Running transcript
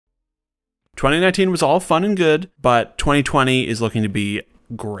2019 was all fun and good, but 2020 is looking to be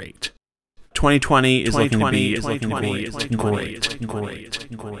great. 2020 is looking to be great.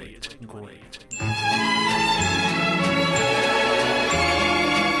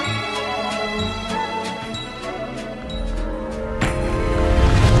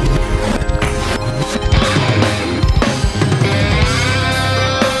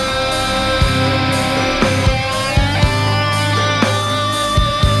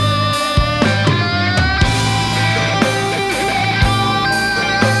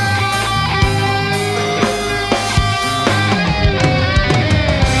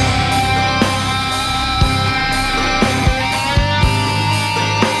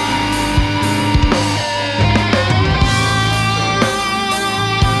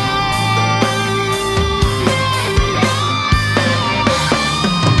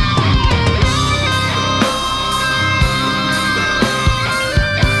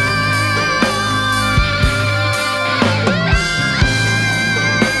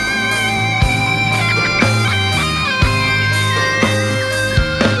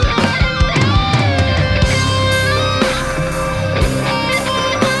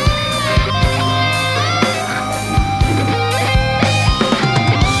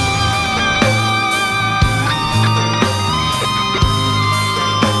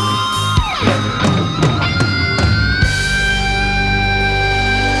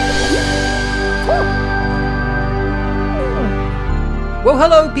 Well,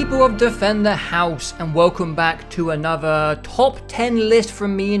 hello people of Defend the House, and welcome back to another top 10 list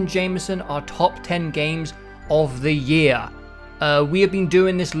from me and Jamison, our top 10 games of the year. We have been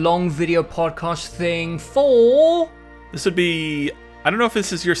doing this long video podcast thing for... This would be, I don't know if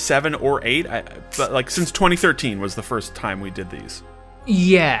this is year 7 or 8, but like since 2013 was the first time we did these.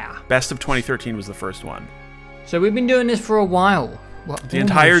 Yeah. Best of 2013 was the first one. So we've been doing this for a while. The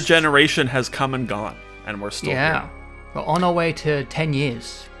entire generation has come and gone, and we're still here. We're on our way to 10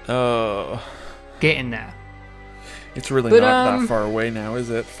 years. Oh. Getting there. It's really not that far away now, is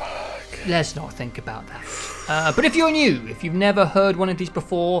it? Fuck. Let's not think about that. But if you're new, if you've never heard one of these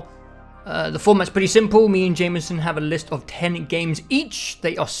before, the format's pretty simple. Me and Jamison have a list of 10 games each.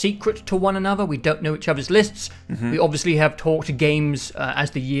 They are secret to one another. We don't know each other's lists. We obviously have talked games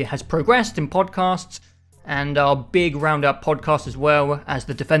as the year has progressed in podcasts, and our big roundup podcast as well as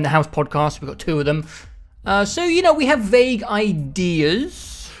the Defend the House podcast. We've got 2 of them. So, you know, we have vague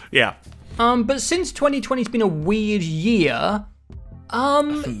ideas. Yeah. But since 2020's been a weird year,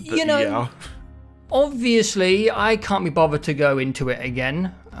 you know, obviously I can't be bothered to go into it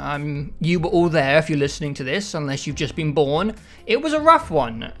again. You were all there if you're listening to this, unless you've just been born. It was a rough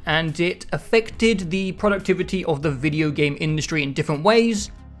one, and it affected the productivity of the video game industry in different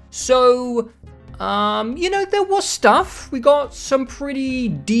ways. So, you know, there was stuff. We got some pretty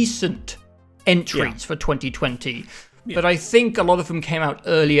decent entries for 2020, but I think a lot of them came out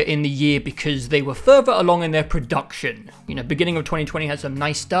earlier in the year because they were further along in their production. You know, beginning of 2020 had some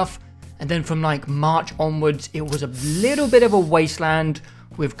nice stuff, and then from like March onwards, it was a little bit of a wasteland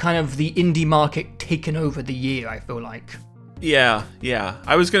with kind of the indie market taking over the year, I feel like. Yeah.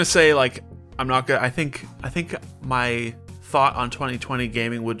 I was gonna say, like, I'm not gonna. I think my thought on 2020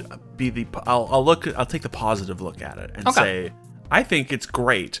 gaming would be I'll take the positive look at it and say I think it's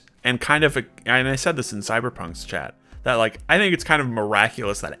great. And kind of, and I said this in Cyberpunk's chat, that like I think it's kind of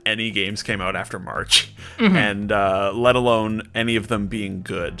miraculous that any games came out after March, and let alone any of them being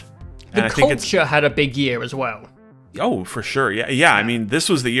good. The culture had a big year as well. Oh, for sure, yeah. I mean, this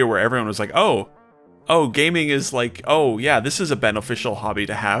was the year where everyone was like, oh, gaming is like, oh yeah, this is a beneficial hobby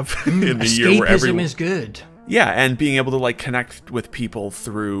to have in the year where everyone is good. Yeah, and being able to like connect with people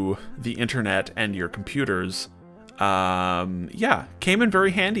through the internet and your computers. Yeah, came in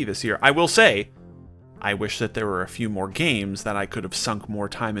very handy this year. I will say, I wish that there were a few more games that I could have sunk more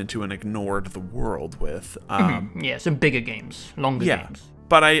time into and ignored the world with. Yeah, some bigger games, longer games.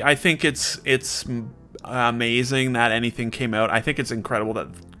 But I think it's amazing that anything came out. I think it's incredible that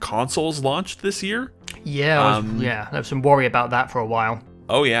consoles launched this year. Yeah, there was some worry about that for a while.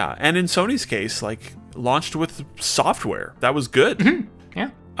 Oh yeah, and in Sony's case, like launched with software that was good. Yeah.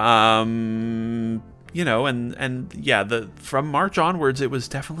 You know, and yeah, from March onwards, it was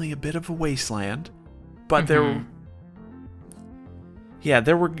definitely a bit of a wasteland. But there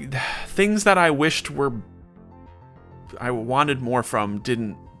were things that I wished I wanted more from,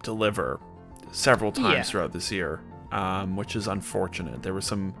 didn't deliver several times throughout this year, which is unfortunate. There were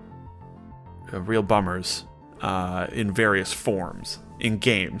some real bummers in various forms in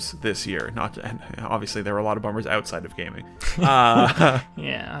games this year. And obviously, there were a lot of bummers outside of gaming.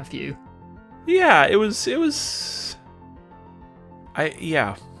 Yeah, a few. Yeah, it was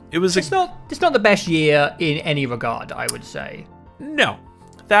It's not the best year in any regard, I would say. No.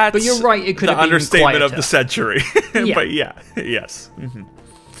 That's but you're right, it could have been the understatement quieter. of the century. Yeah. But yes. Mm-hmm.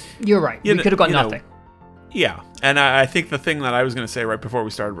 You're right. We could have got nothing. Yeah. And I think the thing that I was going to say right before we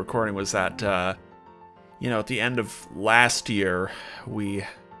started recording was that, at the end of last year, we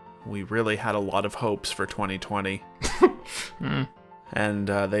really had a lot of hopes for 2020. And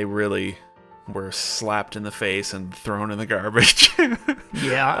they really were slapped in the face and thrown in the garbage.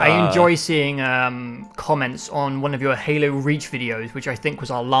 Yeah, I enjoy seeing comments on one of your Halo Reach videos, which I think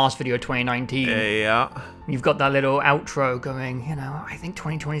was our last video, 2019. Yeah. You've got that little outro going, I think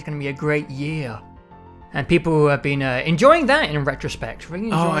 2020 is going to be a great year. And people have been enjoying that in retrospect. Really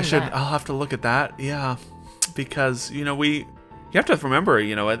enjoying that. I'll have to look at that. Yeah. Because, you have to remember,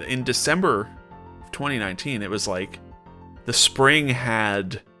 in December of 2019, it was like the spring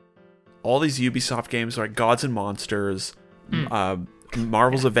had all these Ubisoft games like Gods and Monsters,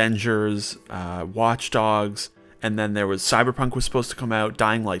 Marvel's Avengers, Watch Dogs, and then there was Cyberpunk was supposed to come out,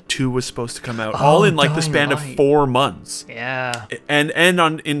 Dying Light 2 was supposed to come out, all in like the span of 4 months. Yeah. And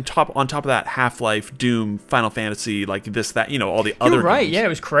on top of that, Half-Life, Doom, Final Fantasy, like this, that, all the other You're right, games. yeah, it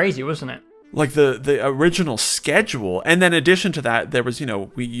was crazy, wasn't it? Like the original schedule, and then in addition to that, there was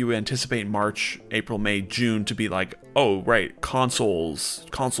you anticipate March, April, May, June to be like, oh right, console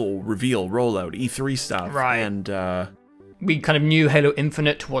reveal, rollout, E3 stuff, right? And we kind of knew Halo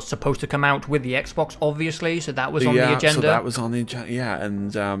Infinite was supposed to come out with the Xbox, obviously, so that was on the agenda. So that was on the agenda, yeah,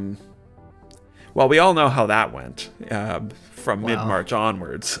 and well, we all know how that went from mid-March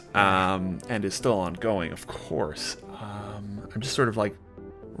onwards, and is still ongoing, of course. I'm just sort of like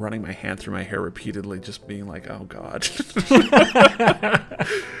running my hand through my hair repeatedly, just being like, oh god.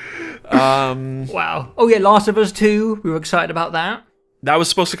 Wow. Oh yeah, Last of Us 2, we were excited about that. That was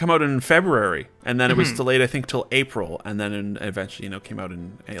supposed to come out in February, and then it was delayed, I think, till April, and then eventually, came out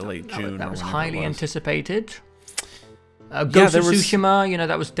in late June. That was highly anticipated. Ghost of Tsushima,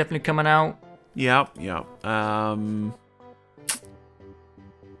 that was definitely coming out. Yeah. Yeah.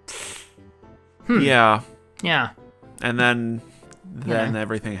 Yeah. And then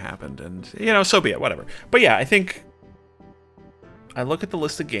everything happened, and so be it, whatever. But yeah, I think I look at the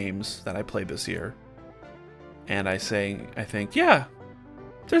list of games that I played this year, and I think yeah,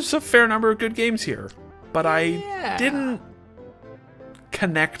 there's a fair number of good games here, but I didn't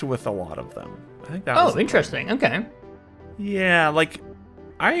connect with a lot of them. I think that was interesting. Okay. Yeah, like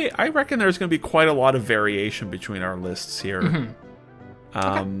I reckon there's going to be quite a lot of variation between our lists here.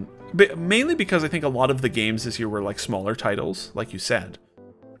 Okay. But mainly because I think a lot of the games this year were like smaller titles, like you said.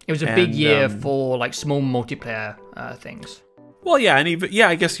 It was a big year for like small multiplayer things. Well, yeah, and even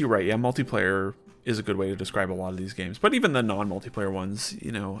I guess you're right. Yeah, multiplayer is a good way to describe a lot of these games, but even the non-multiplayer ones,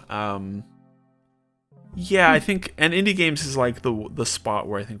 I think, and indie games is like the spot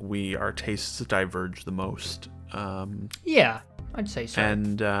where I think our tastes diverge the most. Yeah, I'd say so.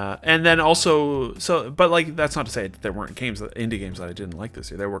 And then also, but like that's not to say that there weren't indie games that I didn't like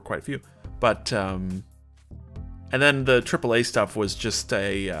this year. There were quite a few, but and then the AAA stuff was just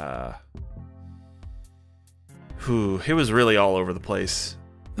it was really all over the place.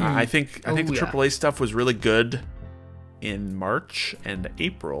 I think the AAA stuff was really good in March and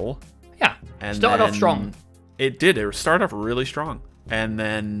April. Yeah, and started off strong. It did. It started off really strong, and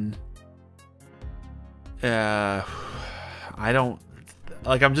then I don't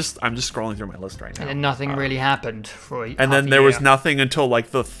like. I'm just scrolling through my list right now, and then nothing really happened for. And then there was nothing until like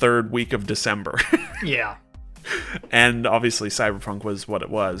the third week of December. Yeah. And obviously, Cyberpunk was what it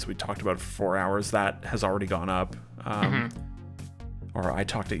was. We talked about it for 4 hours. That has already gone up. Or I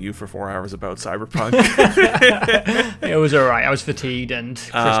talked at you for 4 hours about Cyberpunk. It was all right. I was fatigued and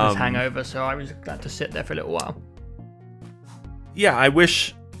Christmas hangover, so I was glad to sit there for a little while. Yeah, I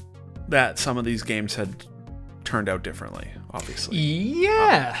wish that some of these games had turned out differently, obviously.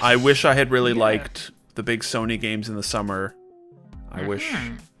 Yeah. I wish I had really liked the big Sony games in the summer. I wish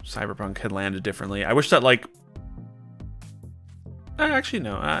Cyberpunk had landed differently. I wish that, like... Actually,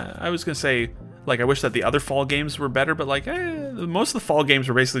 no. I was going to say, like, I wish that the other fall games were better, but, like, most of the fall games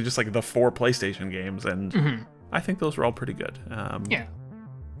were basically just, like, the 4 PlayStation games, and I think those were all pretty good. Yeah.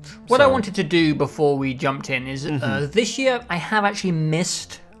 What I wanted to do before we jumped in is, this year I have actually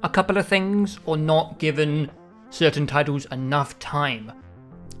missed a couple of things, or not given certain titles enough time.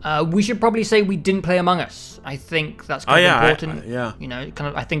 We should probably say we didn't play Among Us. I think that's kind of important. You know,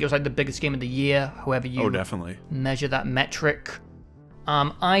 I think it was like the biggest game of the year, however you definitely measure that metric.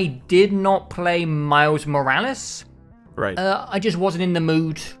 I did not play Miles Morales. Right. I just wasn't in the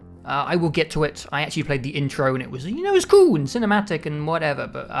mood. I will get to it. I actually played the intro and it was, it was cool and cinematic and whatever,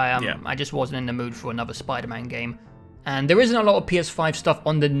 but I just wasn't in the mood for another Spider-Man game. And there isn't a lot of PS5 stuff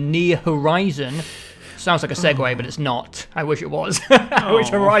on the near horizon. Sounds like a segue, but it's not. I wish it was. I wish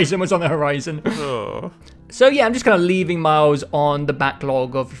Horizon was on the horizon. So yeah, I'm just kind of leaving Miles on the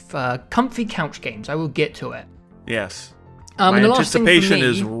backlog of comfy couch games. I will get to it. Yes. My anticipation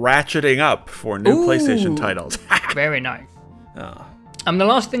is ratcheting up for new PlayStation titles. Very nice. The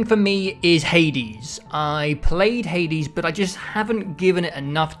last thing for me is Hades. I played Hades, but I just haven't given it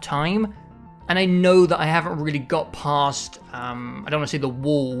enough time. And I know that I haven't really got past, I don't want to say the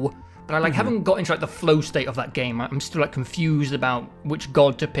wall, but I haven't got into the flow state of that game. I'm still confused about which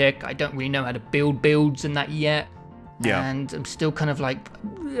god to pick. I don't really know how to build builds in that yet. Yeah. And I'm still kind of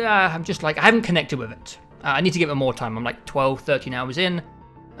I'm just I haven't connected with it. I need to give it more time. I'm 12, 13 hours in.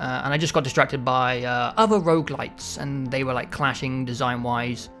 And I just got distracted by other roguelites, and they were clashing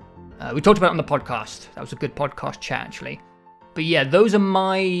design-wise. We talked about it on the podcast. That was a good podcast chat, actually. But yeah, those are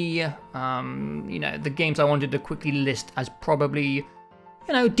my, the games I wanted to quickly list as probably,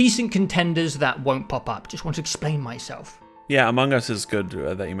 decent contenders that won't pop up. Just want to explain myself. Yeah, Among Us is good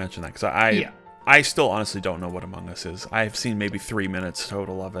that you mentioned that, because I still honestly don't know what Among Us is. I've seen maybe 3 minutes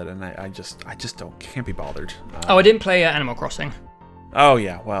total of it, and I just can't be bothered. I didn't play Animal Crossing. Oh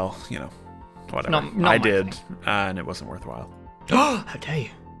yeah, well, whatever. Not I did, and it wasn't worthwhile. How dare you?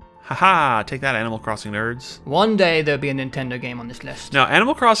 Haha, take that, Animal Crossing nerds. One day there'll be a Nintendo game on this list. Now,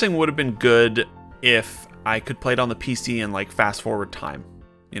 Animal Crossing would have been good if I could play it on the PC and fast forward time.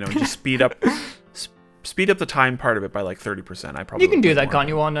 Just speed up the time part of it by 30%. I probably you can do that, can't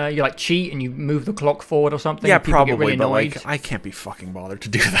you? On you cheat and you move the clock forward or something. Yeah, People probably, get really annoyed. I can't be fucking bothered to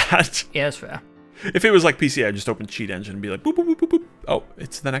do that. Yeah, that's fair. If it was PC, I'd just open Cheat Engine and be boop, boop, boop, boop, boop. Oh,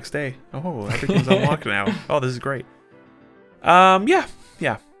 it's the next day. Oh, everything's unlocked now. Oh, this is great. Yeah.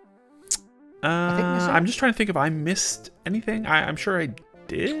 I'm just trying to think if I missed anything. I'm sure I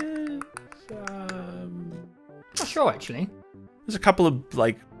did. Not sure, actually. There's a couple of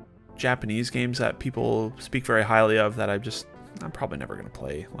Japanese games that people speak very highly of that I'm probably never gonna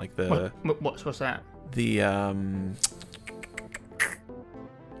play. What's that? The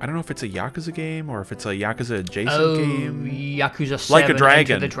I don't know if it's a Yakuza game or if it's a Yakuza adjacent game. Yakuza 7 Like a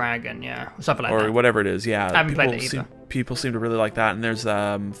Dragon. Enter the Dragon, yeah. Something like that. Or whatever it is, yeah. I haven't played it either. People seem to really like that. And there's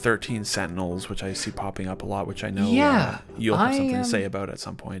 13 Sentinels, which I see popping up a lot, which I know you'll have something to say about at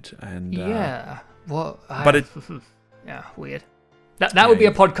some point. And yeah, weird. That would be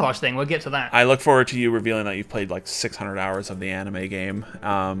a podcast thing. We'll get to that. I look forward to you revealing that you've played 600 hours of the anime game.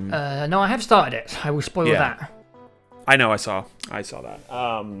 No, I have started it. I will spoil that. I know, I saw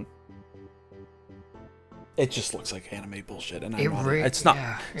that. It just looks like anime bullshit, and it's not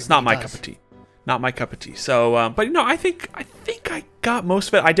my cup of tea. Not my cup of tea. So, but I think I got most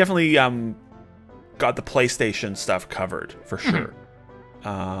of it. I definitely got the PlayStation stuff covered for sure.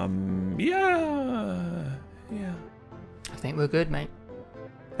 Yeah. I think we're good, mate.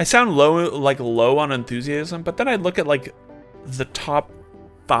 I sound low on enthusiasm, but then I look at the top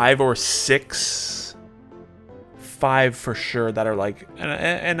 5 or 6. 5 for sure that are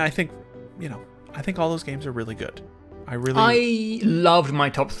and I think I think all those games are really good. I loved my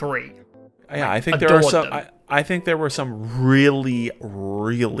top 3. Yeah, I think there are some. I think there were some really,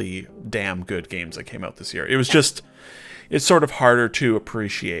 really damn good games that came out this year. It was just, it's sort of harder to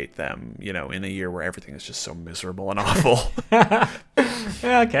appreciate them, in a year where everything is just so miserable and awful.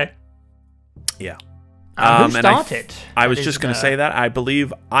 Okay. Yeah. Who started? I was just going to say that. I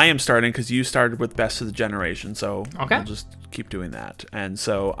believe I am starting because you started with Best of the Generation, so I'll just keep doing that. And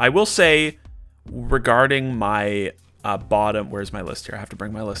so I will say, regarding my bottom, where's my list here? I have to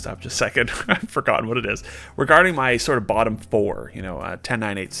bring my list up just a second. I've forgotten what it is. Regarding my sort of bottom 4, 10,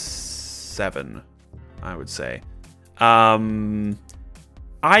 9, 8, 7, I would say.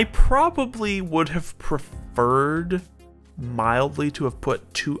 I probably would have preferred mildly to have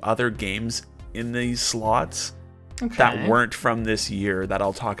put 2 other games in these slots that weren't from this year that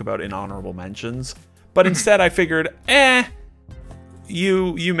I'll talk about in honorable mentions. But instead I figured,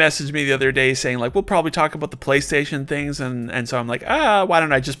 you messaged me the other day saying we'll probably talk about the PlayStation things, and so I'm why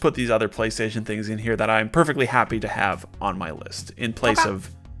don't I just put these other PlayStation things in here that I'm perfectly happy to have on my list in place of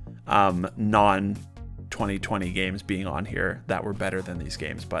non-2020 games being on here that were better than these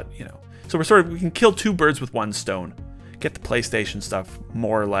games. But so we can kill 2 birds with 1 stone. Get the PlayStation stuff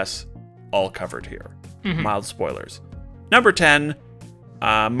more or less all covered here. Mild spoilers. Number 10,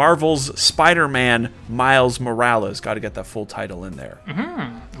 Marvel's Spider-Man Miles Morales. Got to get that full title in there.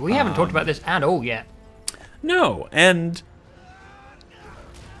 We haven't talked about this at all yet. No, and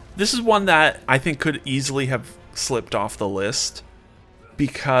this is one that I think could easily have slipped off the list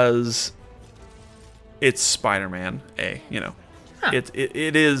because it's Spider-Man.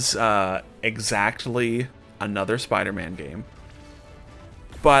 It is exactly another Spider-Man game.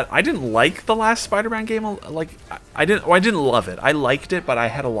 But I didn't like the last Spider-Man game. Like, I didn't love it. I liked it, but I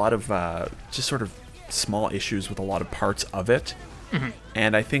had a lot of just sort of small issues with a lot of parts of it.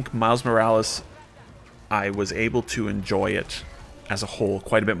 And I think Miles Morales, I was able to enjoy it as a whole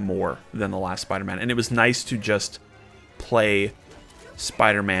quite a bit more than the last Spider-Man. And it was nice to just play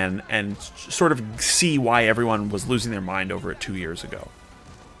Spider-Man and sort of see why everyone was losing their mind over it 2 years ago.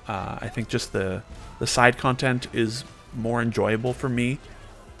 I think just the side content is more enjoyable for me.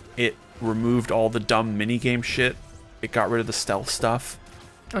 It removed all the dumb minigame shit. It got rid of the stealth stuff.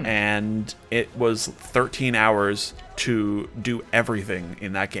 Oh, no. And it was 13 hours to do everything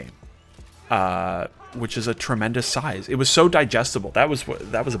in that game, which is a tremendous size. It was so digestible. That was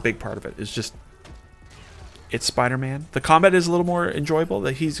a big part of it. It's just, it's Spider-Man. The combat is a little more enjoyable.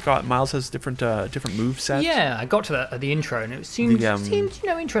 That Miles has different move sets. Yeah, I got to that at the intro, and it seemed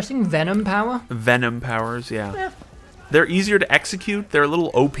interesting. Venom power. Venom powers, yeah. They're easier to execute. They're a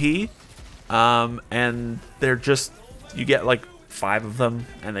little OP, and they're just, you get like 5 of them,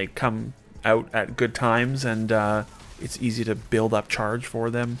 and they come out at good times, and it's easy to build up charge for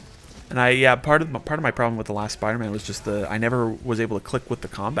them. And part of my problem with the last Spider-Man was just I never was able to click with the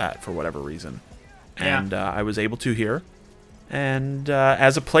combat for whatever reason, and I was able to here. And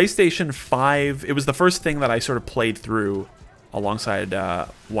as a PlayStation 5, it was the first thing that I sort of played through alongside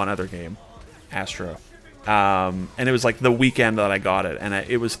one other game, Astro. And it was like the weekend that I got it, and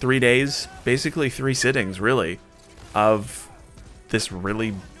it was 3 days, basically 3 sittings, really, of this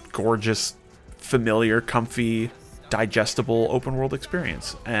really gorgeous, familiar, comfy, digestible open world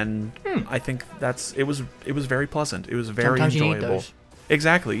experience. And I think it was very pleasant. It was very Sometimes enjoyable. You need those.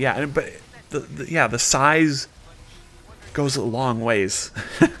 Exactly, yeah. But the size goes a long ways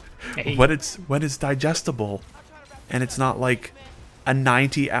Hey. when it's digestible, and it's not like a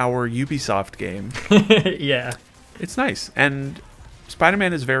 90-hour Ubisoft game. Yeah, it's nice. And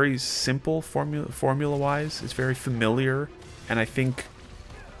Spider-Man is very simple formula-wise. It's very familiar, and I think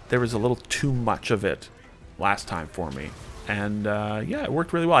there was a little too much of it last time for me. And it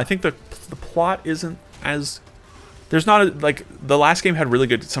worked really well. I think the plot isn't as, there's not like the last game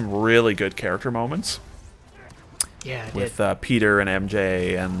had some really good character moments. Yeah, it with did. Peter and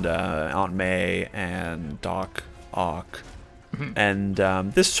MJ and Aunt May and Doc Ock. And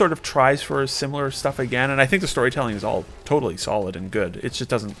this sort of tries for similar stuff again, and I think the storytelling is all totally solid and good. It just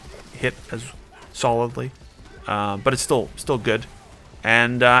doesn't hit as solidly, but it's still good.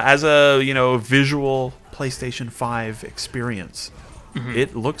 And as a visual PlayStation 5 experience,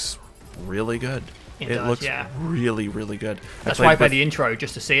 it looks really good. It looks yeah. really, really good. That's why I played the intro,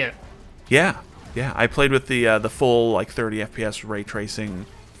 just to see it. Yeah. I played with the full like 30 FPS ray tracing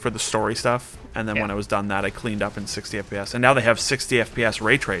for the story stuff, and then when I was done that, I cleaned up in 60 FPS, and now they have 60 FPS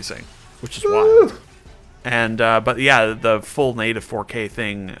ray tracing, which is wild. And but yeah, the full native 4K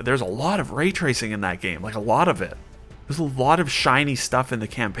thing, there's a lot of ray tracing in that game, like a lot of it. There's a lot of shiny stuff in the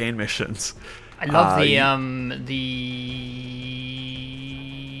campaign missions. I love the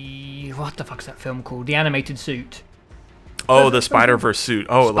what the fuck's that film called? The animated suit. Oh, the Spider-Verse suit.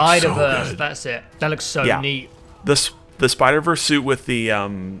 Oh, it looks so good. That's it. That looks so neat. The Spider-Verse suit with the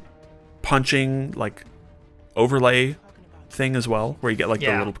punching like overlay thing as well, where you get like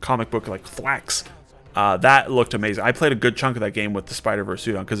the little comic book like thwacks. That looked amazing. I played a good chunk of that game with the Spider-Verse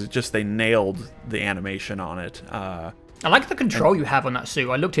suit on, because they nailed the animation on it. I like the control you have on that suit.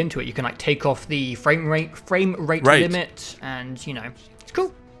 I looked into it. You can like take off the frame rate limit, and it's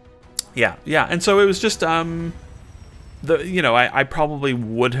cool. Yeah. And so it was just I probably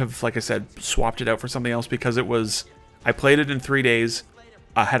would have, like I said, swapped it out for something else, because I played it in 3 days.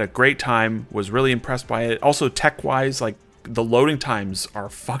 I had a great time. Was really impressed by it. Also, tech-wise, like the loading times are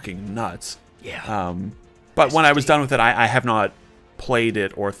fucking nuts. Yeah. But when I was done with it, I have not played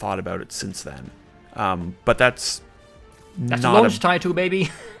it or thought about it since then. But that's a launch title,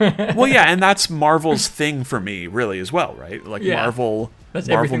 baby. Well, yeah, and that's Marvel's thing for me, really, as well, right? Like Marvel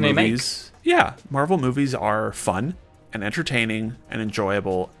movies. Yeah, Marvel movies are fun and entertaining and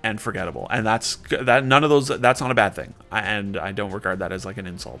enjoyable and forgettable, and that's none of those. That's not a bad thing, and I don't regard that as like an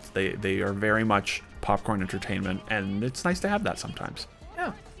insult. They are very much popcorn entertainment, and it's nice to have that sometimes.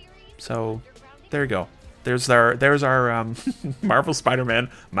 Yeah. So there you go. There's our Marvel Spider-Man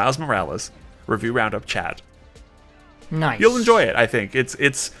Miles Morales review roundup chat. Nice. You'll enjoy it, I think.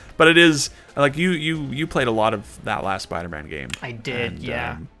 But it is like you played a lot of that last Spider-Man game. I did, and,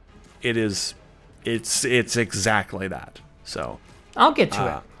 yeah. It's exactly that. So I'll get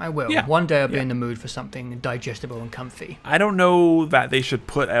to it. I will. Yeah, One day I'll be in the mood for something digestible and comfy. I don't know that they should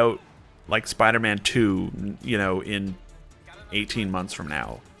put out like Spider-Man 2, in 18 months from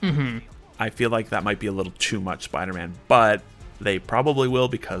now. I feel like that might be a little too much Spider-Man, but they probably will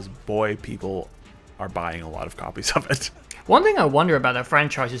because, boy, people are buying a lot of copies of it. One thing I wonder about that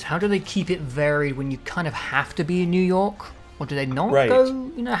franchise is how do they keep it varied when you kind of have to be in New York? Or do they not go,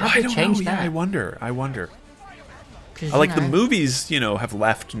 you know, how do they change that? Yeah, I wonder. Like, the movies, you know, have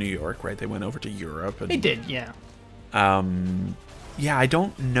left New York, right? They went over to Europe. And, they did, yeah. Yeah, I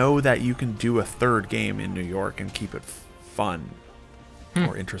don't know that you can do a third game in New York and keep it fun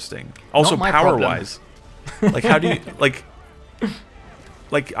or interesting. Also, power-wise, like, how do you,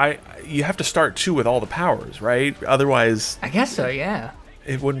 you have to start, too, with all the powers, right? Otherwise... I guess so, yeah.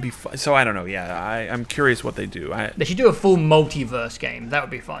 It wouldn't be fun. So, I don't know, yeah. I'm curious what they do. They should do a full multiverse game. That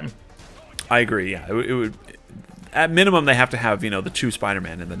would be fun. I agree, yeah. It would... At minimum, they have to have, you know, the 2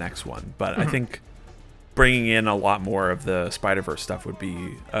 Spider-Man in the next one. But I think bringing in a lot more of the Spider-Verse stuff would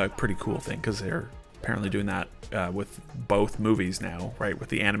be a pretty cool thing, because they're apparently doing that with both movies now, right? With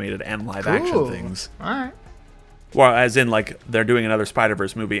the animated and live-action things. All right. Well, as in, like, they're doing another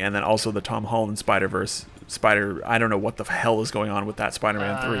Spider-Verse movie, and then also the Tom Holland Spider-Verse. I don't know what the hell is going on with that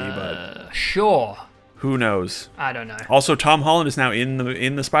Spider-Man 3, but... Sure. Who knows? I don't know. Also, Tom Holland is now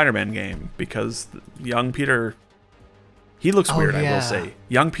in the Spider-Man game, because young Peter... He looks weird, I will say.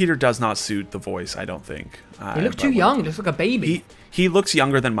 Young Peter does not suit the voice, I don't think. He looks too young. He looks like a baby. He looks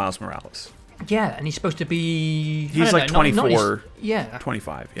younger than Miles Morales. Yeah, and he's supposed to be... He's like 24, yeah.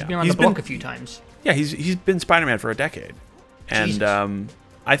 25, yeah. He's been around the block a few times. Yeah, he's been Spider-Man for a decade. And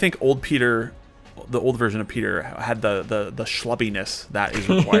I think old Peter, the old version of Peter, had the schlubbiness that is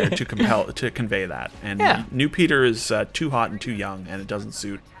required to convey that. And new Peter is too hot and too young, and it doesn't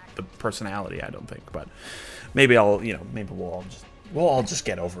suit the personality, I don't think. But... maybe we'll all just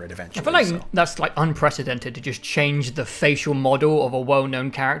get over it eventually. I feel like that's like unprecedented to just change the facial model of a well-known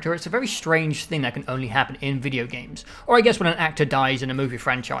character. It's a very strange thing that can only happen in video games, or I guess when an actor dies in a movie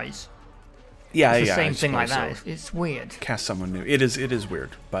franchise. Yeah, it's the same thing like that. So. It's weird. Cast someone new. It is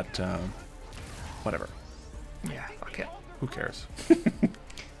weird, but whatever. Yeah, fuck it. Who cares?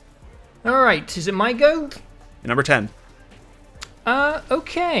 All right, is it my go? Number 10.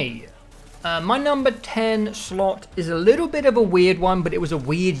 Okay. My number 10 slot is a little bit of a weird one, but it was a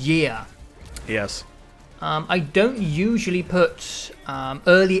weird year. Yes. I don't usually put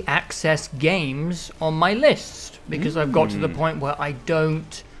early access games on my list because I've got to the point where I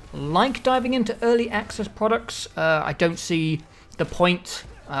don't like diving into early access products. I don't see the point.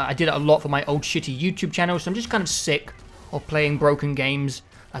 I did it a lot for my old shitty YouTube channel, so I'm just kind of sick of playing broken games.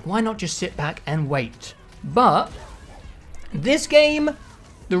 Like, why not just sit back and wait? But this game...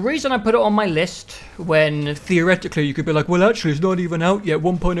 the reason I put it on my list, when theoretically you could be like, well, actually, it's not even out yet,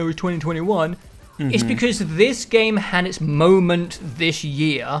 1.0 is 2021, is because this game had its moment this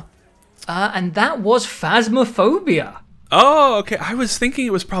year, and that was Phasmophobia. Oh, okay. I was thinking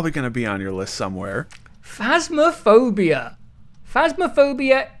it was probably going to be on your list somewhere. Phasmophobia.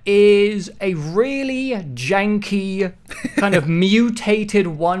 Phasmophobia is a really janky, kind of mutated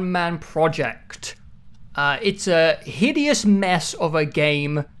one-man project. It's a hideous mess of a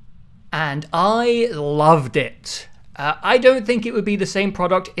game, and I loved it. I don't think it would be the same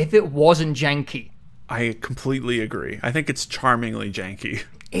product if it wasn't janky. I completely agree. I think it's charmingly janky.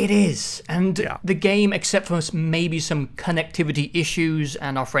 It is, and the game, except for maybe some connectivity issues,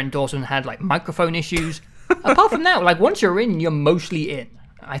 and our friend Dawson had like microphone issues, apart from that, like once you're in, you're mostly in.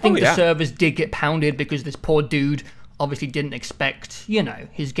 I think the servers did get pounded because this poor dude obviously didn't expect, you know,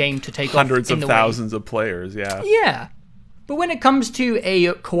 his game to take hundreds off in of thousands of players, yeah. Yeah. But when it comes to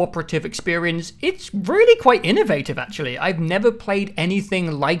a cooperative experience, it's really quite innovative, actually. I've never played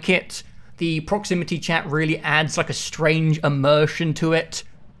anything like it. The proximity chat really adds like a strange immersion to it.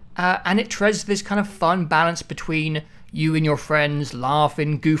 And it treads this kind of fun balance between you and your friends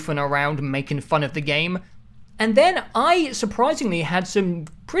laughing, goofing around, making fun of the game. And then I surprisingly had some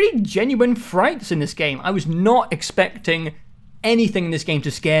pretty genuine frights in this game. I was not expecting anything in this game to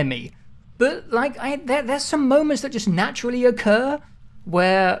scare me. But like there's some moments that just naturally occur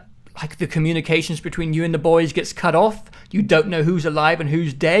where like the communications between you and the boys gets cut off. You don't know who's alive and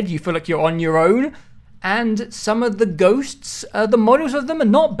who's dead. You feel like you're on your own. And some of the ghosts, the models of them are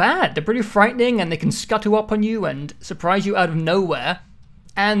not bad. They're pretty frightening and they can scuttle up on you and surprise you out of nowhere.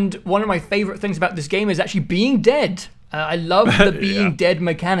 And one of my favorite things about this game is actually being dead. I love the being dead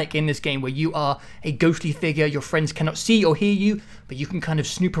mechanic in this game where you are a ghostly figure, your friends cannot see or hear you, but you can kind of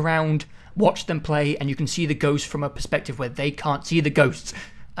snoop around, watch them play, and you can see the ghosts from a perspective where they can't see the ghosts.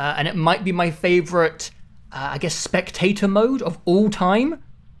 And it might be my favorite, I guess, spectator mode of all time.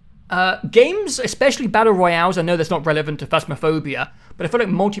 Games, especially Battle Royales, I know that's not relevant to Phasmophobia, but I feel like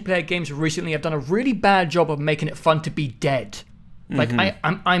multiplayer games recently have done a really bad job of making it fun to be dead. Like,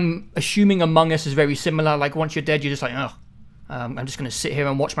 I'm assuming Among Us is very similar. Like, once you're dead, you're just like, oh, I'm just going to sit here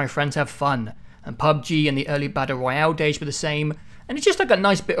and watch my friends have fun. And PUBG and the early Battle Royale days were the same. And it's just like a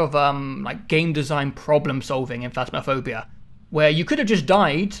nice bit of like game design problem solving in Phasmophobia, where you could have just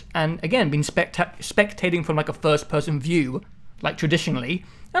died and, again, been spectating from like a first-person view, like traditionally.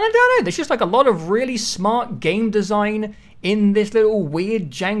 And I don't know, there's just like a lot of really smart game design in this little weird,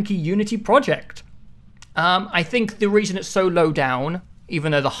 janky Unity project. I think the reason it's so low down,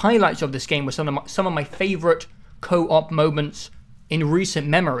 even though the highlights of this game were some of my favorite co-op moments in recent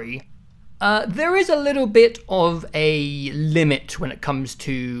memory, there is a little bit of a limit when it comes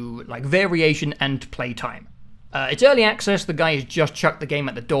to like variation and playtime. It's early access, the guy has just chucked the game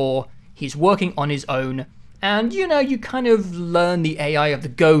at the door, he's working on his own, and you know, you kind of learn the AI of the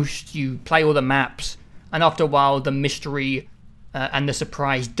ghost, you play all the maps, and after a while the mystery and the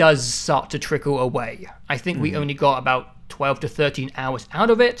surprise does start to trickle away. I think we only got about 12 to 13 hours out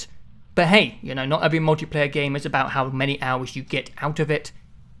of it, but hey, you know, not every multiplayer game is about how many hours you get out of it.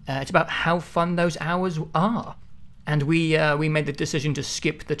 It's about how fun those hours are. And we made the decision to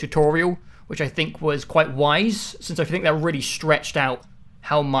skip the tutorial, which I think was quite wise, since I think that really stretched out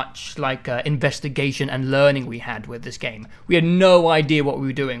how much like investigation and learning we had with this game. We had no idea what we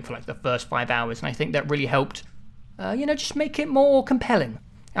were doing for like the first 5 hours, and I think that really helped, you know, just make it more compelling.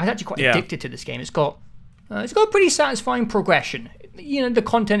 I was actually quite addicted to this game. It's got a pretty satisfying progression. You know, the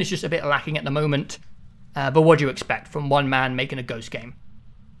content is just a bit lacking at the moment, but what do you expect from one man making a ghost game?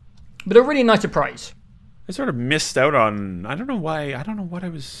 But a really nice surprise. I sort of missed out on, I don't know why, I don't know what I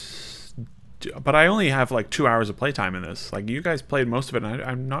was, but I only have like 2 hours of playtime in this. Like, you guys played most of it, and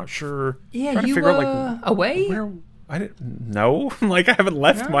I'm not sure. Yeah, you were like, away? Where, I didn't know. Like, I haven't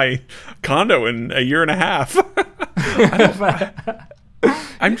left my condo in a year and a half.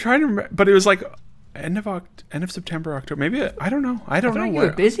 I'm trying to remember, but it was like end of September, October. Maybe, I don't know. I don't know. You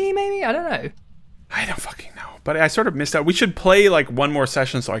were busy, maybe? I don't know. I don't fucking know. But I sort of missed out. We should play like one more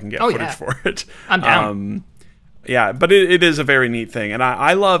session so I can get footage for it. I'm down. Yeah, but it is a very neat thing. And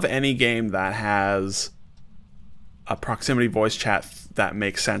I love any game that has a proximity voice chat that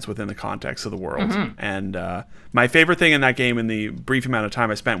makes sense within the context of the world. And my favorite thing in that game, in the brief amount of time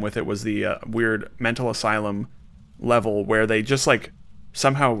I spent with it, was the weird mental asylum level where they just like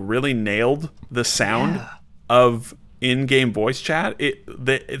somehow really nailed the sound of in-game voice chat.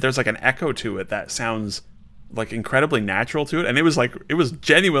 There's like an echo to it that sounds like incredibly natural to it, and it was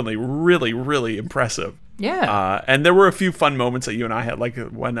genuinely really, really impressive. And there were a few fun moments that you and I had, like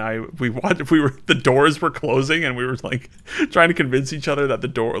when the doors were closing and we were like trying to convince each other that the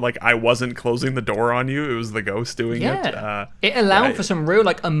door, like I wasn't closing the door on you, it was the ghost doing it. It allowed for some real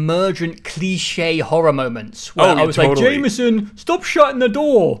like emergent cliche horror moments where I was like, Jamison, stop shutting the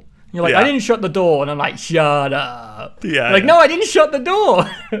door. And you're like, I didn't shut the door, and I'm like, shut up. No, I didn't shut the door.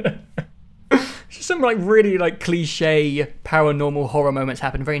 Just some like really like cliche paranormal horror moments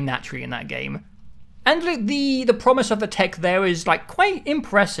happen very naturally in that game. And like, the promise of the tech there is like quite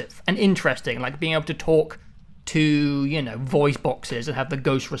impressive and interesting, like being able to talk to, you know, voice boxes and have the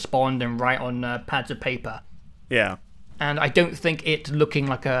ghost respond and write on pads of paper. Yeah. And I don't think it looking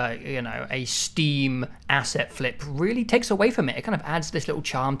like a Steam asset flip really takes away from it. It kind of adds this little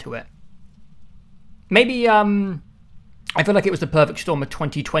charm to it. Maybe I feel like it was the perfect storm of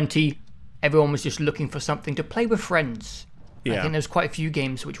 2020. Everyone was just looking for something to play with friends. I think there's quite a few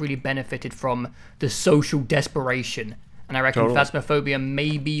games which really benefited from the social desperation. And I reckon Phasmophobia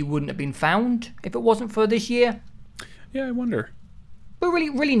maybe wouldn't have been found if it wasn't for this year. Yeah, I wonder. But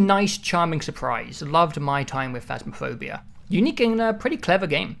really, really nice, charming surprise. Loved my time with Phasmophobia. Unique and pretty clever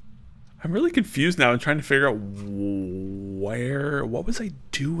game. I'm really confused now and trying to figure out what was I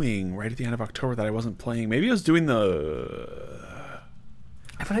doing right at the end of October that I wasn't playing? Maybe I was doing I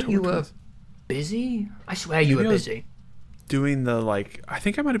feel like you were busy. I swear you were busy. Doing the I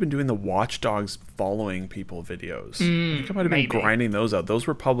think I might have been doing the Watch Dogs following people videos. I think I might have been grinding those out. Those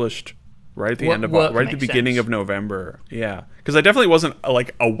were published right at the end of right at the beginning of November. Yeah, because I definitely wasn't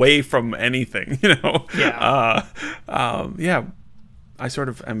like away from anything, you know. I sort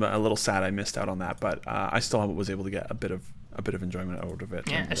of am a little sad I missed out on that, but I still was able to get a bit of enjoyment out of it.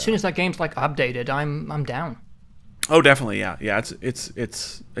 Yeah, and, as soon as that game's like updated, I'm down. Oh, definitely, yeah.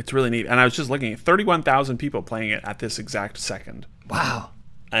 It's really neat. And I was just looking at 31,000 people playing it at this exact second. Wow.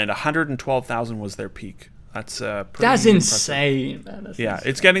 And 112,000 was their peak. That's that's insane, man. That's insane.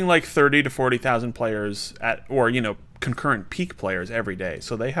 It's getting like 30 to 40,000 players or concurrent peak players every day.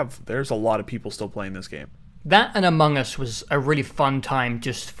 So there's a lot of people still playing this game. That and Among Us was a really fun time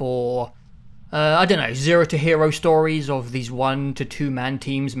just for I don't know, zero to hero stories of these 1 to 2 man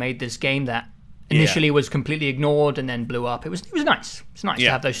teams made this game that initially was completely ignored and then blew up. It was nice. It's nice to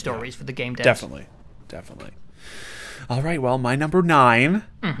have those stories for the game devs. Definitely. All right, well, my number 9.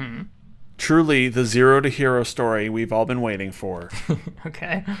 Truly the zero to hero story we've all been waiting for.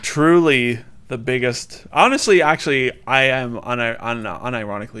 Okay. Truly the biggest. Honestly, actually, I am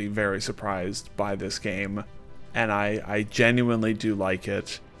unironically very surprised by this game, and I genuinely do like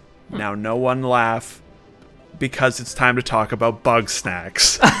it. Now, no one laugh, because it's time to talk about Bug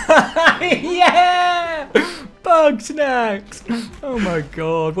Snacks. Yeah! Bug Snacks! Oh my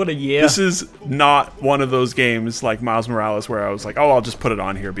god, what a year. This is not one of those games like Miles Morales where I was like, oh, I'll just put it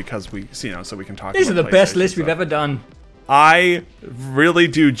on here because we, so we can talk about it. These are the best lists we've ever done. I really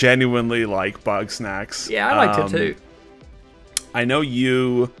do genuinely like Bug Snacks. Yeah, I liked it too. I know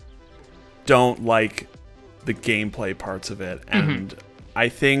you don't like the gameplay parts of it, and I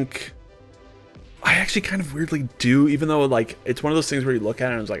think I actually kind of weirdly do, even though like it's one of those things where you look at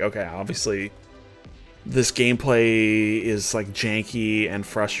it and it's like, okay, obviously this gameplay is like janky and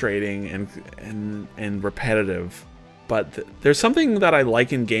frustrating and repetitive, but there's something that I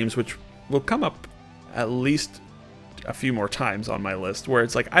like in games which will come up at least a few more times on my list, where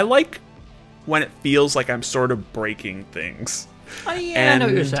it's like I like when it feels like I'm sort of breaking things. Oh yeah, I know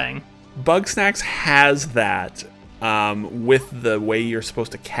what you're saying. Bug Snacks has that with the way you're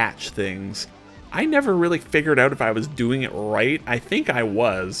supposed to catch things. I never really figured out if I was doing it right. I think I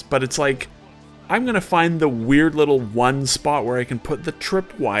was, but it's like I'm gonna find the weird little one spot where I can put the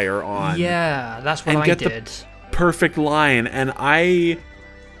tripwire on. Yeah, that's what I did. The perfect line, and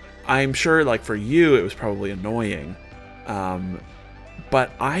I'm sure like for you it was probably annoying,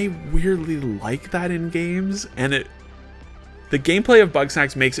 but I weirdly like that in games, and the gameplay of Bug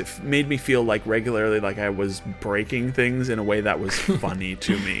Snacks made me feel like regularly like I was breaking things in a way that was funny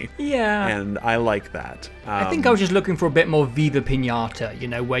to me. Yeah. And I like that. I think I was just looking for a bit more Viva Pinata, you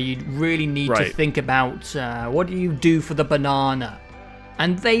know, where you really need to think about what do you do for the banana.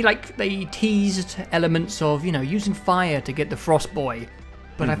 And they teased elements of, you know, using fire to get the Frost Boy.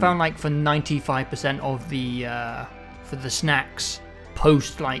 But I found like for 95% of for the snacks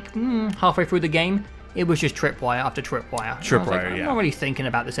post like halfway through the game, it was just tripwire after tripwire. Tripwire, I'm not really thinking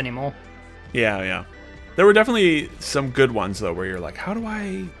about this anymore. Yeah. There were definitely some good ones, though, where you're like, how do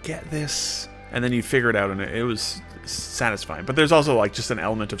I get this? And then you figure it out, and it was satisfying. But there's also, like, just an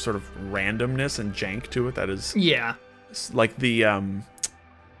element of sort of randomness and jank to it that is... Yeah. Like the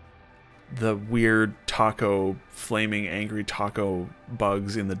weird flaming angry taco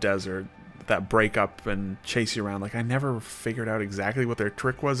bugs in the desert that break up and chase you around. Like, I never figured out exactly what their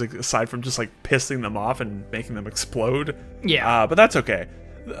trick was, aside from just like pissing them off and making them explode. Yeah. But that's okay.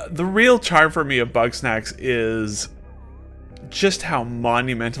 The real charm for me of Bug Snacks is just how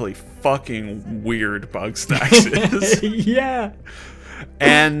monumentally fucking weird Bug Snacks is. Yeah.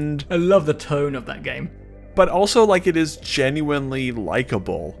 And I love the tone of that game. But also, like, it is genuinely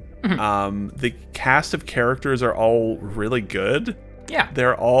likable. The cast of characters are all really good. Yeah.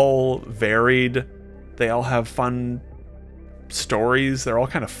 They're all varied. They all have fun stories. They're all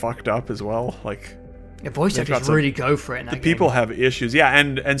kind of fucked up as well. Like, the voice actors really go for it in that game. People have issues. Yeah,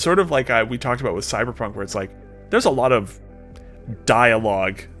 and sort of like we talked about with Cyberpunk, where it's like, there's a lot of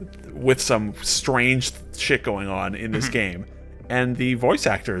dialogue with some strange shit going on in this game. And the voice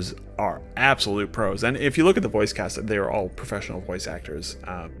actors are absolute pros. And if you look at the voice cast, they're all professional voice actors.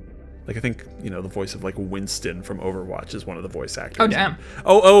 Like, I think, you know, the voice of, like, Winston from Overwatch is one of the voice actors. Oh, damn.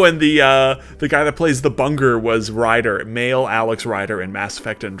 And the guy that plays the Bunger was male Alex Ryder in Mass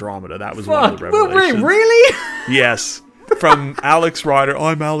Effect Andromeda. That was one of the revelations. Really? Yes. From Alex Ryder,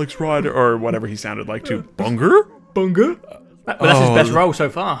 I'm Alex Ryder, or whatever he sounded like, to Bunger? Bunger? That's his best role so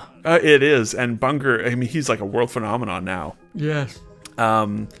far. It is. And Bunger, I mean, he's like a world phenomenon now. Yes.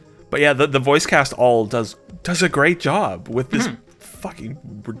 But yeah, the voice cast all does a great job with this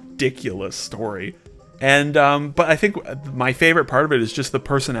fucking ridiculous story. And but I think my favorite part of it is just the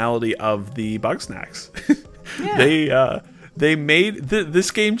personality of the Bug Snacks. Yeah. They made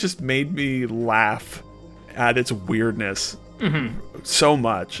this game just made me laugh at its weirdness so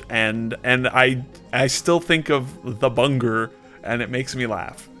much, and I still think of the Bunger, and it makes me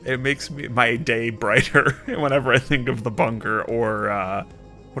laugh. It makes my day brighter whenever I think of the Bunger, or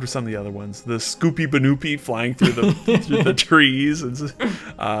what are some of the other ones? The Scoopy Banoopy flying through the trees.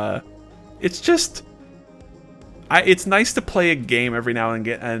 It's just, it's nice to play a game every now and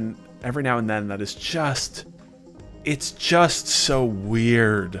then that is just, it's just so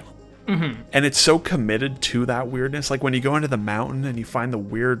weird. And it's so committed to that weirdness. Like when you go into the mountain and you find the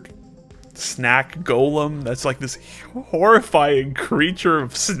weird snack golem that's like this horrifying creature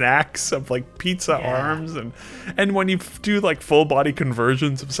of snacks, of like pizza arms, and when you do like full body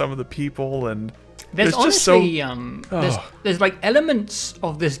conversions of some of the people, and there's honestly there's like elements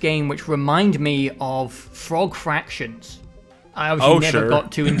of this game which remind me of Frog Fractions. I obviously never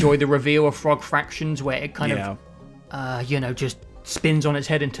got to enjoy the reveal of Frog Fractions, where it kind of you know, just spins on its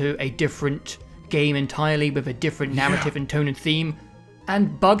head into a different game entirely with a different narrative and tone and theme.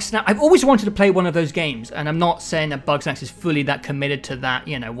 And Bugsnax, I've always wanted to play one of those games, and I'm not saying that Bugsnax is fully that committed to that,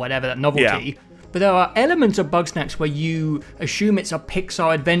 you know, whatever, that novelty. But there are elements of Bugsnax where you assume it's a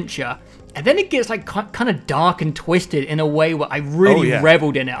Pixar adventure, and then it gets like kind of dark and twisted in a way where I really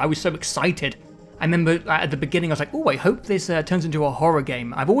reveled in it. I was so excited. I remember at the beginning I was like, oh, I hope this turns into a horror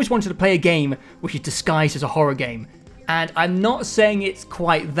game. I've always wanted to play a game which is disguised as a horror game. And I'm not saying it's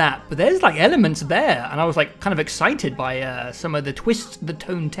quite that, but there's like elements there, and I was like kind of excited by some of the twists the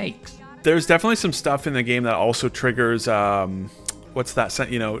tone takes. There's definitely some stuff in the game that also triggers, what's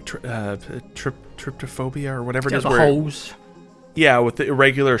that, you know, tryptophobia or whatever it is. The holes. Yeah, with the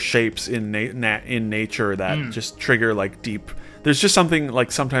irregular shapes in nature that just trigger like deep. There's just something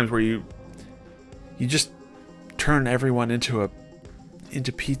like sometimes where you just turn everyone into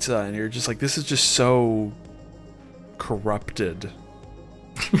pizza, and you're just like, this is just so corrupted.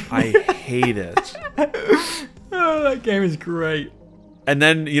 I hate it. Oh, that game is great. And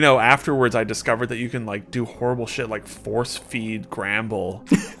then, you know, afterwards I discovered that you can like do horrible shit like force feed Gramble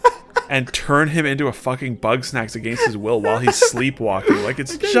and turn him into a fucking Bugsnax against his will while he's sleepwalking. Like,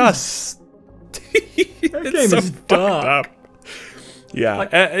 it's just that game is dark. Yeah.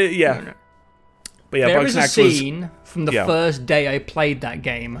 Like, yeah. But yeah, there Bugsnax is a scene from the first day I played that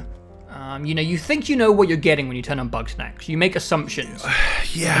game. You know, you think you know what you're getting when you turn on Bugsnax. You make assumptions.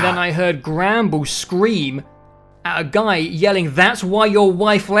 Yeah. And then I heard Gramble scream at a guy yelling, "That's why your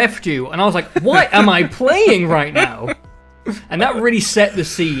wife left you." And I was like, what am I playing right now? And that really set the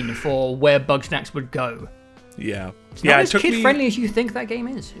scene for where Bugsnax would go. Yeah. It's not as kid-friendly as you think that game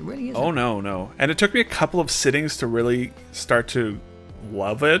is. It really is. Oh, no. And it took me a couple of sittings to really start to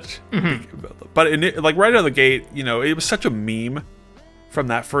love it. But like right out of the gate, you know, it was such a meme from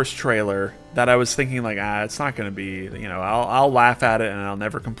that first trailer that I was thinking like, it's not going to be, you know, I'll laugh at it and I'll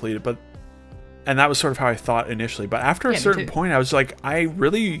never complete it. And that was sort of how I thought initially. But after a certain point, I was like, I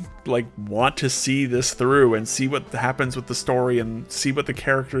really like want to see this through and see what happens with the story and see what the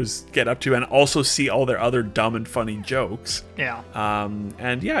characters get up to, and also see all their other dumb and funny jokes. Yeah.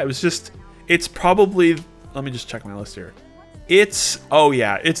 And yeah, it was just, it's probably, let me just check my list here. It's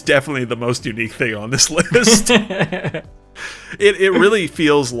definitely the most unique thing on this list. It really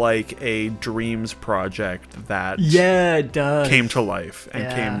feels like a dreams project that it does. Came to life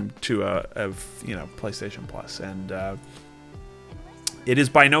and came to a you know, PlayStation Plus, and it is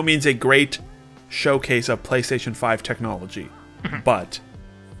by no means a great showcase of PlayStation 5 technology, but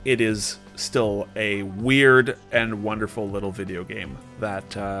it is still a weird and wonderful little video game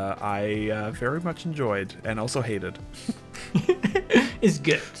that I very much enjoyed and also hated. It's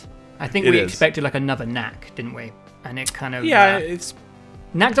good. I think we expected like another Knack, didn't we? And it kind of it's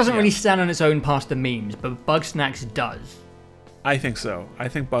Knack doesn't really stand on its own past the memes, but Bugsnax does. I think so. I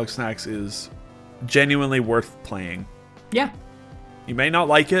think Bugsnax is genuinely worth playing. Yeah. You may not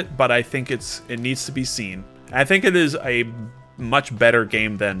like it, but I think it needs to be seen. I think it is a much better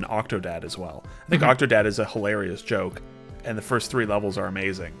game than Octodad as well. I think Octodad is a hilarious joke, and the first 3 levels are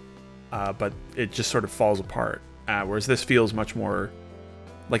amazing, but it just sort of falls apart. Whereas this feels much more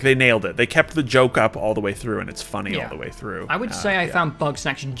like they nailed it. They kept the joke up all the way through, and it's funny all the way through. I would say I found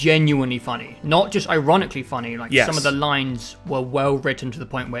Bugsnax genuinely funny, not just ironically funny. Like some of the lines were well written to the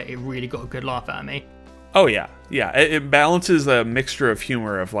point where it really got a good laugh out of me. Oh yeah, yeah. It balances a mixture of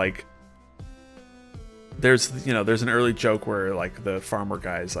humor of like, there's an early joke where like the farmer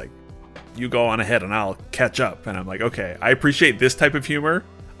guy's like, "You go on ahead and I'll catch up," and I'm like, okay, I appreciate this type of humor.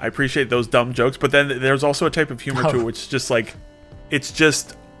 I appreciate those dumb jokes, but then there's also a type of humor too, which is just like, it's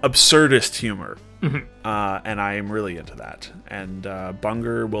just absurdist humor, and I am really into that. And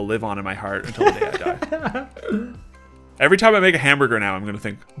Bunger will live on in my heart until the day I die. Every time I make a hamburger now, I'm going to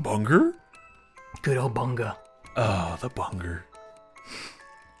think, Bunger? Good old Bunger. Oh, the Bunger.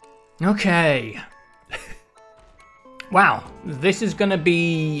 Okay. Wow, this is going to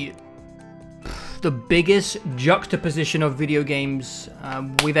be the biggest juxtaposition of video games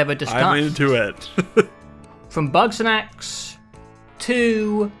we've ever discussed. I'm into it. From Bugsnax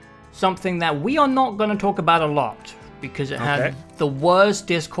to something that we are not going to talk about a lot because it had the worst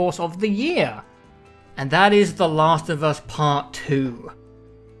discourse of the year, and that is The Last of Us Part 2.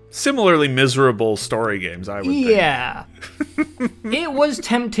 similarly miserable story games, I would think. Yeah. It was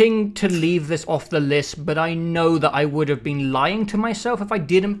tempting to leave this off the list, but I know that I would have been lying to myself if I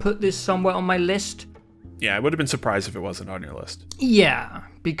didn't put this somewhere on my list. Yeah, I would have been surprised if it wasn't on your list. Yeah,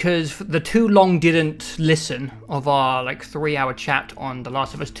 because the Too Long Didn't Listen of our 3-hour chat on The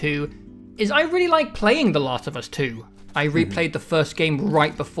Last of Us 2 is I really like playing The Last of Us 2. I replayed the first game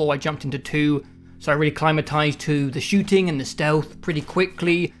right before I jumped into 2, so I really acclimatized to the shooting and the stealth pretty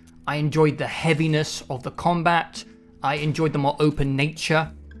quickly. I enjoyed the heaviness of the combat. I enjoyed the more open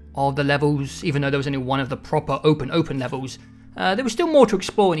nature of the levels, even though there was only one of the proper open levels. There was still more to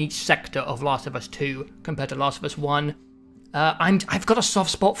explore in each sector of Last of Us 2 compared to Last of Us 1. I've got a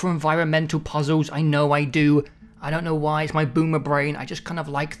soft spot for environmental puzzles. I know I do. I don't know why. It's my boomer brain. I just kind of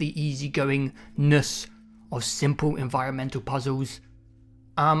like the easygoingness of simple environmental puzzles.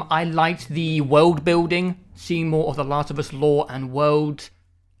 I liked the world building, seeing more of the Last of Us lore and world.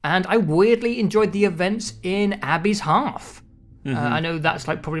 And I weirdly enjoyed the events in Abby's half. I know that's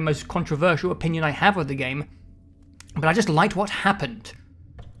probably the most controversial opinion I have of the game. But I just liked what happened.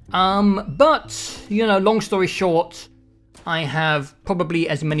 But, long story short, I have probably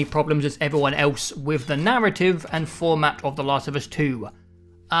as many problems as everyone else with the narrative and format of The Last of Us 2.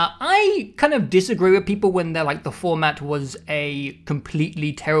 I kind of disagree with people when they're the format was a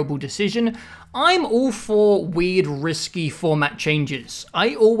completely terrible decision. I'm all for weird, risky format changes.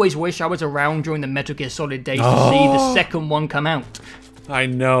 I always wish I was around during the Metal Gear Solid days to see the second one come out. I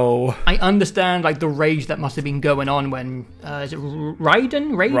know. I understand the rage that must have been going on when is it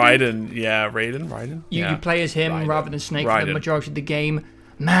Raiden? Raiden. You play as him rather than Snake for the majority of the game.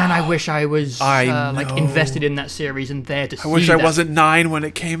 Man, I wish I was invested in that series and there to see I wish I wasn't 9 when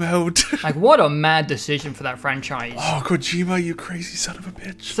it came out. What a mad decision for that franchise. Oh, Kojima, you crazy son of a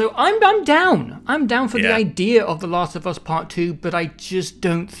bitch. So I'm down. I'm down for the idea of The Last of Us Part 2, but I just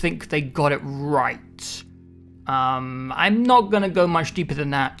don't think they got it right. I'm not going to go much deeper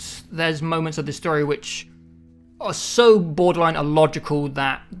than that. There's moments of the story which are so borderline illogical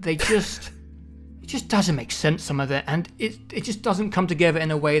that they just... it just doesn't make sense, some of it, and it just doesn't come together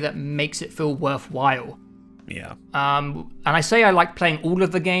in a way that makes it feel worthwhile. Yeah. And I say I like playing all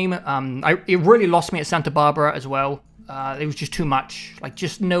of the game. It really lost me at Santa Barbara as well. It was just too much.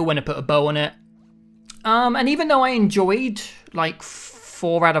 Just know when to put a bow on it. And even though I enjoyed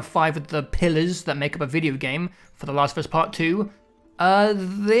 4 out of 5 of the pillars that make up a video game for The Last of Us Part 2,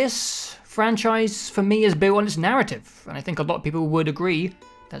 this franchise, for me, is built on its narrative. And I think a lot of people would agree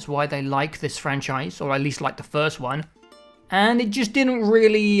that's why they like this franchise, or at least like the first one. And it just didn't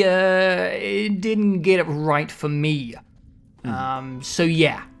really, it didn't get it right for me. So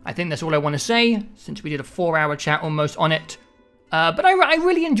yeah, I think that's all I want to say, since we did a 4-hour chat almost on it. But I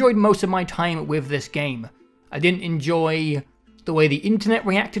really enjoyed most of my time with this game. I didn't enjoy the way the internet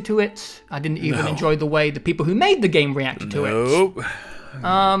reacted to it. I didn't even enjoy the way the people who made the game reacted to it.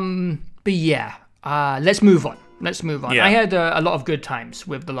 But yeah, let's move on. Yeah. I had a lot of good times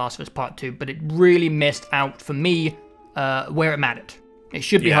with The Last of Us Part 2, but it really missed out for me where it mattered. It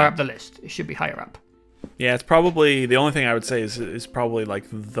should be higher up the list. It should be higher up. Yeah, it's probably, the only thing I would say is probably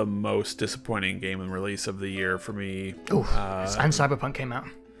the most disappointing game and release of the year for me. And Cyberpunk came out.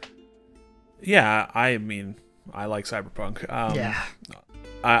 Yeah, I mean, I like Cyberpunk. Yeah.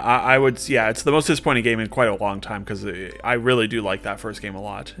 I would, it's the most disappointing game in quite a long time, because I really do like that first game a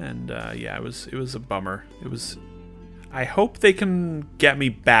lot. And it was a bummer. I hope they can get me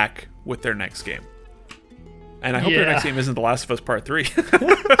back with their next game. And I hope their next game isn't The Last of Us Part 3.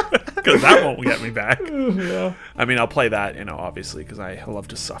 Because that won't get me back. Yeah. I mean, I'll play that, obviously, because I love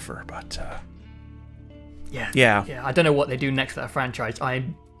to suffer, but... Yeah, I don't know what they do next to that franchise.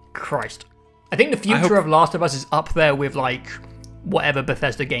 Christ. I think the future of Last of Us is up there with, whatever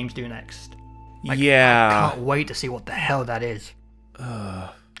Bethesda games do next. I can't wait to see what the hell that is.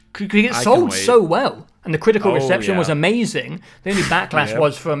 Because it sold so well, and the critical reception was amazing. The only backlash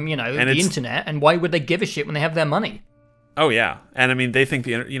was from, the internet, and why would they give a shit when they have their money? Oh, yeah. And, I mean, they think,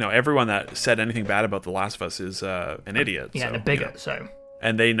 everyone that said anything bad about The Last of Us is an idiot. Yeah, and a bigot, so...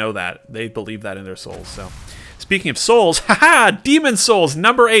 And they know that. They believe that in their souls, so... Speaking of souls, haha, Demon Souls,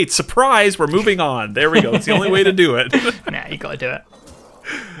 number 8. Surprise, we're moving on. There we go. It's the only way to do it. Nah, you gotta do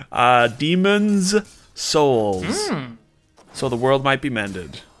it. Demon's Souls. So the world might be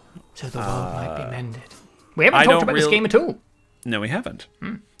mended. We haven't talked about this game at all. No, we haven't.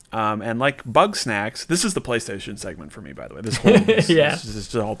 And like Bug Snacks, this is the PlayStation segment for me, by the way. This whole this is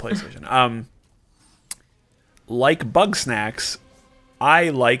the whole PlayStation. Like Bug Snacks, I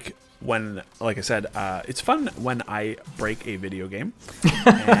like when, like I said, it's fun when I break a video game.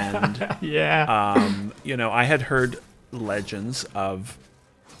 And I had heard legends of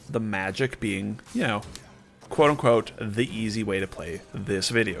the magic being, you know, quote-unquote, the easy way to play this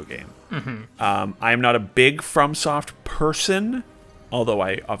video game. I am not a big FromSoft person, although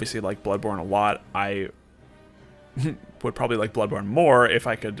I obviously like Bloodborne a lot. I would probably like Bloodborne more if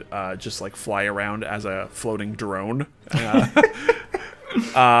I could just like fly around as a floating drone.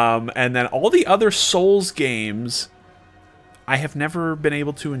 And then all the other Souls games I have never been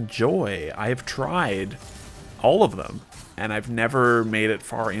able to enjoy. I have tried all of them, and I've never made it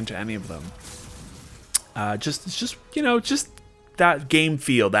far into any of them. It's just, you know, just that game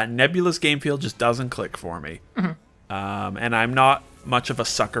feel, that nebulous game feel just doesn't click for me. And I'm not much of a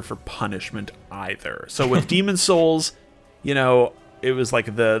sucker for punishment either. So with Demon Souls, you know, it was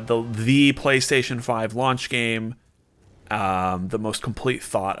like the PlayStation 5 launch game, the most complete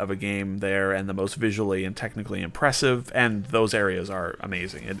thought of a game there, and the most visually and technically impressive, and those areas are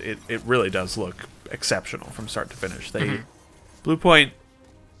amazing. It really does look exceptional from start to finish. Bluepoint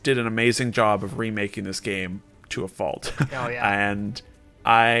did an amazing job of remaking this game to a fault. Oh, yeah. And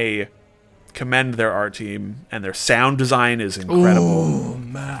I commend their art team, and their sound design is incredible. Oh,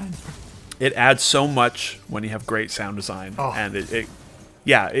 man. It adds so much when you have great sound design. And it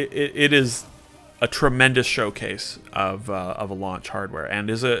is a tremendous showcase of a launch hardware, and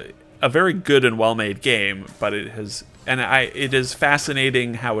is a very good and well-made game, but it is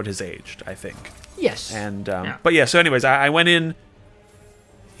fascinating how it has aged, I think. Yes. And but yeah, so anyways, I went in,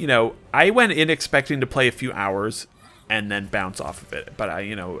 you know, expecting to play a few hours and then bounce off of it. But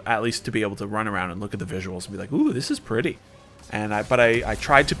at least to be able to run around and look at the visuals and be like, ooh, this is pretty. And I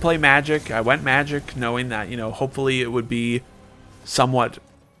tried to play Magic. I went Magic knowing that, you know, hopefully it would be somewhat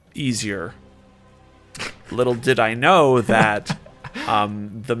easier. Little did I know that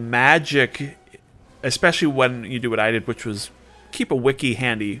the Magic, especially when you do what I did, which was keep a wiki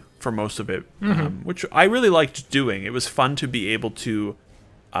handy for most of it, which I really liked doing. It was fun to be able to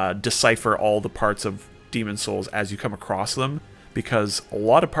decipher all the parts of Demon Souls as you come across them, because a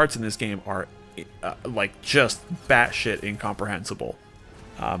lot of parts in this game are like just batshit incomprehensible,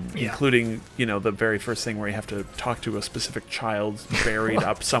 including, you know, the very first thing where you have to talk to a specific child buried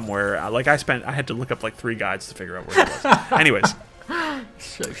up somewhere. Like I had to look up like 3 guides to figure out where it was. Anyways,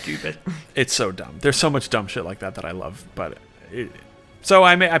 so stupid. It's so dumb. There's so much dumb shit like that I love. But so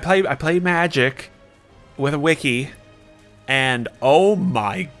I play Magic with a wiki. And oh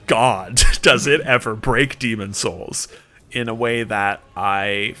my god, does it ever break Demon Souls in a way that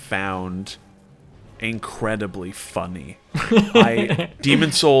I found incredibly funny.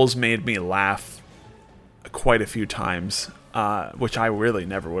 Demon Souls made me laugh quite a few times, which I really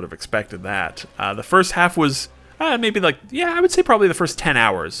never would have expected that. The first half was maybe like, I would say probably the first 10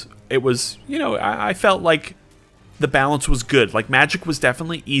 hours. It was, you know, I felt like the balance was good. Like Magic was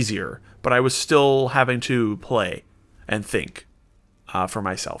definitely easier, but I was still having to play and think for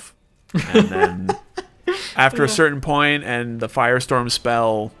myself. And then after a certain point and the Firestorm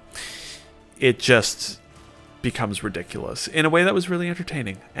spell, it just becomes ridiculous in a way that was really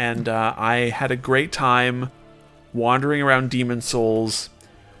entertaining. And I had a great time wandering around Demon Souls,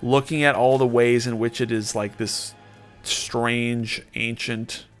 looking at all the ways in which it is like this strange,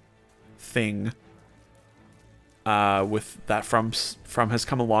 ancient thing with that from has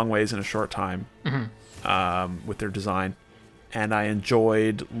come a long ways in a short time. With their design, and I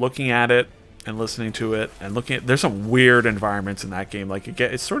enjoyed looking at it and listening to it and looking at. There's some weird environments in that game. Like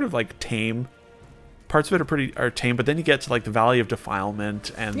it's sort of like tame. Parts of it are tame, but then you get to like the Valley of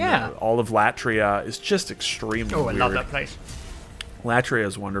Defilement and all of Latria is just extremely weird. I love that place. Latria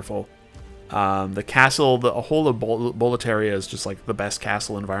is wonderful. The castle, the whole of Boletaria is just like the best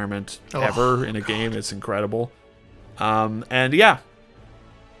castle environment ever in a game. It's incredible. And yeah.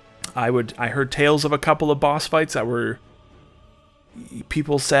 I heard tales of a couple of boss fights that were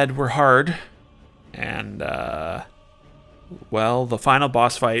people said were hard, and well, the final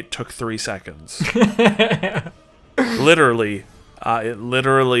boss fight took 3 seconds. Literally, it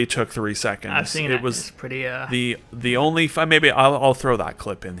literally took 3 seconds. I've seen it. It was pretty. The only maybe I'll throw that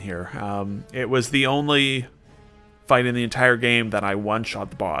clip in here. It was the only fight in the entire game that I one-shot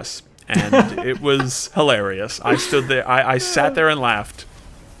the boss, and it was hilarious. I stood there, I sat there and laughed.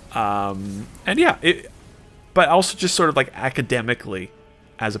 And yeah, but also just sort of like academically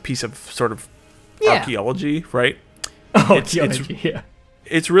as a piece of sort of archaeology, right?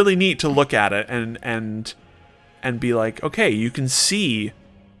 It's really neat to look at it and be like, okay, you can see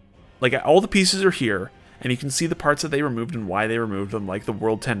like all the pieces are here and you can see the parts that they removed and why they removed them, like the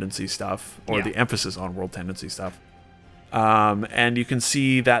world tendency stuff or the emphasis on world tendency stuff. And you can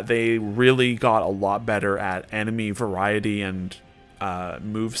see that they really got a lot better at enemy variety and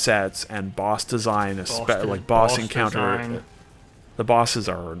move sets and boss design, like boss encounter. The bosses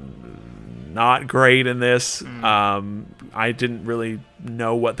are not great in this. I didn't really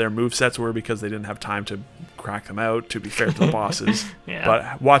know what their movesets were because they didn't have time to crack them out, to be fair to the bosses. Yeah.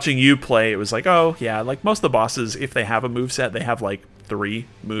 But watching you play, it was like, oh, yeah, like most of the bosses, if they have a moveset, they have like 3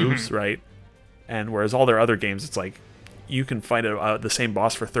 moves, right? And whereas all their other games, it's like you can fight the same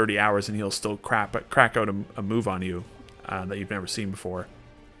boss for 30 hours and he'll still crack out a move on you that you've never seen before.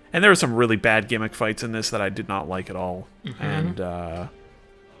 And there were some really bad gimmick fights in this that I did not like at all. And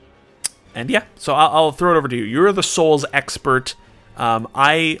yeah, so I'll throw it over to you. You're the Souls expert.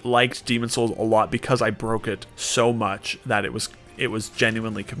 I liked Demon Souls a lot because I broke it so much that it was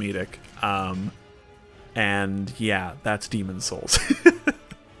genuinely comedic. And yeah, that's Demon Souls.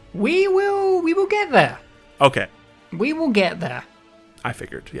 We will get there. Okay. We will get there. I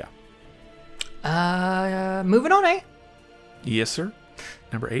figured, yeah. Moving on, eh? Yes, sir.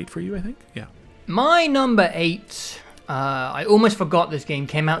 Number 8 for you, I think. Yeah. My number 8. I almost forgot this game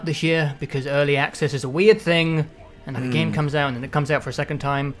came out this year because early access is a weird thing, and the game comes out and then it comes out for a second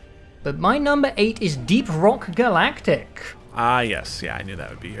time. But my number 8 is Deep Rock Galactic. Ah, yes. Yeah, I knew that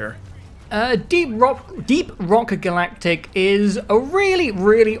would be here. Deep Rock Galactic is a really,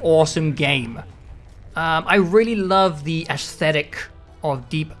 really awesome game. I really love the aesthetic of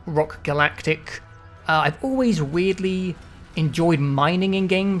Deep Rock Galactic. I've always weirdly enjoyed mining in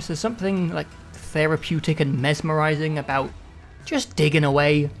games. There's something like therapeutic and mesmerizing about just digging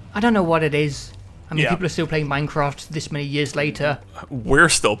away. I don't know what it is. I mean, people are still playing Minecraft this many years later. We're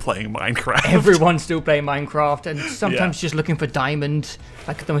still playing Minecraft. Everyone's still playing Minecraft, and sometimes just looking for diamond.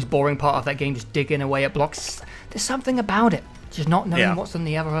 Like the most boring part of that game, just digging away at blocks. There's something about it, just not knowing what's on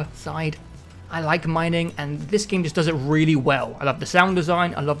the other side. I like mining, and this game just does it really well. I love the sound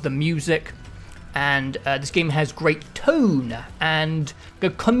design, I love the music, and this game has great tone and a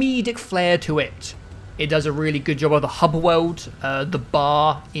comedic flair to it. It does a really good job of the hub world, the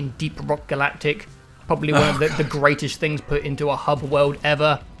bar in Deep Rock Galactic. Probably one of the greatest things put into a hub world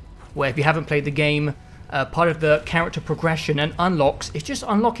ever, where if you haven't played the game, part of the character progression and unlocks is just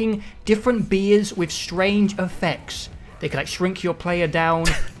unlocking different beers with strange effects. They can like shrink your player down,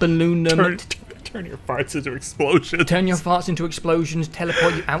 balloon them, turn your farts into explosions. Turn your farts into explosions,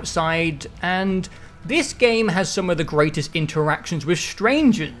 teleport you outside, and this game has some of the greatest interactions with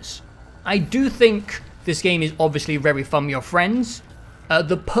strangers. I do think this game is obviously very fun with your friends.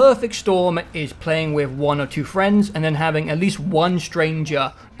 The perfect storm is playing with 1 or 2 friends and then having at least one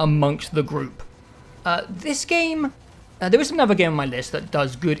stranger amongst the group. This game, there is another game on my list that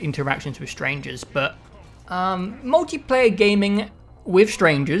does good interactions with strangers, but multiplayer gaming with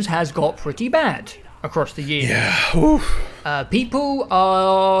strangers has got pretty bad across the years. Yeah. People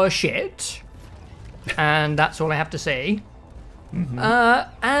are shit, and that's all I have to say.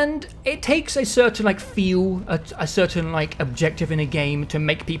 And it takes a certain like feel, a certain like objective in a game to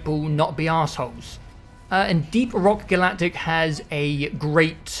make people not be assholes. And Deep Rock Galactic has a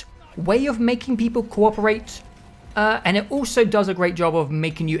great way of making people cooperate, and it also does a great job of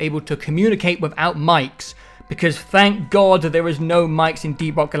making you able to communicate without mics. Because thank God there is no mics in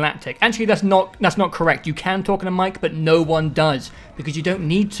Deep Rock Galactic. Actually, that's not correct. You can talk in a mic, but no one does because you don't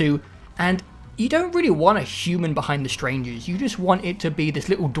need to, and you don't really want a human behind the strangers. You just want it to be this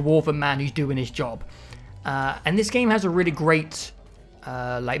little dwarven man who's doing his job. And this game has a really great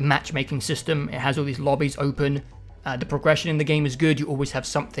like matchmaking system. It has all these lobbies open. The progression in the game is good. You always have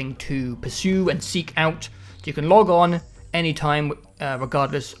something to pursue and seek out. So you can log on anytime,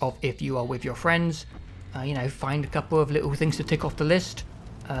 regardless of if you are with your friends. You know, find a couple of little things to tick off the list.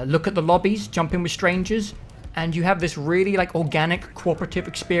 Look at the lobbies, jump in with strangers, and you have this really like organic, cooperative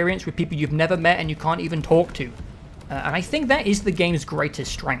experience with people you've never met and you can't even talk to. And I think that is the game's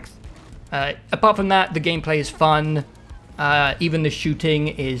greatest strength. Apart from that, the gameplay is fun. Even the shooting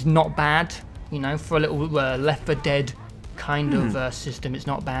is not bad. You know, for a little Left 4 Dead kind of system, it's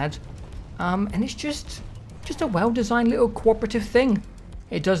not bad. And it's just a well-designed little cooperative thing.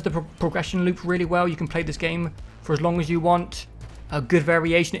 It does the progression loop really well. You can play this game for as long as you want. A good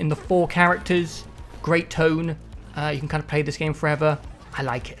variation in the 4 characters. Great tone. You can kind of play this game forever. I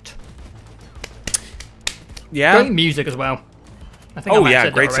like it. Yeah. Great music as well. I think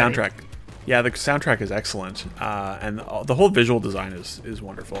great soundtrack. Yeah, the soundtrack is excellent, and the whole visual design is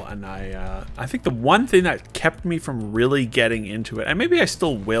wonderful. And I think the one thing that kept me from really getting into it, and maybe I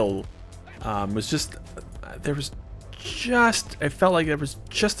still will, was just I felt like it was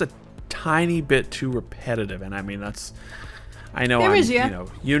just a tiny bit too repetitive. And I mean, I know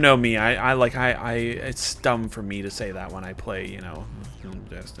you know me. I it's dumb for me to say that when I play,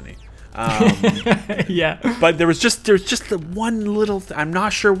 Destiny. Yeah. But there's just the one little I'm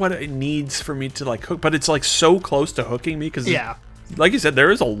not sure what it needs for me to like hook, but it's like so close to hooking me because like you said,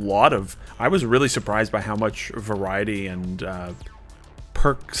 there is a lot of. I was really surprised by how much variety and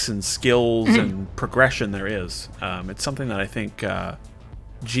perks and skills and progression there is. It's something that I think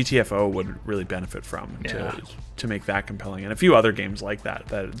GTFO would really benefit from to make that compelling, and a few other games like that.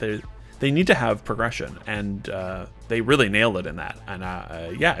 That they need to have progression, and they really nailed it in that. And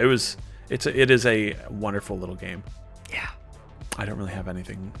yeah, it is a wonderful little game. Yeah, I don't really have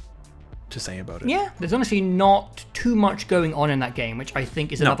anything to say about it. Yeah, there's honestly not too much going on in that game, which I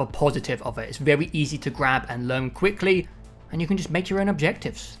think is another positive of it. It's very easy to grab and learn quickly, and you can just make your own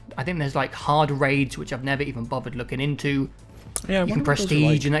objectives. I think there's like hard raids, which I've never even bothered looking into. Yeah, you can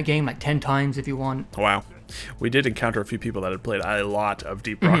prestige in that game like 10 times if you want. Wow. We did encounter a few people that had played a lot of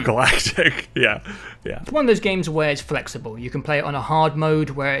Deep Rock Galactic. Yeah. It's one of those games where it's flexible. You can play it on a hard mode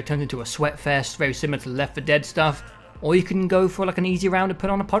where it turns into a sweat fest, very similar to Left 4 Dead stuff. Or you can go for like an easy round and put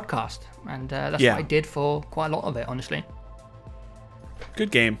on a podcast. And that's what I did for quite a lot of it, honestly.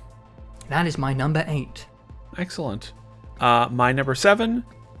 Good game. That is my number 8. Excellent. My number 7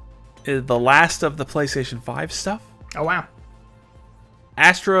 is the last of the PlayStation 5 stuff. Oh, wow.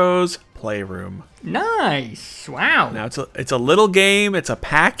 Astro's Playroom. Nice. Wow. Now, it's a little game. It's a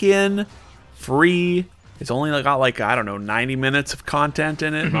pack-in, free. It's only got like, I don't know, 90 minutes of content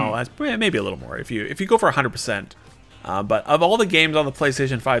in it. Well, that's maybe a little more if you go for 100%. But of all the games on the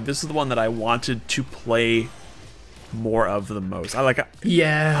PlayStation 5, this is the one that I wanted to play more of the most. I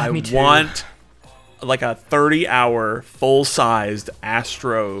me too. Want like a 30-hour full-sized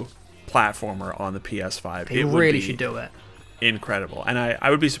Astro platformer on the PS5. They really should do it. Incredible. And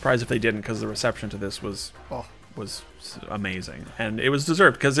I would be surprised if they didn't, because the reception to this was amazing. And it was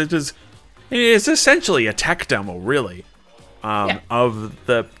deserved, because it's essentially a tech demo, really. Of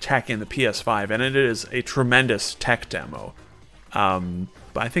the tech in the PS5, and it is a tremendous tech demo. But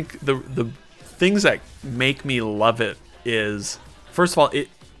I think the things that make me love it is, first of all,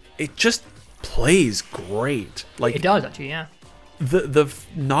 it just plays great. Like it does actually, yeah.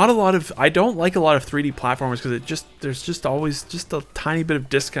 Not a lot of, I don't like a lot of 3D platformers because there's just always just a tiny bit of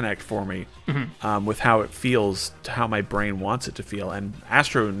disconnect for me with how it feels to how my brain wants it to feel, and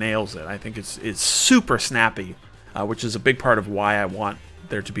Astro nails it. I think it's super snappy. Which is a big part of why I want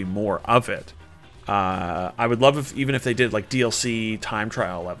there to be more of it. I would love even if they did like DLC time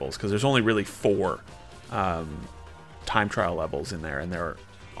trial levels, because there's only really 4 time trial levels in there, and they're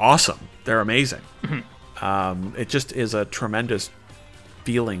awesome. They're amazing. It just is a tremendous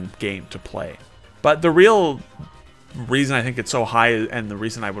feeling game to play. But the real reason I think it's so high, and the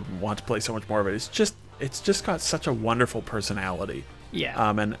reason I would want to play so much more of it, is it's just got such a wonderful personality. Yeah.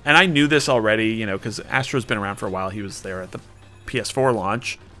 And I knew this already, because Astro's been around for a while. He was there at the PS4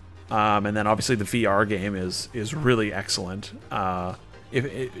 launch. And then obviously the VR game is really excellent.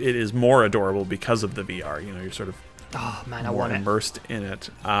 It is more adorable because of the VR. You're sort of more immersed in it.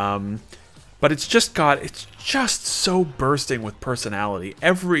 But it's just so bursting with personality.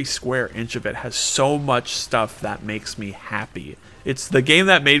 Every square inch of it has so much stuff that makes me happy. It's the game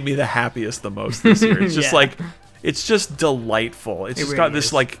that made me the happiest the most this year. It's just it's just delightful. It's just got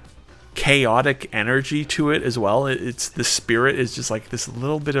this like chaotic energy to it as well. It's the spirit is just like this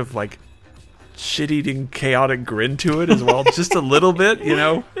little bit of like shit-eating chaotic grin to it as well. Just a little bit,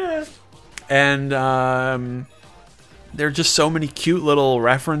 Yeah. And there are just so many cute little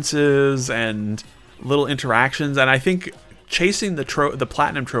references and little interactions, and I think chasing the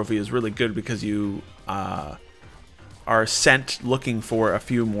platinum trophy is really good because you are sent looking for a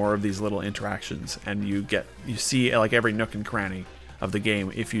few more of these little interactions, and you see like every nook and cranny of the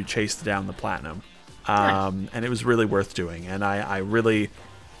game if you chase down the platinum. And it was really worth doing, and I really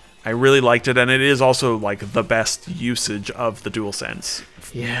liked it, and it is also like the best usage of the DualSense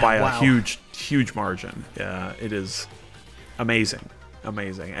by a huge margin. It is amazing,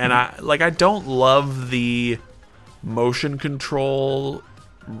 and I don't love the motion control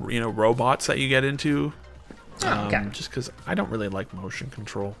robots that you get into. Just because I don't really like motion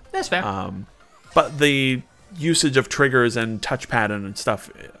control. That's fair. But the usage of triggers and touchpad and stuff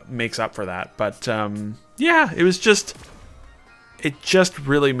makes up for that. But it just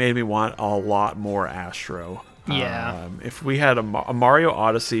really made me want a lot more Astro. Yeah. If we had a Mario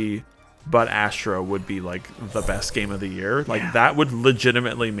Odyssey, but Astro would be like the best game of the year. Like that would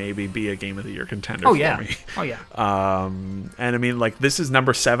legitimately maybe be a game of the year contender for me. Oh yeah. And I mean, like, this is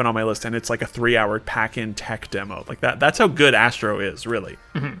number 7 on my list, and it's like a 3-hour pack-in tech demo. Like that's how good Astro is, really.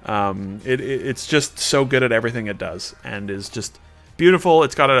 It's just so good at everything it does, and is just beautiful.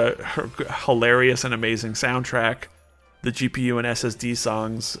 It's got a hilarious and amazing soundtrack. The GPU and SSD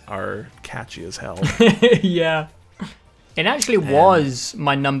songs are catchy as hell. Yeah. It actually was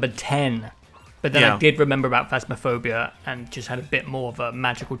my number 10 But then I did remember about Phasmophobia and just had a bit more of a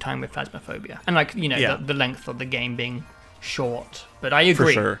magical time with Phasmophobia. And like, you know, the length of the game being short. But I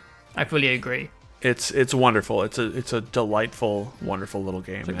agree. For sure. I fully agree. It's wonderful. It's a delightful, wonderful little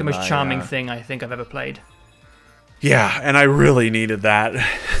game. It's like the most charming thing I think I've ever played. Yeah, and I really needed that.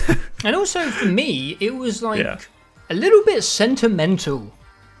 And also for me, it was like a little bit sentimental.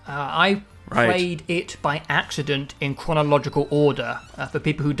 I played it by accident in chronological order. For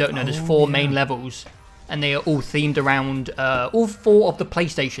people who don't know, there's 4 main levels, and they are all themed around all 4 of the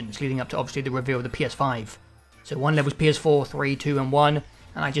PlayStations, leading up to obviously the reveal of the PS5. So one level's PS4, 3, 2, and 1.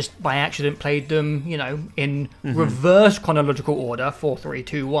 And I just, by accident, played them, you know, in reverse chronological order, 4, 3,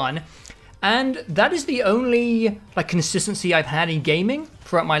 2, 1. And that is the only, like, consistency I've had in gaming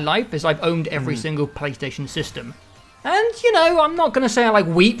throughout my life, is I've owned every single PlayStation system. And, you know, I'm not going to say I, like,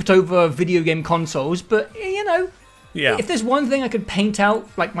 weeped over video game consoles, but, you know, if there's one thing I could paint out,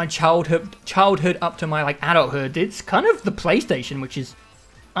 like, my childhood up to my, like, adulthood, it's kind of the PlayStation, which is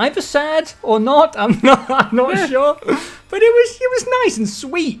either sad or not. I'm not sure. But it was nice and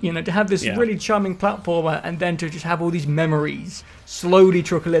sweet, you know, to have this really charming platformer and then to just have all these memories slowly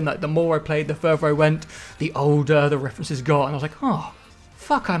trickle in. Like, the more I played, the further I went, the older the references got. And I was like, oh,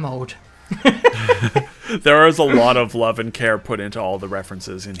 fuck, I'm old. There is a lot of love and care put into all the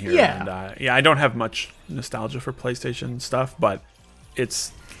references in here. Yeah. And I don't have much nostalgia for PlayStation stuff, but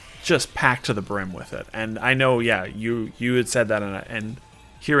it's just packed to the brim with it. And I know, you had said that, and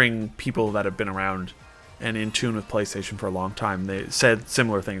hearing people that have been around and in tune with PlayStation for a long time, they said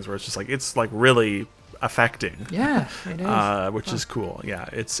similar things where it's just like, it's like really affecting. Yeah, it is. Which is cool. Yeah,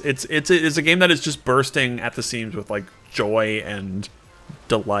 it's a game that is just bursting at the seams with like joy and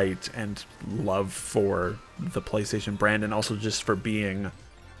delight and love for the PlayStation brand, and also just for being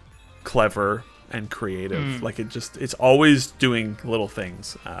clever and creative. Like, it's always doing little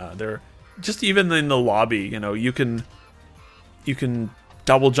things. They're just, even in the lobby, you know, you can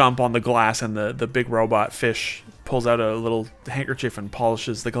double jump on the glass, and the big robot fish pulls out a little handkerchief and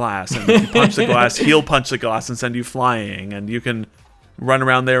polishes the glass, and you punch the glass, he'll punch the glass and send you flying, and you can run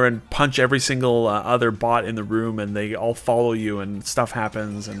around there and punch every single other bot in the room, and they all follow you, and stuff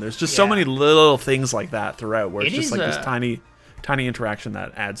happens, and there's just so many little things like that throughout, where it's just like this tiny interaction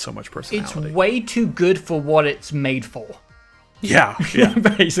that adds so much personality. It's way too good for what it's made for. Yeah.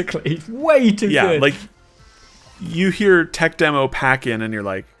 Basically, it's way too good. Yeah, like, you hear tech demo pack in, and you're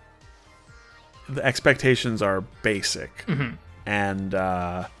like, the expectations are basic, and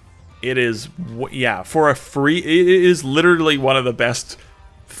it is for a free. It is literally one of the best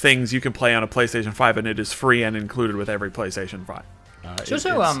things you can play on a PlayStation 5, and it is free and included with every PlayStation 5.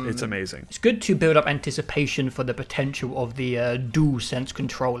 It's amazing. It's good to build up anticipation for the potential of the DualSense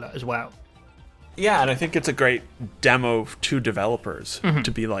controller as well. Yeah, and I think it's a great demo to developers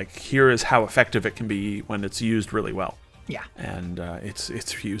to be like, here is how effective it can be when it's used really well. Yeah. And it's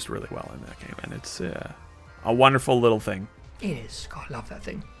used really well in that game, and it's a wonderful little thing. It is. God, I love that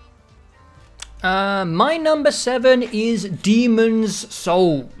thing. My number 7 is Demon's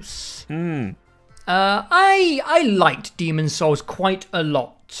Souls. I liked Demon's Souls quite a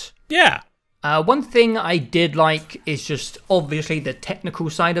lot. Yeah. One thing I did like is just obviously the technical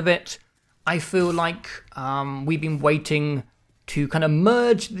side of it. I feel like we've been waiting to kind of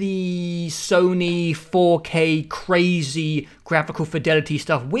merge the Sony 4K crazy graphical fidelity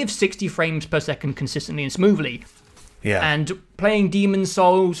stuff with 60 frames per second consistently and smoothly. Yeah. And playing Demon's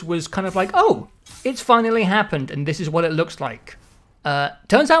Souls was kind of like, oh, it's finally happened, and this is what it looks like.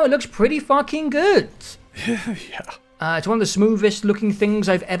 Turns out it looks pretty fucking good. Yeah. It's one of the smoothest looking things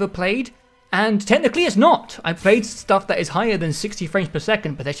I've ever played. And technically it's not. I played stuff that is higher than 60 frames per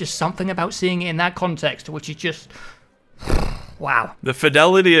second, but there's just something about seeing it in that context, which is just, wow. The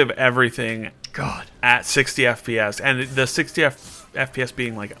fidelity of everything God. At 60 FPS, and the 60 FPS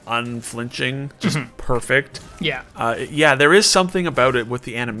being like unflinching, just perfect. Yeah. Yeah, there is something about it with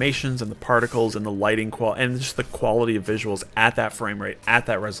the animations and the particles and the lighting quality and just the quality of visuals at that frame rate, at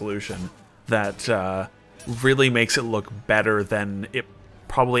that resolution, that really makes it look better than it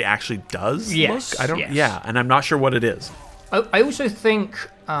probably actually does look. Yeah, and I'm not sure what it is. I also think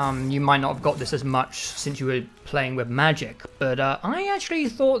you might not have got this as much since you were playing with Magic, but I actually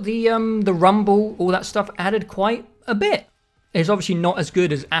thought the rumble, all that stuff added quite a bit. It's obviously not as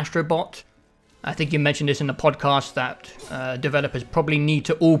good as Astrobot. I think you mentioned this in the podcast that developers probably need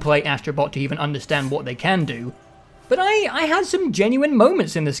to all play Astrobot to even understand what they can do. But I had some genuine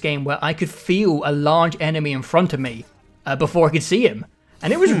moments in this game where I could feel a large enemy in front of me before I could see him.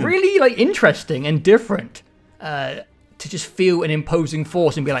 And it was really like interesting and different to just feel an imposing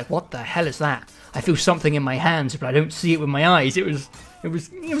force and be like, what the hell is that? I feel something in my hands, but I don't see it with my eyes. It It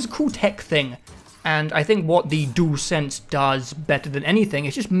was a cool tech thing. And I think what the DualSense does better than anything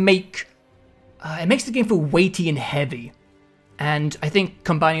is just it makes the game feel weighty and heavy. And I think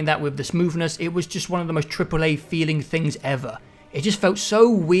combining that with the smoothness, it was just one of the most AAA feeling things ever. It just felt so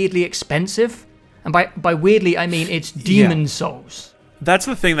weirdly expensive. And by weirdly, I mean it's Demon's Souls. That's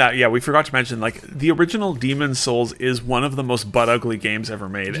the thing that, we forgot to mention. Like, the original Demon's Souls is one of the most butt-ugly games ever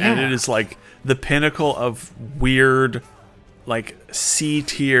made. Yeah. And it is, like, the pinnacle of weird, like,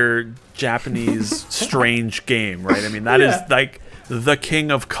 C-tier Japanese strange game, right? I mean, that is, like, the king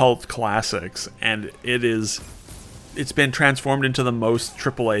of cult classics. And it's been transformed into the most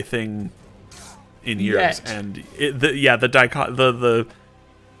AAA thing in years. And,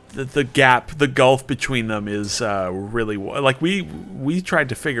 the gap, the gulf between them is really, like, we tried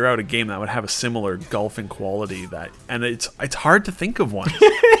to figure out a game that would have a similar gulf in quality, and it's hard to think of one.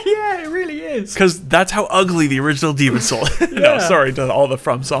 Yeah, it really is, because that's how ugly the original Demon's Souls. No, sorry to all the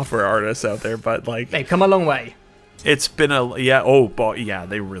From Software artists out there, but like, they've come a long way. It's been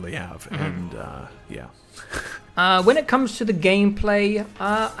they really have. And when it comes to the gameplay,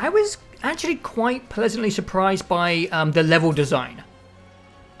 I was actually quite pleasantly surprised by the level design.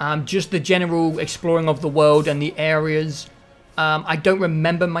 Just the general exploring of the world and the areas. I don't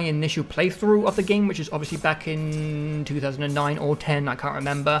remember my initial playthrough of the game, which is obviously back in 2009 or 10, I can't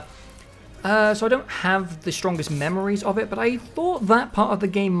remember. So I don't have the strongest memories of it, but I thought that part of the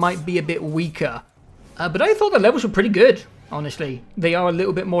game might be a bit weaker. But I thought the levels were pretty good, honestly. They are a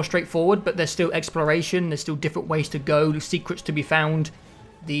little bit more straightforward, but there's still exploration, there's still different ways to go, secrets to be found.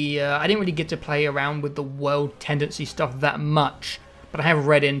 I didn't really get to play around with the world tendency stuff that much. But I have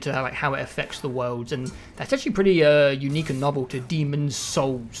read into how it affects the worlds, and that's actually pretty unique and novel to Demon's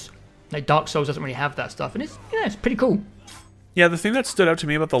Souls. Like, Dark Souls doesn't really have that stuff, and it's pretty cool. Yeah, the thing that stood out to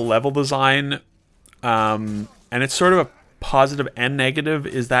me about the level design, and it's sort of a positive and negative,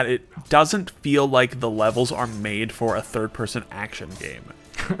 is that it doesn't feel like the levels are made for a third-person action game.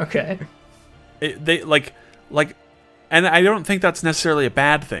 Okay. And I don't think that's necessarily a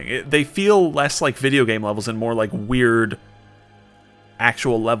bad thing. They feel less like video game levels and more like weird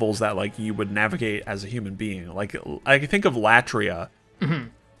actual levels that, like, you would navigate as a human being. Like, I can think of Latria,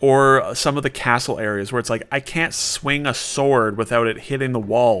 or some of the castle areas where it's like, I can't swing a sword without it hitting the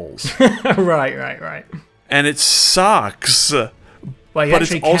walls. Right. And it sucks. Well, you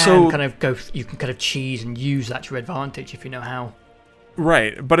actually can kind of cheese and use that to your advantage if you know how.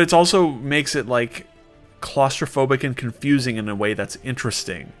 Right, but it also makes it, like, claustrophobic and confusing in a way that's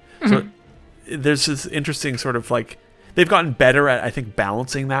interesting. So there's this interesting sort of, like, they've gotten better at, I think,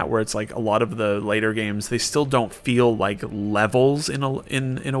 balancing that, where it's like a lot of the later games, they still don't feel like levels in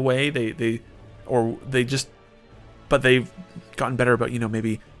a way. But they've gotten better about,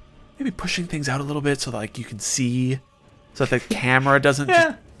 maybe pushing things out a little bit so that, like, you can see, so that the camera doesn't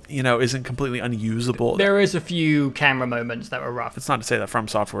just, isn't completely unusable. There is a few camera moments that were rough. It's not to say that From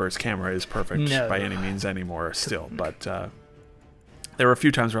Software's camera is perfect by any means anymore still, but there were a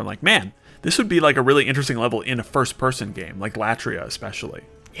few times where I'm like, man, this would be like a really interesting level in a first-person game, like Latria especially.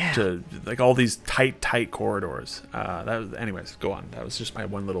 Yeah. To, like, all these tight corridors. Anyways, go on. That was just my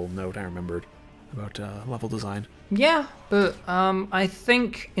one little note I remembered about level design. Yeah, but I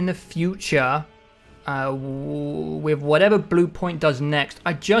think in the future, with whatever Bluepoint does next,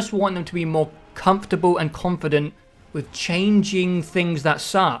 I just want them to be more comfortable and confident with changing things that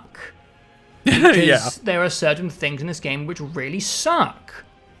suck. Because there are certain things in this game which really suck.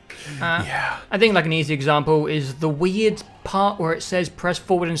 I think, like, an easy example is the weird part where it says press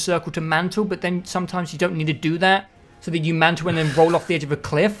forward and circle to mantle, but then sometimes you don't need to do that, so that you mantle and then roll off the edge of a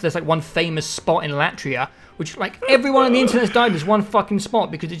cliff. There's, like, one famous spot in Latria, which, like, everyone on the internet has died. There's one fucking spot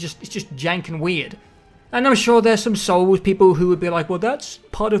because it's just jank and weird. And I'm sure there's some Souls people who would be like, well, that's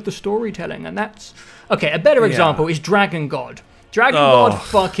part of the storytelling, and that's... Okay, a better example is Dragon God. Dragon God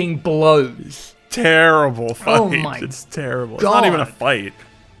fucking blows. Terrible fight. Oh my It's terrible. God. It's not even a fight.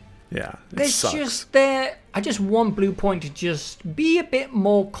 Yeah, it sucks. Just I just want Bluepoint to just be a bit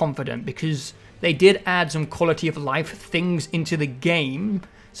more confident, because they did add some quality of life things into the game.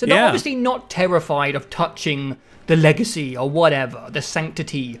 So they're obviously not terrified of touching the legacy or whatever, the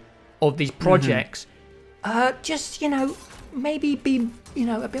sanctity of these projects. Just, maybe be,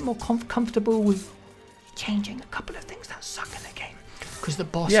 a bit more comfortable with changing a couple of things that suck in the game. Because the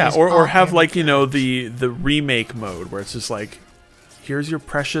bosses or have, like, the remake mode where it's just like, here's your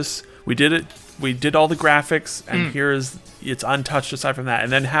precious, we did all the graphics, and it's untouched aside from that,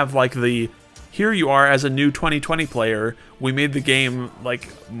 and then have, like, here you are as a new 2020 player, we made the game, like,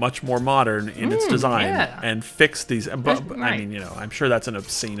 much more modern in its design, and fixed these, I mean, I'm sure that's an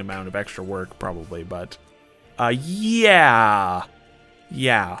obscene amount of extra work, probably, but,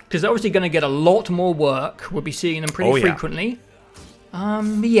 Yeah. Because they're obviously going to get a lot more work. We'll be seeing them pretty frequently.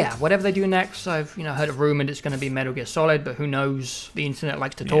 But yeah, whatever they do next, I've heard it rumored it's going to be Metal Gear Solid, but who knows? The internet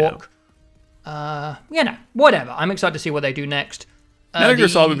likes to talk. No, whatever. I'm excited to see what they do next. Metal Gear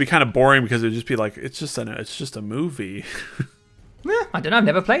Solid would be kind of boring because it would just be like it's just a movie. I don't know. I've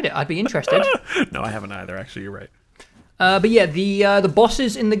never played it. I'd be interested. No, I haven't either. Actually, you're right. But yeah, the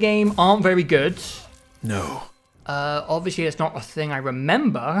bosses in the game aren't very good. No. Obviously, it's not a thing I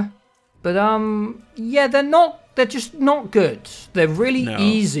remember, but yeah, they're just not good. They're really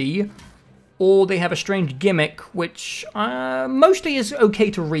easy, or they have a strange gimmick, which mostly is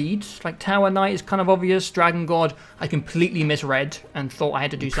okay to read. Like Tower Knight is kind of obvious. Dragon God, I completely misread and thought I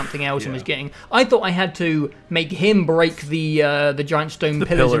had to do something else and was getting. I thought I had to make him break the giant stone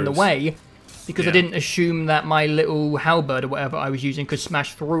pillars in the way, because I didn't assume that my little halberd or whatever I was using could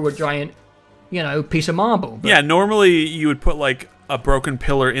smash through a giant, piece of marble. But yeah, normally you would put like a broken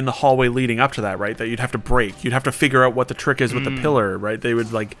pillar in the hallway leading up to that, right? That you'd have to break. You'd have to figure out what the trick is with the pillar, right? They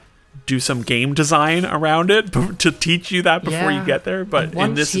would like do some game design around it to teach you that before you get there. But once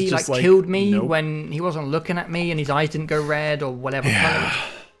in this, he it's just like killed me when he wasn't looking at me and his eyes didn't go red or whatever.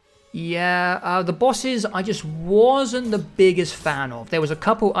 The bosses I just wasn't the biggest fan of. There was a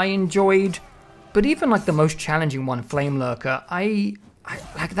couple I enjoyed, but even like the most challenging one, Flame Lurker, I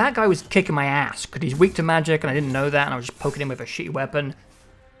like that guy was kicking my ass because he's weak to magic and I didn't know that, and I was just poking him with a shitty weapon.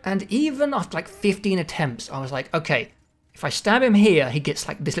 And even after like 15 attempts, I was like, okay, if I stab him here, he gets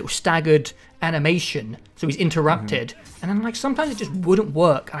like this little staggered animation, so he's interrupted. And then like sometimes it just wouldn't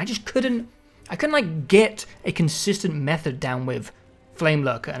work, and I couldn't like get a consistent method down with Flame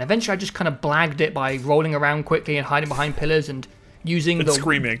Lurker. And eventually I just kind of blagged it by rolling around quickly and hiding behind pillars and using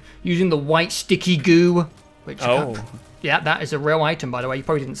the white sticky goo, which yeah, that is a real item, by the way. You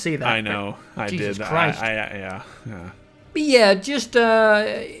probably didn't see that. I know. I did. Jesus Christ. Yeah. But yeah, just,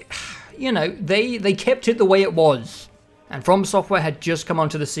 they kept it the way it was. And From Software had just come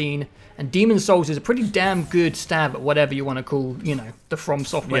onto the scene. And Demon's Souls is a pretty damn good stab at whatever you want to call, the From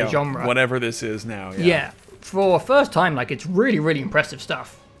Software genre. Whatever this is now, Yeah. For a first time, like, it's really, really impressive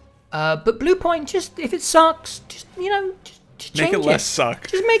stuff. But Blue Point, just, if it sucks, just change make it less suck.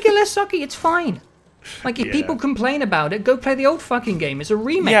 Just make it less sucky. It's fine. Like, if people complain about it, go play the old fucking game. It's a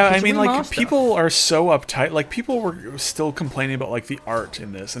remake. Yeah, it's I mean, like, people are so uptight. Like, people were still complaining about, like, the art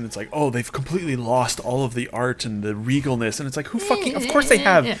in this. And it's like, oh, they've completely lost all of the art and the regalness. And it's like, who fucking... Of course they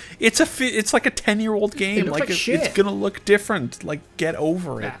have. It's like a 10-year-old game. Like it's going to look different. Like, get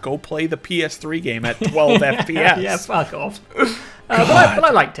over it. Go play the PS3 game at 12 FPS. Yeah, fuck off. But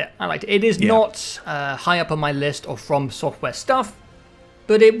I liked it. It is not high up on my list of From Software stuff.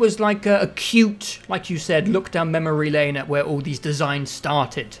 But it was like a cute, like you said, look down memory lane at where all these designs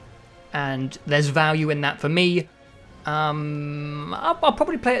started. And there's value in that for me. I'll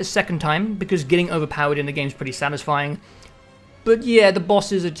probably play it a second time, because getting overpowered in the game is pretty satisfying. But yeah, the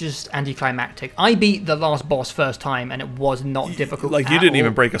bosses are just anticlimactic. I beat the last boss first time, and it was not difficult. Like, you didn't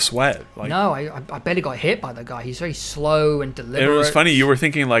even break a sweat. Like, no, I barely got hit by the guy. He's very slow and deliberate. It was funny. You were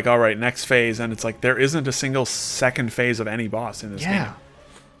thinking, like, all right, next phase. And it's like, there isn't a single second phase of any boss in this game.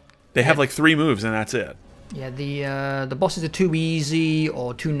 They have like 3 moves and that's it. Yeah, the bosses are too easy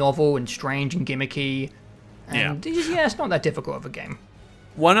or too novel and strange and gimmicky. And it's not that difficult of a game.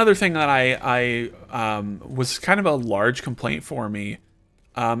 One other thing that I was kind of a large complaint for me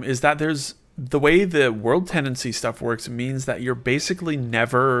is that there's the way the world tendency stuff works means that you're basically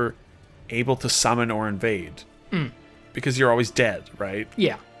never able to summon or invade because you're always dead, right?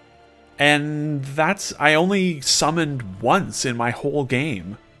 Yeah. And I only summoned once in my whole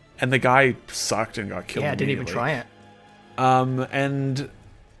game. And the guy sucked and got killed. Yeah, I didn't even try it. And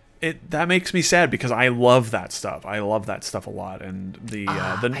that makes me sad because I love that stuff. I love that stuff a lot. And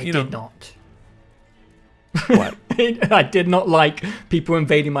I did not. What? I did not like people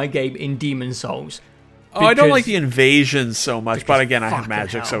invading my game in Demon's Souls. Oh, I don't like the invasions so much, but again, I have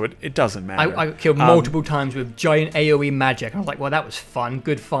magic, so it doesn't matter. I killed multiple times with giant AoE magic. I was like, well, that was fun.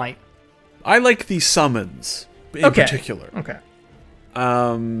 Good fight. I like the summons in particular. Okay. You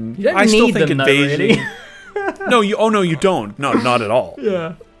don't need them, invasion. Though, really. You don't. No, not at all.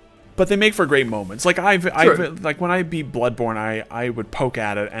 Yeah. But they make for great moments. Like like when I beat Bloodborne, I would poke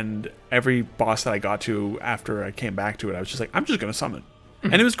at it, and every boss that I got to after I came back to it, I was just like, I'm just gonna summon,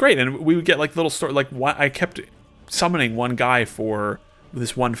 and it was great. And we would get like little story. Like I kept summoning one guy for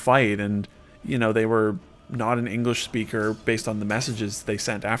this one fight, and they were not an English speaker based on the messages they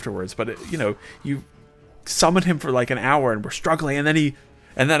sent afterwards. But you summon him for like an hour and we're struggling, and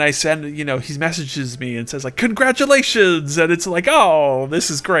then I send he messages me and says like congratulations, and it's like, oh, this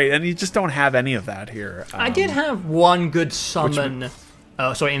is great. And you just don't have any of that here. I did have one good summon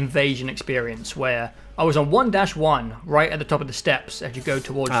invasion experience where I was on 1-1 right at the top of the steps as you go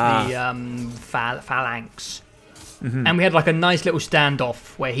towards the phalanx. And we had like a nice little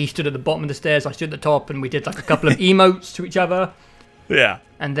standoff where he stood at the bottom of the stairs, I stood at the top, and we did like a couple of emotes to each other. Yeah.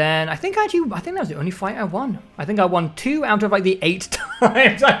 And then I think that was the only fight I won. I think I won 2 out of like the 8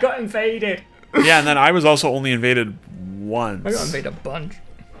 times I got invaded. Yeah, and then I was also only invaded once. I got invaded a bunch.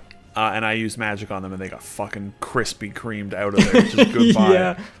 And I used magic on them, and they got fucking Krispy Kremed out of there. Just goodbye.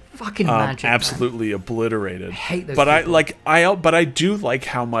 Yeah, fucking magic. Absolutely obliterated. I hate those. But people. but I do like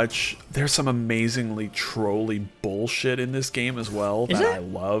how much there's some amazingly trolly bullshit in this game as well that I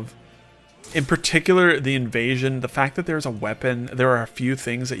love. In particular, the invasion, the fact that there's a weapon, there are a few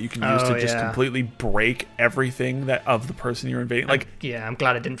things that you can use to just completely break everything of the person you're invading. Like, yeah, I'm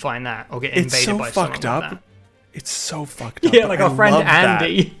glad I didn't find that or get invaded by someone like that. It's so fucked up. Yeah, like our friend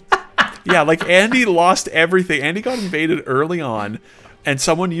Andy. Yeah, like Andy lost everything. Andy got invaded early on, and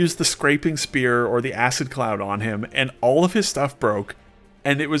someone used the scraping spear or the acid cloud on him, and all of his stuff broke,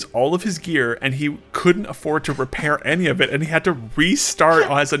 and it was all of his gear, and he couldn't afford to repair any of it, and he had to restart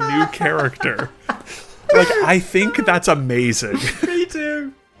as a new character. Like, I think that's amazing. Me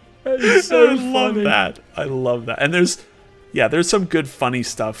too. That is so funny. I love that. And there's some good funny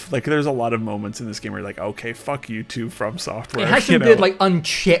stuff. Like, there's a lot of moments in this game where you're like, okay, fuck you too, From Software. It has some good, like,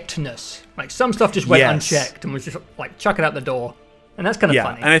 uncheckedness. Like, some stuff just went unchecked and was just, like, chuck it out the door. And that's kind of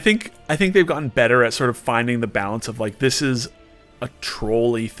funny. And I think they've gotten better at sort of finding the balance of, like, this is a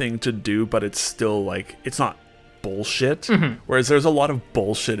trolly thing to do, but it's still, like, it's not bullshit. Whereas there's a lot of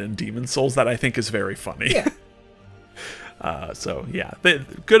bullshit in Demon's Souls that I think is very funny. Yeah. So, yeah.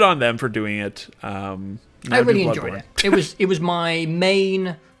 Good on them for doing it. I really enjoyed it. It was my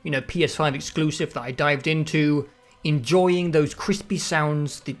main, PS5 exclusive that I dived into, enjoying those crispy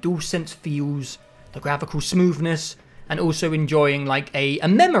sounds, the DualSense feels, the graphical smoothness, and also enjoying like a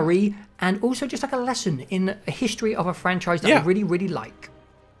memory and also just like a lesson in a history of a franchise that I really, really like.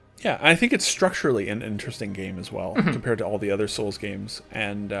 Yeah, I think it's structurally an interesting game as well compared to all the other Souls games,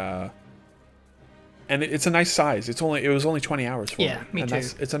 and it's a nice size. It was only 20 hours for me. Yeah, me too.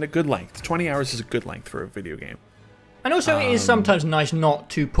 It's a good length. 20 hours is a good length for a video game. And also, it is sometimes nice not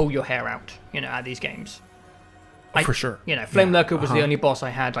to pull your hair out, at these games. For sure. Flame Lurker was the only boss I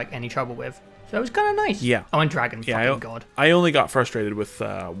had like any trouble with, so it was kind of nice. Yeah. Oh, and Dragon, fucking god. I only got frustrated with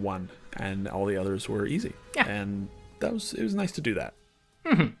one, and all the others were easy. Yeah. And it was nice to do that.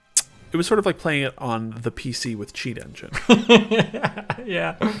 It was sort of like playing it on the PC with Cheat Engine.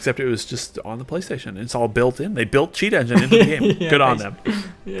 Yeah. Except it was just on the PlayStation. It's all built in. They built Cheat Engine into the game. Good on them.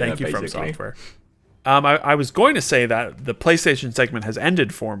 Yeah, Thank you, From Software. I was going to say that the PlayStation segment has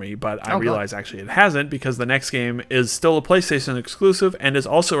ended for me, but I realize actually it hasn't, because the next game is still a PlayStation exclusive and is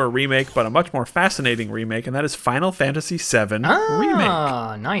also a remake, but a much more fascinating remake, and that is Final Fantasy VII Remake.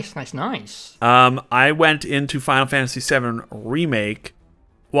 Ah, nice. I went into Final Fantasy VII Remake.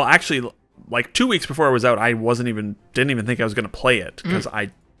 Well, actually, like 2 weeks before it was out, I didn't even think I was going to play it because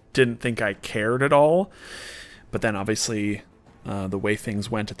I didn't think I cared at all. But then, obviously, the way things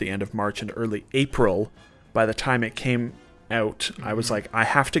went at the end of March and early April, by the time it came out, I was like, I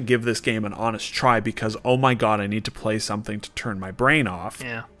have to give this game an honest try because, oh my god, I need to play something to turn my brain off.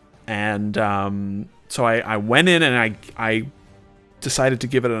 Yeah. And so I went in and I decided to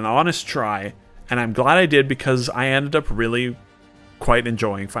give it an honest try, and I'm glad I did because I ended up really quite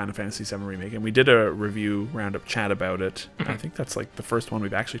enjoying Final Fantasy VII Remake, and we did a review roundup chat about it. I think that's like the first one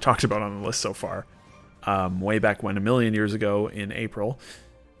we've actually talked about on the list so far, way back when, a million years ago in April.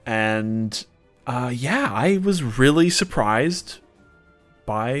 And I was really surprised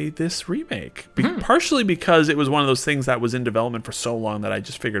by this remake, partially because it was one of those things that was in development for so long that I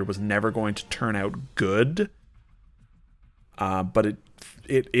just figured it was never going to turn out good, but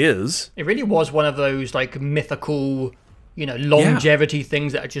it is. It really was one of those like mythical longevity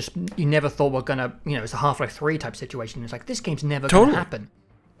things that are just, you never thought were gonna, it's a Half-Life 3 type situation. It's like, this game's never gonna happen.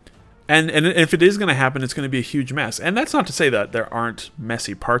 And if it is gonna happen, it's gonna be a huge mess. And that's not to say that there aren't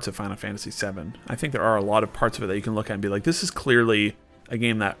messy parts of Final Fantasy VII. I think there are a lot of parts of it that you can look at and be like, this is clearly a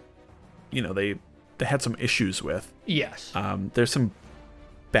game that, they had some issues with. Yes. There's some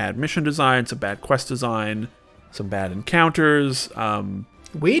bad mission design, some bad quest design, some bad encounters,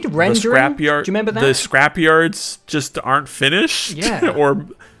 weird rendering. Do you remember that? The scrapyards just aren't finished. Yeah.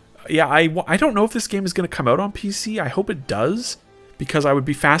 I don't know if this game is going to come out on PC. I hope it does, because I would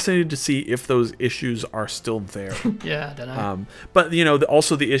be fascinated to see if those issues are still there. Yeah, I don't know. But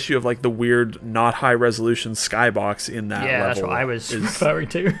also the issue of like the weird, not high resolution skybox in that level. Yeah, that's what I was referring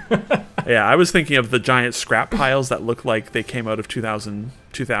to. Yeah, I was thinking of the giant scrap piles that look like they came out of 2000.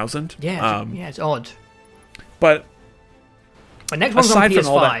 Yeah, it's odd. But But next one's on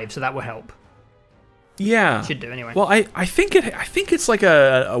PS5, so that will help. Yeah, should do anyway. Well, I think it's like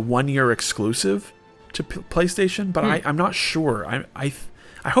a 1-year exclusive to PlayStation, but I'm not sure. I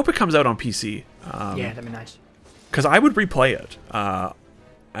hope it comes out on PC. Yeah, that'd be nice. Because I would replay it,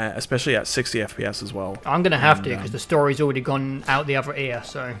 especially at 60 FPS as well. I'm gonna have to because the story's already gone out the other ear.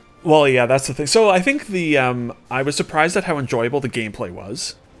 So. Well, yeah, that's the thing. So I think I was surprised at how enjoyable the gameplay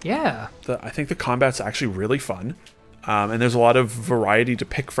was. Yeah. I think the combat's actually really fun. And there's a lot of variety to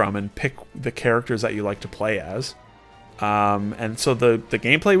pick from and pick the characters that you like to play as. And so the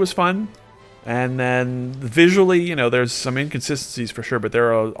gameplay was fun. And then visually, there's some inconsistencies for sure, but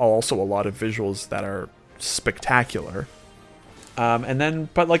there are also a lot of visuals that are spectacular.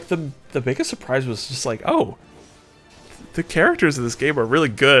 But like the biggest surprise was just like, oh, the characters in this game are really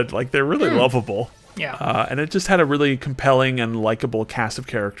good. Like they're really lovable. Yeah. And it just had a really compelling and likable cast of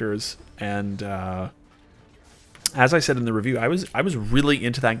characters. And as I said in the review, I was really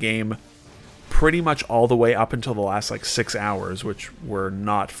into that game pretty much all the way up until the last like 6 hours, which were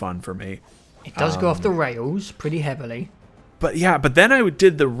not fun for me. It does go off the rails pretty heavily. But yeah, but then I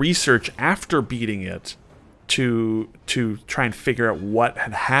did the research after beating it to try and figure out what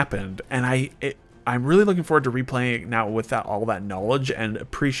had happened, and I'm really looking forward to replaying it now with all that knowledge and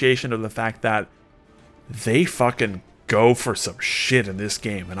appreciation of the fact that they fucking go for some shit in this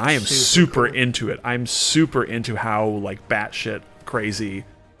game, and I am super into it. I'm super into how like batshit crazy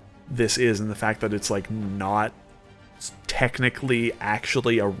this is, and the fact that it's like not technically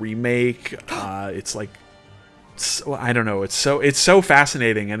actually a remake. It's like, I don't know. It's so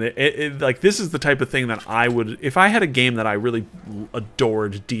fascinating, and it like this is the type of thing that I would, if I had a game that I really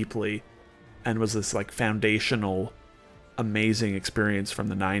adored deeply, and was this like foundational, amazing experience from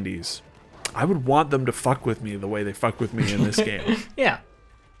the 90s. I would want them to fuck with me the way they fuck with me in this game. Yeah.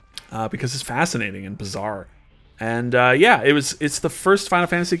 Because it's fascinating and bizarre. And yeah, it's the first Final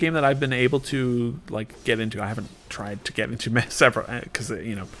Fantasy game that I've been able to like get into. I haven't tried to get into several because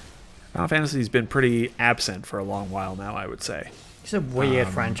Final Fantasy's been pretty absent for a long while now, I would say. It's a weird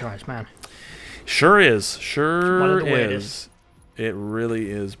franchise, man. Sure is. One of the weirdest. It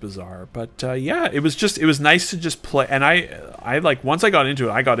really is bizarre, but yeah, it was nice to just play, and I like once I got into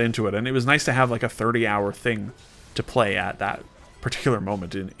it, and it was nice to have like a 30-hour thing to play at that particular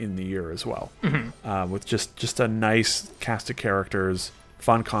moment in the year as well, with just a nice cast of characters,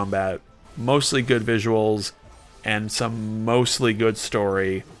 fun combat, mostly good visuals, and some mostly good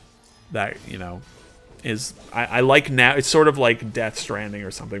story that is I like now. It's sort of like Death Stranding or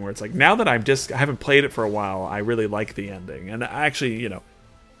something, where it's like now that I haven't played it for a while, I really like the ending. And actually, if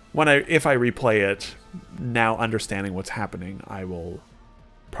I replay it now, understanding what's happening, I will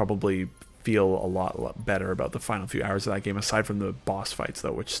probably feel a lot better about the final few hours of that game, aside from the boss fights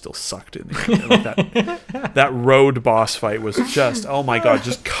though, which still sucked in the end. Like that road boss fight was just, oh my god,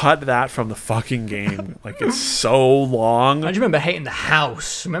 just cut that from the fucking game. Like it's so long. I just remember hating the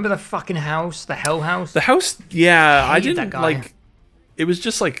house. Remember the fucking house, the hell house? The house, yeah, I didn't that guy. like. It was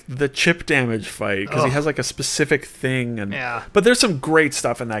just like the chip damage fight because he has like a specific thing, and but there's some great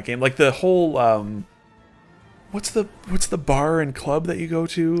stuff in that game, like the whole what's the bar and club that you go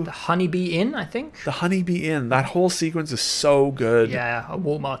to? The Honeybee Inn, I think. The Honeybee Inn. That whole sequence is so good. Yeah, a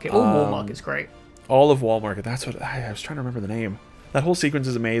Wall Market. Wall Market's great. All of Wall Market. That's what I was trying to remember the name. That whole sequence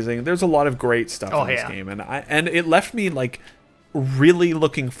is amazing. There's a lot of great stuff in this game, and it left me like really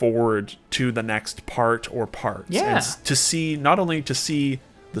looking forward to the next part or parts. Yeah. And to see, not only to see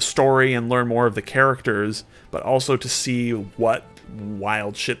the story and learn more of the characters, but also to see what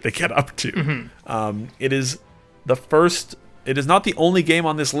wild shit they get up to. It is not the only game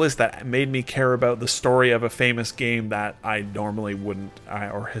on this list that made me care about the story of a famous game that I normally wouldn't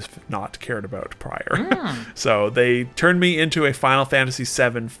or have not cared about prior. So they turned me into a Final Fantasy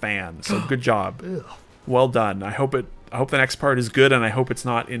VII fan. So good job. Well done. I hope the next part is good, and I hope it's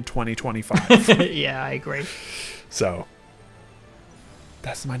not in 2025. Yeah, I agree. So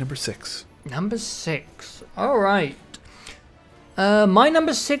that's my number 6. Number 6. All right. My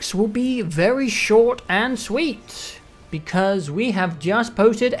number 6 will be very short and sweet, because we have just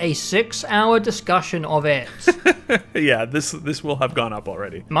posted a 6-hour discussion of it. Yeah, this will have gone up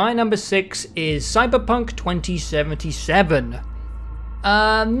already. My number 6 is Cyberpunk 2077.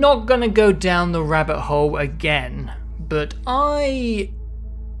 Not gonna go down the rabbit hole again, but I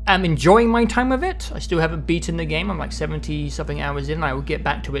am enjoying my time with it. I still haven't beaten the game. I'm like 70-something hours in. I will get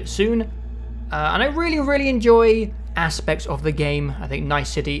back to it soon. And I really enjoy aspects of the game. I think Night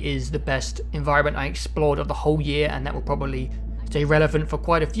City is the best environment I explored of the whole year, and that will probably stay relevant for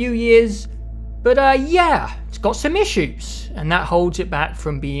quite a few years. But yeah, it's got some issues, and that holds it back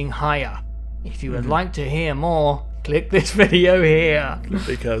from being higher. If you would like to hear more, click this video here.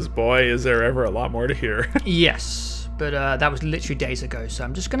 Because, boy, is there ever a lot more to hear. Yes, but that was literally days ago, so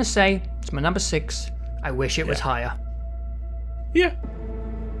I'm just going to say it's my number 6. I wish it was higher. Yeah.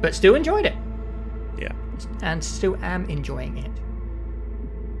 But still enjoyed it. Yeah. And still am enjoying it.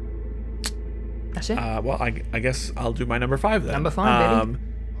 That's it. Well, I guess I'll do my number 5 then. Number 5, baby.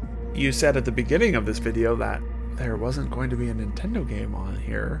 You said at the beginning of this video that there wasn't going to be a Nintendo game on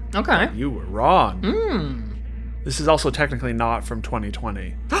here. Okay. You were wrong. Mm. This is also technically not from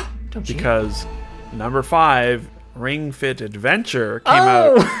 2020. Don't you? Because number 5, Ring Fit Adventure, came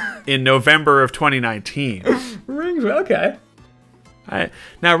out in November of 2019. Ring Fit, okay.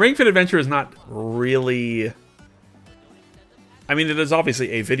 Now, Ring Fit Adventure is not really... I mean, it is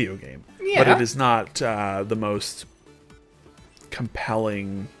obviously a video game. Yeah. But it is not the most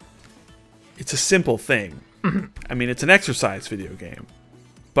compelling... It's a simple thing. Mm-hmm. I mean, it's an exercise video game.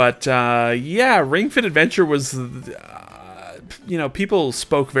 But, yeah, Ring Fit Adventure was... you know, people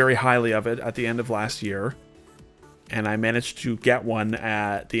spoke very highly of it at the end of last year. And I managed to get one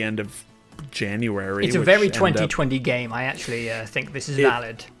at the end of January. It's a very 2020 game. I actually think this is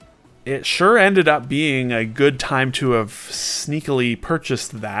valid. It sure ended up being a good time to have sneakily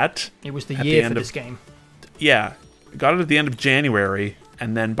purchased that. It was the year for this game. Yeah. Got it at the end of January,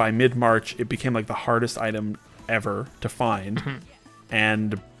 and then by mid-March, it became like the hardest item ever to find. Mm-hmm.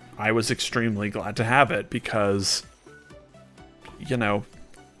 And I was extremely glad to have it because, you know,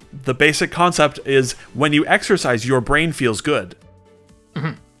 the basic concept is when you exercise, your brain feels good.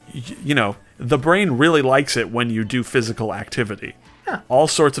 Mm-hmm. You know, the brain really likes it when you do physical activity. Yeah. All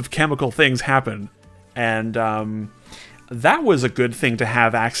sorts of chemical things happen. And that was a good thing to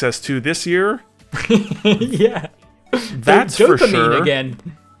have access to this year. Yeah. That's for sure. Again.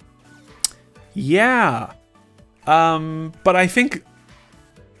 Yeah. But I think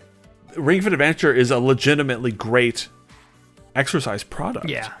Ring Fit Adventure is a legitimately great exercise product.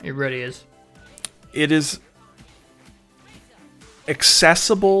 Yeah, it really is. It is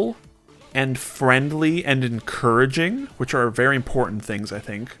accessible and friendly and encouraging, which are very important things, I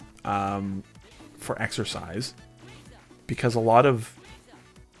think, for exercise. Because a lot of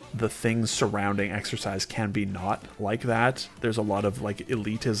the things surrounding exercise can be not like that. There's a lot of like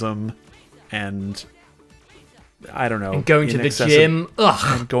elitism and I don't know. And going to the gym.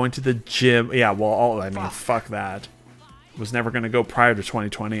 Ugh. And going to the gym. Yeah, well, I mean, fuck that. Was never going to go prior to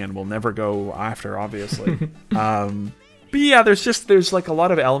 2020 and will never go after, obviously. But yeah, there's like a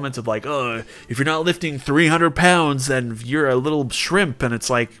lot of elements of like, oh, if you're not lifting 300 pounds, then you're a little shrimp. And it's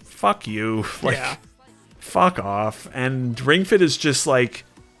like, fuck you. Like, yeah. Fuck off. And Ring Fit is just like,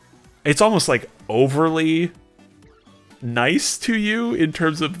 it's almost like overly nice to you in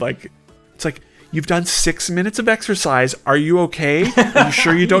terms of like, it's like, you've done 6 minutes of exercise. Are you okay? Are you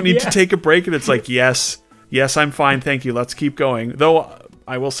sure you don't need to take a break? And it's like, yes, I'm fine. Thank you. Let's keep going. Though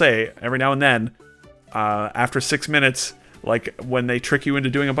I will say every now and then, after 6 minutes, like when they trick you into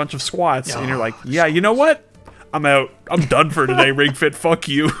doing a bunch of squats and you're like, yeah, you know what? I'm out. I'm done for today, Ring Fit. Fuck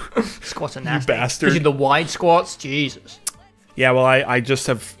you. Squats are nasty. You bastard. Especially the wide squats. Jesus. Yeah, well,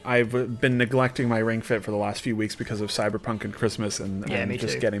 I've been neglecting my Ring Fit for the last few weeks because of Cyberpunk and Christmas, and I'm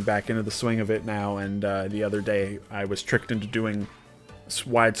just getting back into the swing of it now. And the other day, I was tricked into doing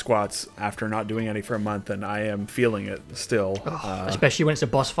wide squats after not doing any for a month, and I am feeling it still. Especially when it's a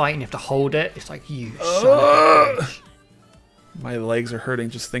boss fight and you have to hold it. It's like, you son of a bitch. My legs are hurting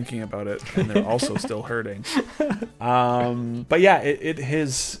just thinking about it, and they're also still hurting. But yeah, it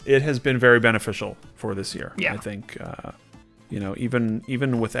has been very beneficial for this year. Yeah. I think. You know,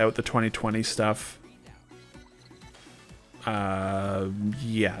 even without the 2020 stuff,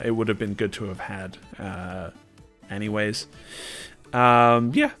 yeah, it would have been good to have had. Anyways,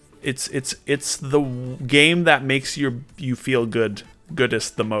 yeah, it's the game that makes you feel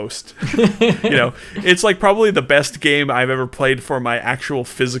goodest the most. You know, it's like probably the best game I've ever played for my actual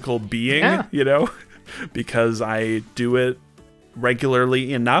physical being. Yeah. You know, because I do it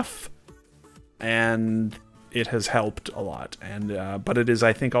regularly enough, and it has helped a lot. And but it is,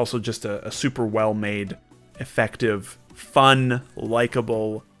 I think, also just a super well-made, effective, fun,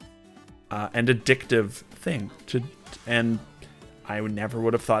 likable, and addictive thing. And I never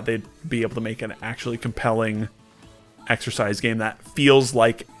would have thought they'd be able to make an actually compelling exercise game that feels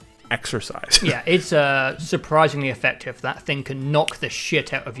like exercise. Yeah, it's surprisingly effective. That thing can knock the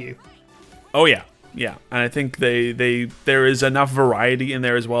shit out of you. Oh yeah, yeah. And I think there is enough variety in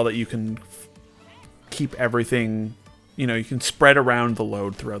there as well that you can keep everything, you know, you can spread around the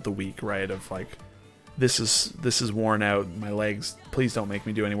load throughout the week, right? Of like, this is worn out, my legs, please don't make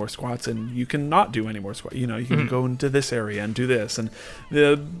me do any more squats, and you can not do any more squats. You know, you can go into this area and do this. And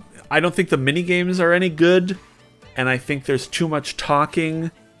I don't think the mini games are any good and I think there's too much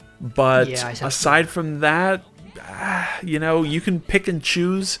talking. But aside from that, you know, you can pick and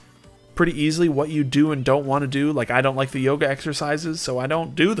choose pretty easily what you do and don't want to do. Like, I don't like the yoga exercises, so I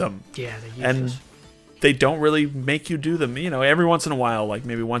don't do them. Yeah, they're useless. And they don't really make you do them. You know, every once in a while, like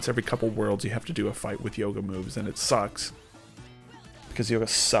maybe once every couple worlds, you have to do a fight with yoga moves, and it sucks. Because yoga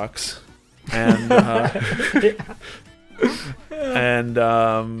sucks. And,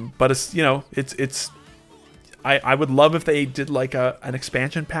 but it's, you know, I would love if they did like an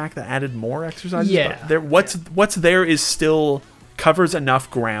expansion pack that added more exercises. Yeah. But what's there is still covers enough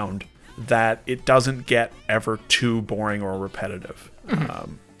ground that it doesn't get ever too boring or repetitive.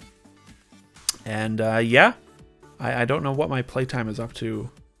 Yeah, I don't know what my playtime is up to,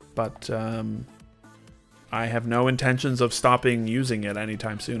 but I have no intentions of stopping using it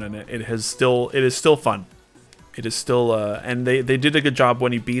anytime soon, and it is still fun. It is still and they did a good job.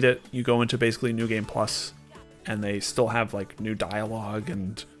 When you beat it, you go into basically New Game Plus, and they still have like new dialogue,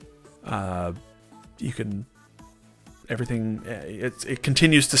 and you can everything. It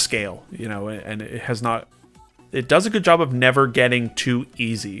continues to scale, you know, and it does a good job of never getting too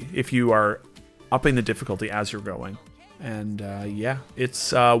easy if you are upping the difficulty as you're going. And yeah,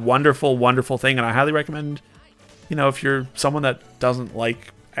 it's a wonderful, wonderful thing, and I highly recommend, you know, if you're someone that doesn't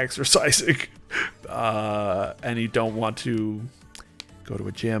like exercising and you don't want to go to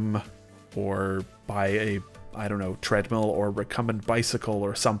a gym or buy a, I don't know, treadmill or recumbent bicycle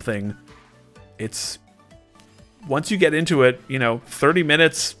or something, it's, once you get into it, you know, 30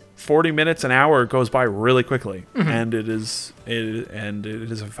 minutes, 40 minutes, an hour goes by really quickly, and it is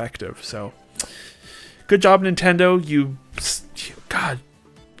effective. So good job, Nintendo. God,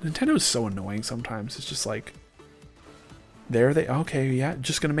 Nintendo is so annoying sometimes. It's just like, okay, yeah,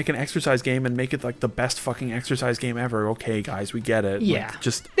 just gonna make an exercise game and make it like the best fucking exercise game ever. Okay, guys, we get it. Yeah, like,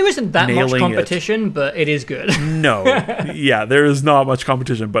 just there isn't that much competition, but it is good. No, yeah, there is not much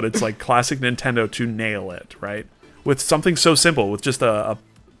competition, but it's like classic Nintendo to nail it, right? With something so simple, with just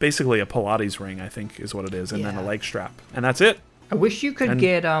basically a Pilates ring, I think is what it is, and then a leg strap, and that's it. I wish you could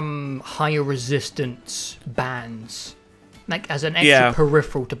get higher resistance bands, like as an extra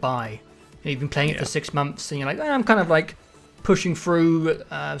peripheral to buy. You've been playing it for 6 months, and you're like, I'm kind of like pushing through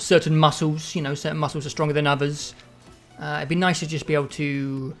certain muscles. You know, certain muscles are stronger than others. It'd be nice to just be able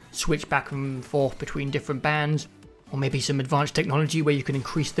to switch back and forth between different bands, or maybe some advanced technology where you can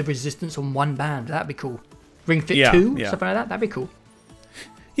increase the resistance on one band. That'd be cool. Ring Fit 2, something like that. That'd be cool.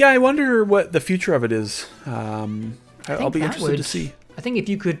 Yeah, I wonder what the future of it is. I'll be interested to see. I think if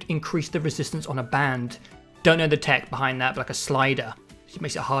you could increase the resistance on a band, don't know the tech behind that, but like a slider, it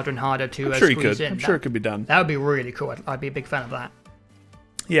makes it harder and harder to squeeze in. I'm sure it could be done. That would be really cool. I'd be a big fan of that.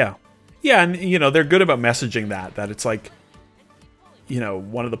 Yeah. Yeah, and, you know, they're good about messaging that it's like, you know,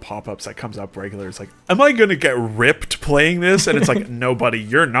 one of the pop-ups that comes up regular is like, am I going to get ripped playing this? And it's like, no, buddy,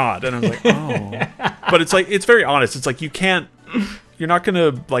 you're not. And I was like, oh. But it's like, it's very honest. It's like, you're not going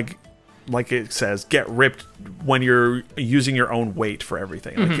to, like it says, get ripped when you're using your own weight for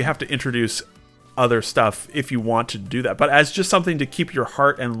everything. Like, you have to introduce other stuff if you want to do that. But as just something to keep your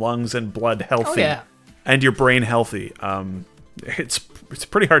heart and lungs and blood healthy and your brain healthy, it's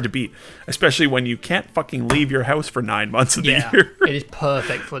pretty hard to beat, especially when you can't fucking leave your house for 9 months of the year. It is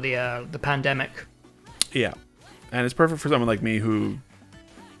perfect for the pandemic. Yeah, and it's perfect for someone like me who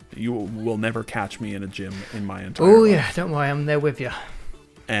you will never catch me in a gym in my entire life. Oh yeah, don't worry, I'm there with you.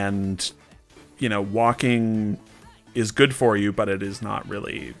 And, you know, walking is good for you, but it is not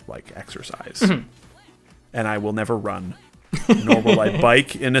really like exercise. And I will never run, nor will I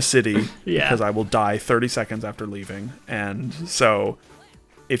bike in a city because I will die 30 seconds after leaving. And so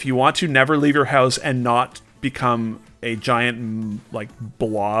if you want to never leave your house and not become a giant like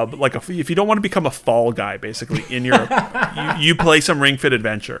blob, like if you don't want to become a fall guy, basically in your you play some Ring Fit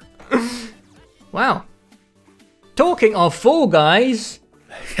Adventure. Wow. Talking of Fall Guys,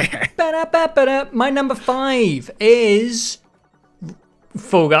 my number 5 is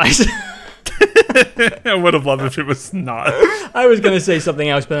Fall Guys. I would have loved if it was not. I was going to say something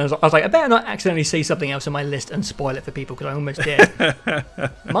else, but I was like, I better not accidentally say something else on my list and spoil it for people, because I almost did.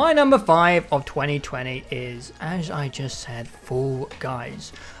 My number 5 of 2020 is, as I just said, Fall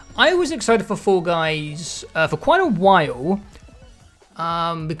Guys. I was excited for Fall Guys for quite a while,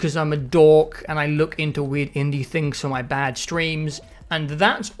 because I'm a dork and I look into weird indie things for my bad streams, and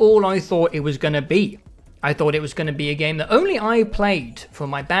that's all I thought it was going to be. I thought it was going to be a game that only I played for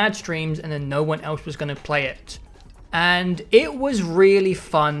my bad streams, and then no one else was going to play it. And it was really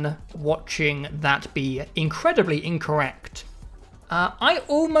fun watching that be incredibly incorrect. I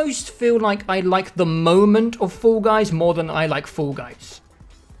almost feel like I like the moment of Fall Guys more than I like Fall Guys.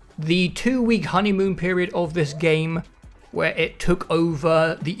 the 2-week honeymoon period of this game, where it took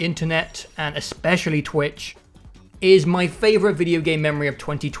over the internet and especially Twitch, is my favorite video game memory of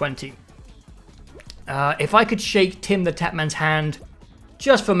 2020. If I could shake Tim the Tatman's hand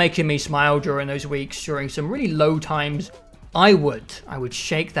just for making me smile during those weeks, during some really low times, I would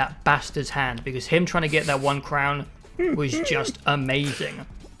shake that bastard's hand, because him trying to get that 1 crown was just amazing.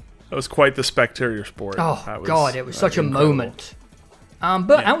 That was quite the spectator sport. Oh, God, it was such a moment.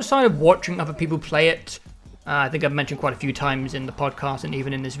 But outside of watching other people play it, I think I've mentioned quite a few times in the podcast and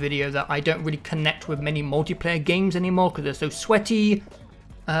even in this video that I don't really connect with many multiplayer games anymore because they're so sweaty,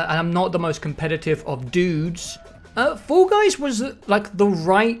 and I'm not the most competitive of dudes. Fall Guys was like the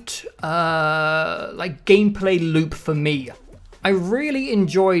right like gameplay loop for me. I really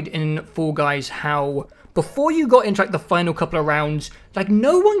enjoyed in Fall Guys how before you got into like the final couple of rounds, like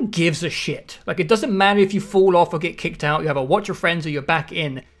no one gives a shit. Like it doesn't matter if you fall off or get kicked out, you have a watch your friends or you're back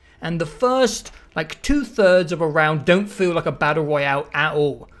in. And the first like 2/3 of a round don't feel like a battle royale at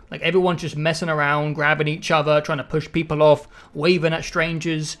all. Like everyone's just messing around, grabbing each other, trying to push people off, waving at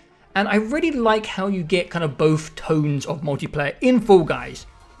strangers. And I really like how you get kind of both tones of multiplayer in Fall Guys,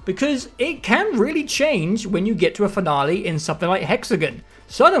 because it can really change when you get to a finale in something like Hexagon.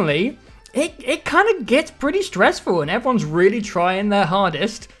 Suddenly, it kind of gets pretty stressful and everyone's really trying their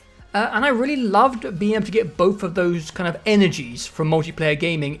hardest. And I really loved being able to get both of those kind of energies from multiplayer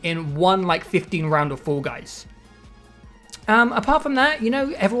gaming in one like 15 round of Fall Guys. Apart from that, you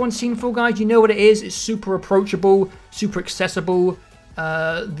know, everyone's seen Fall Guys, you know what it is. It's super approachable, super accessible.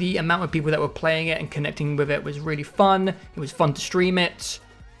 The amount of people that were playing it and connecting with it was really fun. It was fun to stream it.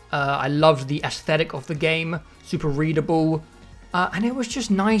 I loved the aesthetic of the game, super readable. And it was just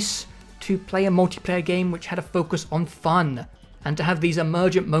nice to play a multiplayer game which had a focus on fun. And to have these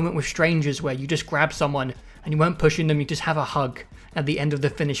emergent moments with strangers where you just grab someone and you weren't pushing them, you just have a hug at the end of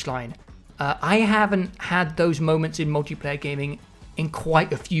the finish line. I haven't had those moments in multiplayer gaming in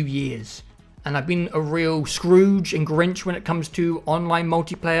quite a few years. And I've been a real Scrooge and Grinch when it comes to online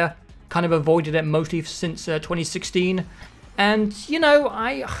multiplayer. Kind of avoided it mostly since 2016. And, you know,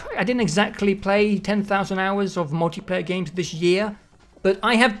 I didn't exactly play 10,000 hours of multiplayer games this year. But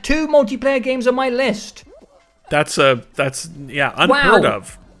I have 2 multiplayer games on my list. That's unheard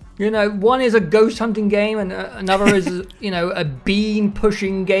of. You know, one is a ghost hunting game and another is, you know, a bean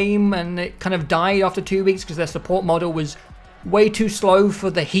pushing game, and it kind of died after 2 weeks because their support model was way too slow for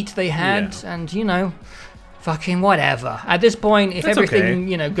the heat they had. Yeah. And, you know, fucking whatever. At this point, if everything,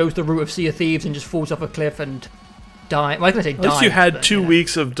 you know, goes the route of Sea of Thieves and just falls off a cliff and die, well, I was going to say die. At least you had 2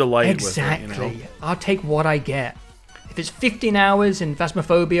 weeks of delight exactly. with it, you know? I'll take what I get. If it's 15 hours in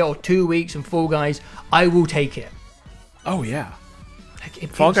Phasmophobia or 2 weeks in Fall Guys, I will take it. Oh, yeah. Like,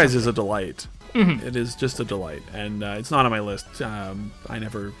 Fall Guys is a delight. Mm-hmm. It is just a delight. And it's not on my list. I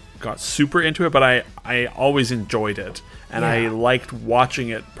never got super into it, but I always enjoyed it. And I liked watching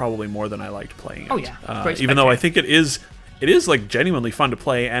it probably more than I liked playing it. Oh, yeah. Even though I think it is like genuinely fun to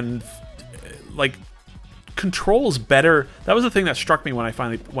play, and like controls better. That was the thing that struck me when I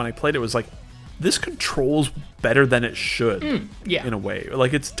played it, was like, this controls better than it should, in a way.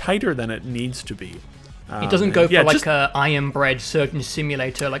 Like, it's tighter than it needs to be. It doesn't go for like a Iron Bred Surgeon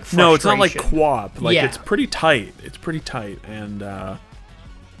Simulator, like frustration. No, it's not like co-op. Like, it's pretty tight. It's pretty tight.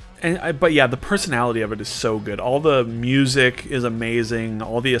 But yeah, the personality of it is so good. All the music is amazing.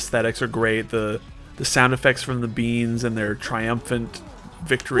 All the aesthetics are great. The sound effects from the beans and their triumphant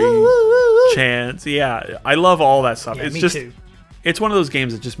victory chants. Yeah, I love all that stuff. Yeah, it's me just, too. It's one of those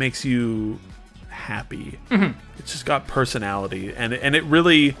games that just makes you happy. Mm-hmm. It's just got personality, and it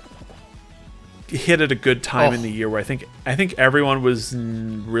really hit at a good time in the year where I think everyone was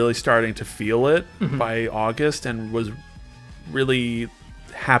really starting to feel it by August, and was really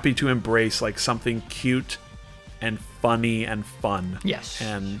happy to embrace like something cute and funny and fun. Yes.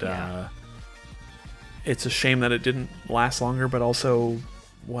 And it's a shame that it didn't last longer, but also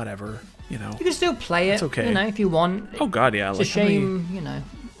whatever, you know. You can still play it, okay. You know, if you want. Oh god, yeah. It's like, a shame, you know.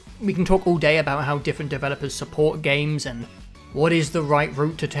 We can talk all day about how different developers support games and what is the right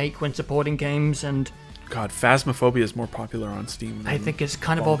route to take when supporting games, and God, Phasmophobia is more popular on Steam. I think it's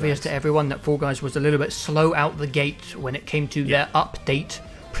kind of obvious to everyone that Fall Guys was a little bit slow out the gate when it came to their update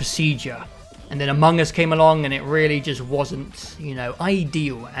procedure. And then Among Us came along and it really just wasn't, you know,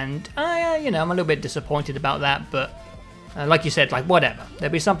 ideal. And, you know, I'm a little bit disappointed about that, but like you said, like, whatever.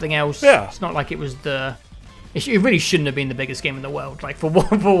 There'll be something else. Yeah. It's not like it was it really shouldn't have been the biggest game in the world, like, for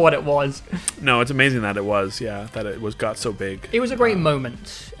what it was. No, it's amazing that it was, that it got so big. It was a great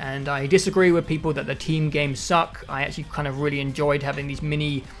moment, and I disagree with people that the team games suck. I actually kind of really enjoyed having these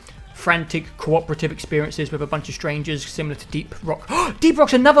mini frantic cooperative experiences with a bunch of strangers, similar to Deep Rock. Deep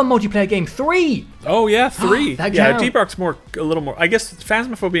Rock's another multiplayer game. 3. Oh yeah, 3. That yeah, count. Deep Rock's a little more. I guess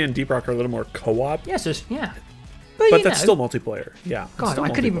Phasmophobia and Deep Rock are a little more co-op. Yes, yeah. But that's still multiplayer. Yeah. God, I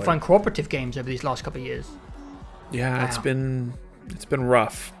couldn't even find cooperative games over these last couple of years. Yeah, wow. It's been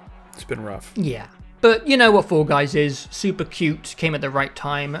rough. It's been rough. Yeah. But you know what Fall Guys is. Super cute, came at the right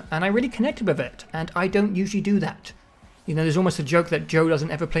time, and I really connected with it. And I don't usually do that. You know, there's almost a joke that Joe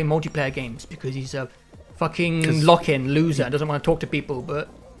doesn't ever play multiplayer games because he's a fucking lock-in loser, doesn't want to talk to people, but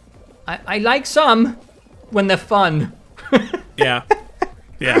I like some when they're fun. Yeah.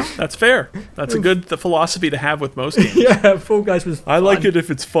 Yeah, that's fair. That's a good philosophy to have with most games. Yeah, Fall Guys was fun. I like it if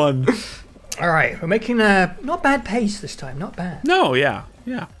it's fun. All right, we're making a not bad pace this time, not bad. No, yeah.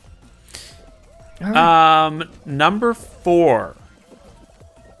 All right. Number 4.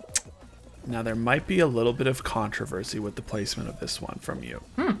 Now, there might be a little bit of controversy with the placement of this one from you.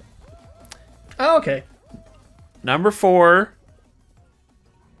 Oh, okay. Number 4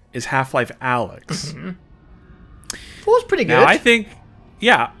 is Half-Life Alyx. 4's pretty good. Now, I think,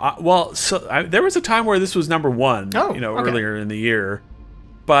 yeah, there was a time where this was number 1, earlier in the year.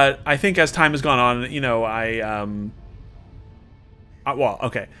 But I think as time has gone on,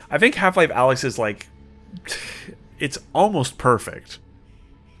 I think Half-Life Alyx is like, it's almost perfect.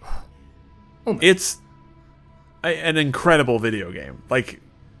 It's an incredible video game. Like,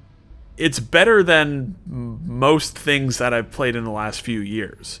 it's better than most things that I've played in the last few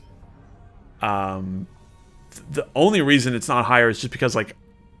years. The only reason it's not higher is just because, like,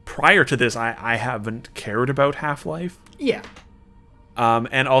 prior to this, I haven't cared about Half-Life. Yeah.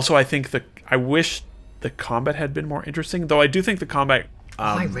 And also, I think I wish the combat had been more interesting, though I do think the combat...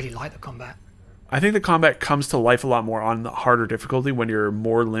 I really like the combat. I think the combat comes to life a lot more on the harder difficulty when you're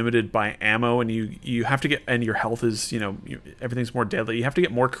more limited by ammo and you have to get... And your health is, everything's more deadly. You have to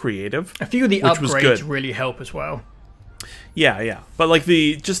get more creative. A few of the upgrades really help as well. Yeah. But, like,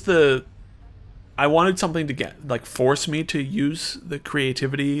 I wanted something to force me to use the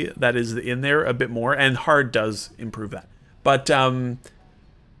creativity that is in there a bit more, and hard does improve that. But,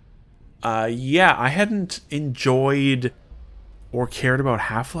 yeah, I hadn't enjoyed or cared about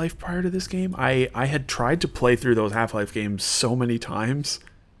Half-Life prior to this game. I had tried to play through those Half-Life games so many times.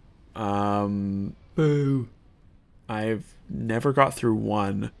 Boo. I've never got through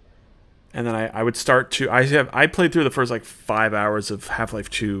one. And then I would start to... I played through the first, 5 hours of Half-Life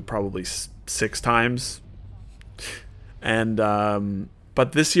 2 probably 6 times. And,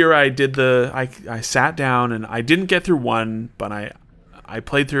 but this year I did I sat down and I didn't get through 1, but I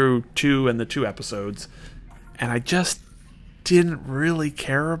played through 2 and the 2 episodes, and I just didn't really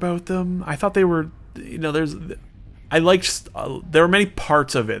care about them. I thought they were, there were many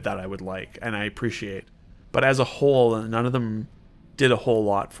parts of it that I would like and I appreciate, but as a whole, none of them did a whole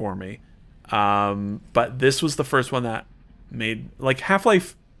lot for me. But this was the first one that made,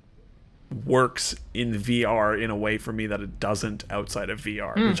 Half-Life works in VR in a way for me that it doesn't outside of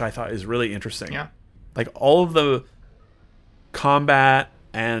VR, which I thought is really interesting. Yeah. All of the combat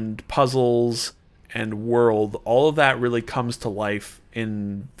and puzzles and world, all of that really comes to life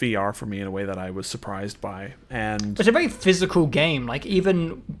in VR for me in a way that I was surprised by. And it's a very physical game.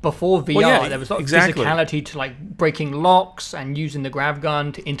 Even before VR, there was a lot of physicality to breaking locks and using the grav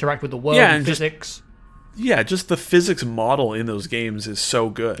gun to interact with the world and physics. Just the physics model in those games is so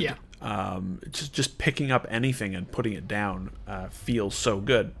good. Yeah. Just picking up anything and putting it down feels so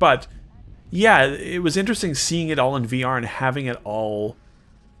good. But yeah, it was interesting seeing it all in VR and having it all,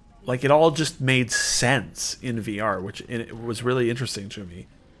 it all just made sense in VR, which it was really interesting to me.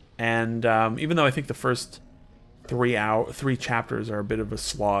 And even though I think the first 3 chapters are a bit of a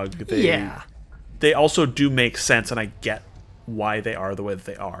slog, they also do make sense, and I get why they are the way that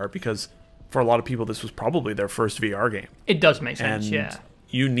they are, because for a lot of people this was probably their first VR game. It does make sense, yeah.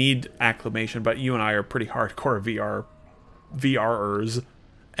 You need acclimation, but you and I are pretty hardcore VRers,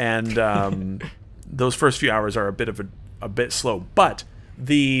 and those first few hours are a bit slow. But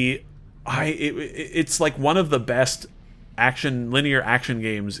it's one of the best linear action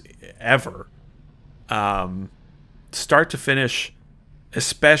games ever, start to finish,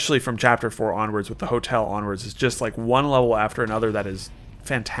 especially from chapter 4 onwards with the hotel onwards. Is just one level after another that is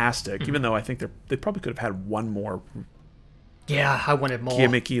fantastic. Even though I think they probably could have had one more. Yeah, I wanted more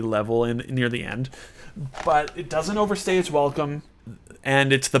gimmicky level near the end, but it doesn't overstay its welcome,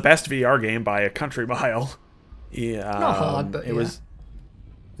 and it's the best VR game by a country mile. Yeah, not hard, but it was.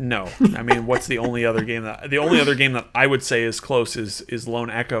 No, I mean, what's the only other game that I would say is close is Lone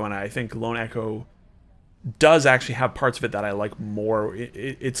Echo, and I think Lone Echo does actually have parts of it that I like more.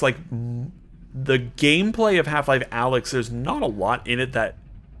 It's the gameplay of Half-Life Alyx. There's not a lot in it that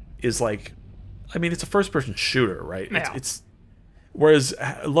is like, I mean, it's a first-person shooter, right? Yeah. It's whereas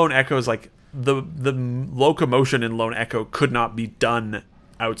Lone Echo is like the locomotion in Lone Echo could not be done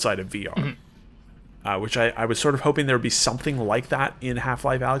outside of VR, which I was sort of hoping there would be something like that in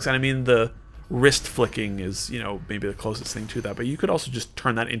Half-Life Alyx. And I mean, the wrist flicking is, you know, maybe the closest thing to that, but you could also just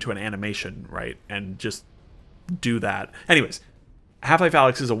turn that into an animation, right? And just do that. Anyways, Half-Life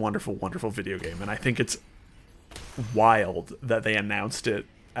Alyx is a wonderful, wonderful video game, and I think it's wild that they announced it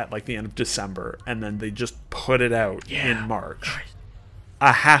at like the end of December, and then they just put it out in March.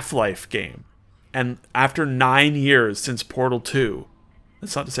 A Half-Life game. And after 9 years since Portal 2,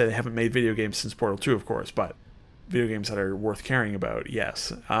 that's not to say they haven't made video games since Portal 2, of course, but video games that are worth caring about,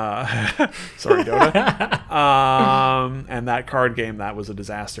 yes. Sorry, Dota. And that card game, that was a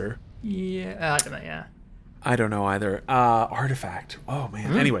disaster. Yeah, I don't know, yeah. I don't know either. Artifact. Oh,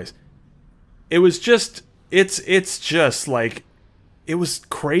 man. Anyways, it was just, it's just like, it was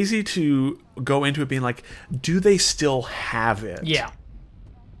crazy to go into it being like, do they still have it? Yeah.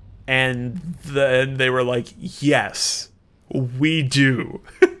 And then they were like, yes, we do.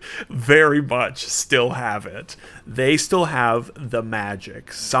 Very much still have it. They still have the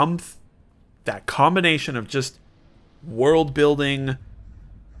magic. That combination of just world building,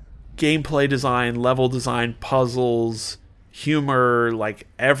 gameplay design, level design, puzzles, humor, like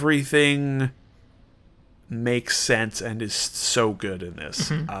everything makes sense and is so good in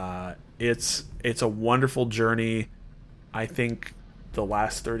this. It's a wonderful journey. I think the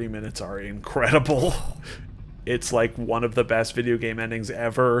last 30 minutes are incredible. It's like one of the best video game endings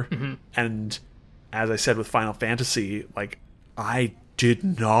ever. And as I said with Final Fantasy, like, I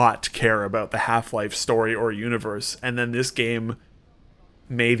did not care about the Half-Life story or universe, and then this game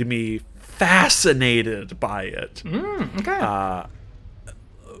made me fascinated by it. Okay.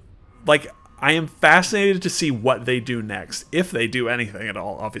 Like, I am fascinated to see what they do next, if they do anything at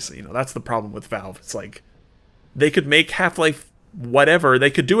all. Obviously, you know, that's the problem with Valve. It's like, they could make Half-Life whatever.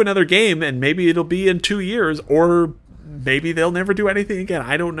 They could do another game, and maybe it'll be in 2 years, or maybe they'll never do anything again.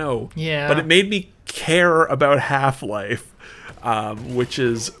 I don't know. Yeah. But it made me care about Half-Life, which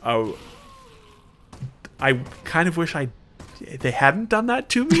is I kind of wish they hadn't done that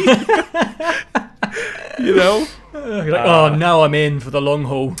to me. You know? You're like, oh, now I'm in for the long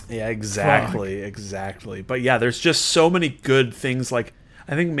haul. Yeah, exactly, exactly. But yeah, there's just so many good things. Like,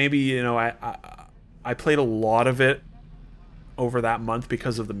 I think maybe, you know, I played a lot of it over that month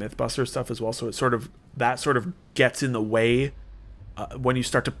because of the Mythbuster stuff as well. So it sort of gets in the way when you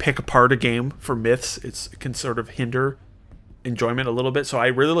start to pick apart a game for myths. It can sort of hinder enjoyment a little bit. So I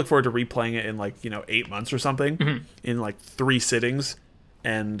really look forward to replaying it in, like, you know, 8 months or something, in like 3 sittings,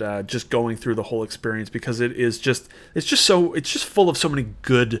 and just going through the whole experience, because it's just full of so many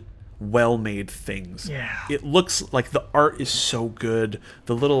good, well-made things. Yeah. It looks like the art is so good.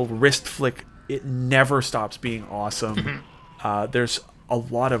 The little wrist flick, it never stops being awesome. There's a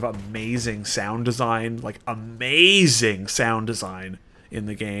lot of amazing sound design, in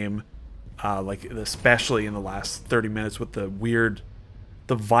the game. Like, especially in the last 30 minutes with the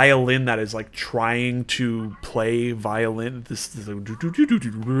violin that is like trying to play violin. This is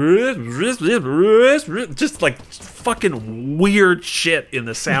just like fucking weird shit in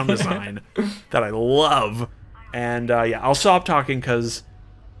the sound design that I love. And yeah, I'll stop talking because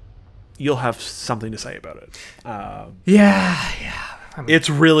you'll have something to say about it. Yeah. It's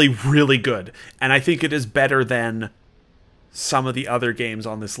really, really good. And I think it is better than some of the other games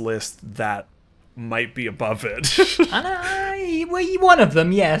on this list that might be above it. Well, one of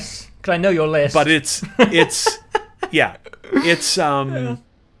them, yes, because I know your list. But it's yeah, it's a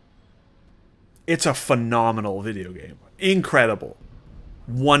phenomenal video game. Incredible,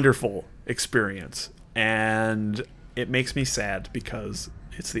 wonderful experience, and it makes me sad because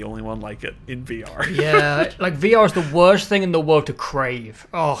it's the only one like it in VR. Yeah, like VR is the worst thing in the world to crave.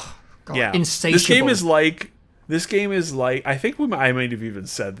 Oh, God, yeah, insatiable. This game is like, I think I might have even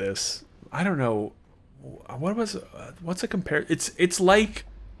said this. I don't know. What's a compare? It's like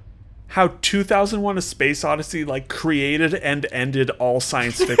how 2001: A Space Odyssey like created and ended all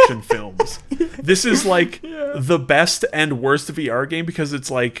science fiction films. This is like the best and worst VR game, because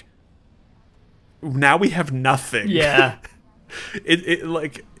it's like, now we have nothing. Yeah.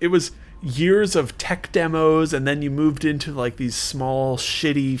 It was years of tech demos, and then you moved into like these small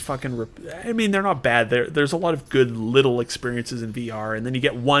shitty fucking I mean, they're not bad. There's a lot of good little experiences in VR, and then you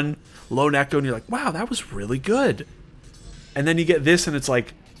get one Lone Echo and you're like, wow, that was really good. And then you get this and it's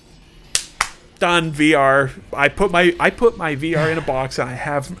like, done, VR. I put my VR in a box, and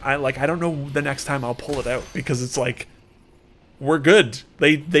I don't know the next time I'll pull it out, because it's like, we're good.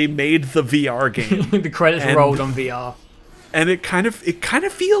 They made the VR game. The credits rolled on VR. And it kind of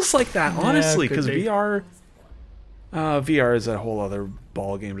feels like that, honestly, because VR is a whole other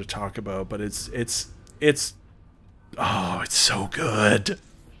ball game to talk about, but it's so good.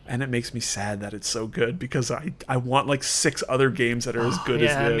 And it makes me sad that it's so good, because I want like 6 other games that are as good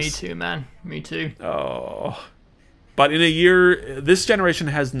as this. Yeah, me too, man. Me too. Oh. But in a year, this generation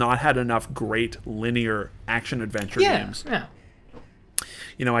has not had enough great linear action-adventure games. Yeah.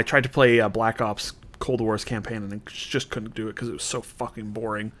 You know, I tried to play Black Ops Cold War's campaign, and I just couldn't do it because it was so fucking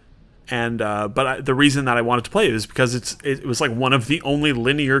boring. And the reason that I wanted to play it is because it was like one of the only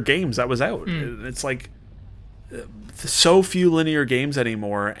linear games that was out. It's like so few linear games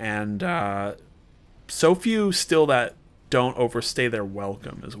anymore, and so few still that don't overstay their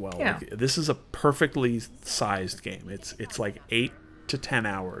welcome as well. Yeah. Like, this is a perfectly sized game. It's like 8 to 10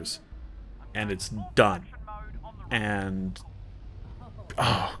 hours, and it's done. And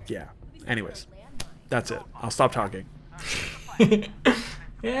oh yeah. Anyways, that's it. I'll stop talking.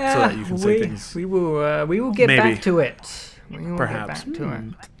 Yeah, so that you can say things. We will get back to it. Perhaps. Get back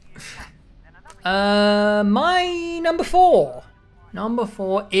to it. My number 4. Number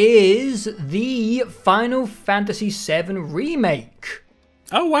 4 is the Final Fantasy VII Remake.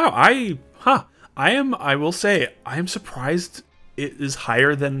 Oh wow! I will say I am surprised it is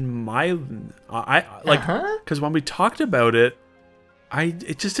higher than my. Because when we talked about it,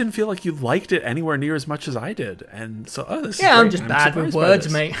 it just didn't feel like you liked it anywhere near as much as I did, and so this is I'm just bad with words,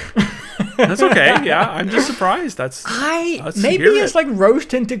 mate. That's okay. Yeah, I'm just surprised. Maybe it's like rose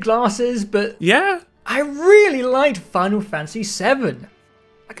tinted glasses, but yeah, I really liked Final Fantasy VII.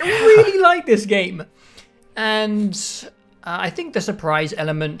 Like I really like this game, and I think the surprise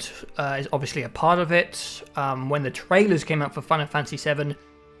element is obviously a part of it. When the trailers came out for Final Fantasy VII.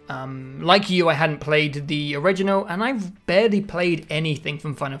 Like you, I hadn't played the original, and I've barely played anything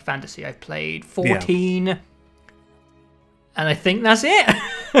from Final Fantasy. I've played 14, and I think that's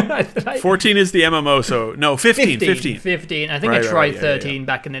it. 14 is the MMO, so no, 15. 15. I think I tried 13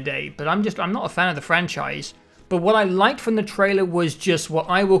 back in the day, but I'm not a fan of the franchise. But what I liked from the trailer was just what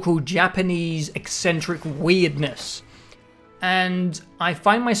I will call Japanese eccentric weirdness. And I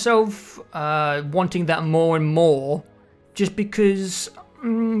find myself wanting that more and more, just because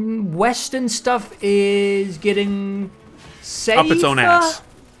Western stuff is getting safer. Up its own ass.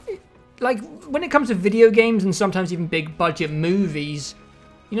 Like, when it comes to video games and sometimes even big budget movies,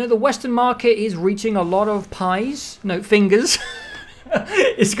 you know, the Western market is reaching a lot of pies. No, fingers.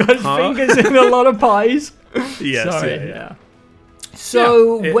 It's got fingers in a lot of pies. Yes. Sorry, yeah.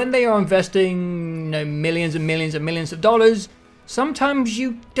 So, when they are investing, millions and millions and millions of dollars, sometimes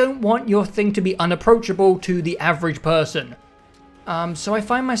you don't want your thing to be unapproachable to the average person. So I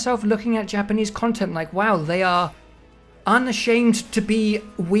find myself looking at Japanese content like, wow, they are unashamed to be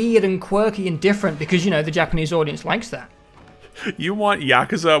weird and quirky and different because, the Japanese audience likes that. You want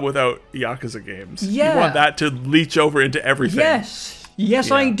Yakuza without Yakuza games. Yeah. You want that to leach over into everything. Yes, yeah.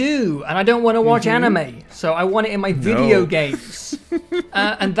 I do. And I don't want to watch anime, so I want it in my video games.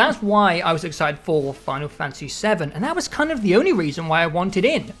 And that's why I was excited for Final Fantasy VII. And that was kind of the only reason why I wanted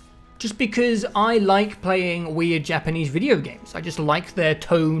in. Just because I like playing weird Japanese video games. I just like their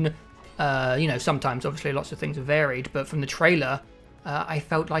tone. Sometimes, obviously, lots of things are varied. But from the trailer, I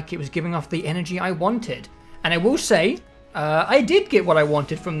felt like it was giving off the energy I wanted. And I will say, I did get what I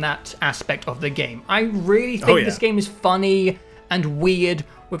wanted from that aspect of the game. I really think this game is funny and weird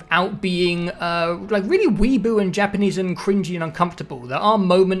without being really weeboo and Japanese and cringy and uncomfortable. There are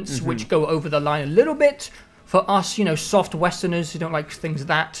moments which go over the line a little bit for us, soft Westerners who don't like things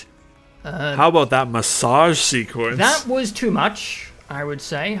that. How about that massage sequence? That was too much, I would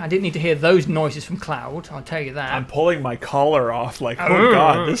say. I didn't need to hear those noises from Cloud, I'll tell you that. I'm pulling my collar off like, oh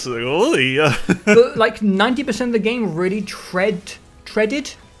god, this is really... But like 90% of the game really trod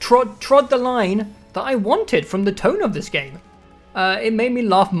the line that I wanted from the tone of this game. It made me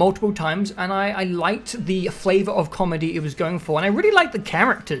laugh multiple times, and I liked the flavor of comedy it was going for, and I really liked the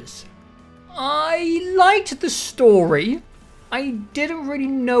characters. I liked the story. I didn't really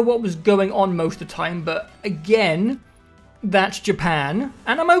know what was going on most of the time, but again, that's Japan,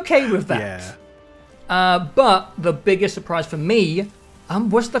 and I'm okay with that. Yeah. But the biggest surprise for me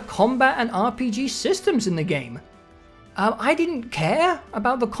was the combat and RPG systems in the game. I didn't care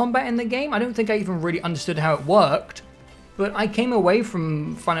about the combat in the game. I don't think I even really understood how it worked, but I came away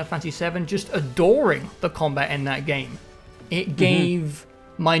from Final Fantasy VII just adoring the combat in that game. It gave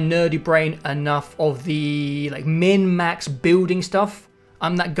my nerdy brain enough of the min-max building stuff.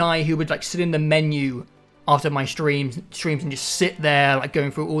 I'm that guy who would sit in the menu after my streams and just sit there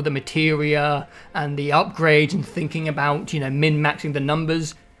going through all the materia and the upgrades and thinking about min-maxing the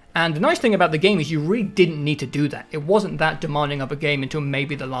numbers. And the nice thing about the game is you really didn't need to do that. It wasn't that demanding of a game until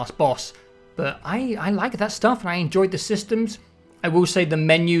maybe the last boss. But I like that stuff, and I enjoyed the systems. I will say the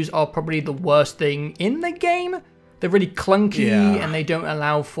menus are probably the worst thing in the game. They're really clunky, and they don't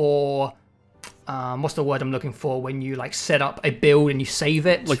allow for... what's the word I'm looking for when you like set up a build and you save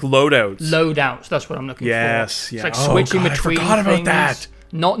it? Like loadouts. Loadouts, that's what I'm looking for. Yes, yeah. It's like switching between I forgot about things, that.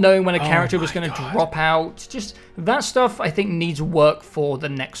 not knowing when a character was going to drop out. Just that stuff I think needs work for the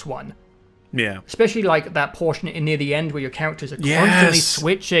next one. Yeah. Especially like that portion near the end where your characters are constantly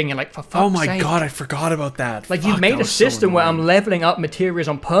switching and like for fuck's sake. God, I forgot about that. Like you've made a system where I'm leveling up materials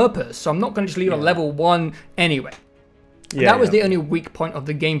on purpose, so I'm not going to just leave a level 1 anyway. That was the only weak point of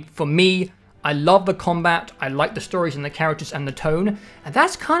the game for me. I love the combat, I like the stories and the characters and the tone, and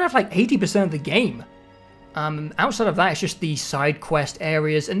that's kind of like 80% of the game. Outside of that, it's just the side quest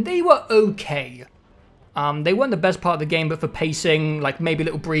areas, and they were okay. They weren't the best part of the game, but for pacing, like maybe a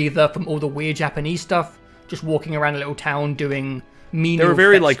little breather from all the weird Japanese stuff, just walking around a little town doing menial They were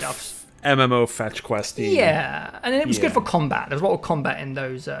very fetch like stuff. MMO fetch questy. Yeah, and it was good for combat. There's a lot of combat in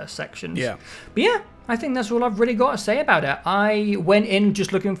those sections. Yeah. But yeah, I think that's all I've really got to say about it. I went in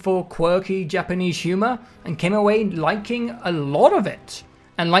just looking for quirky Japanese humor and came away liking a lot of it.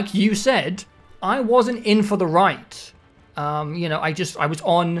 And like you said, I wasn't in for the ride. You know,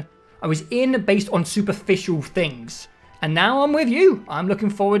 I was in based on superficial things. And now I'm with you. I'm looking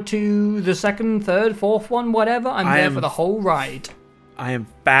forward to the second, third, fourth one, whatever. I'm there for the whole ride. I am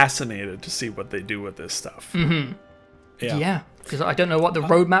fascinated to see what they do with this stuff. Mm-hmm. Yeah, because I don't know what the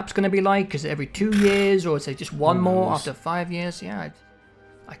roadmap's going to be like. Is it every 2 years, or is it just one more after 5 years? Yeah,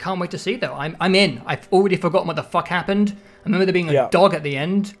 I can't wait to see, though. I'm in. I've already forgotten what the fuck happened. I remember there being a dog at the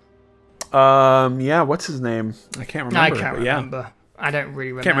end. Yeah, what's his name? I can't remember. I can't remember. I don't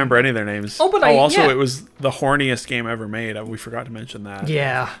really remember. Can't remember any of their names. Also, it was the horniest game ever made. We forgot to mention that.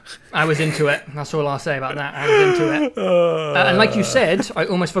 Yeah, I was into it. That's all I'll say about that. I was into it. And like you said, I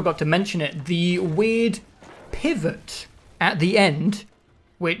almost forgot to mention it. The weird pivot at the end,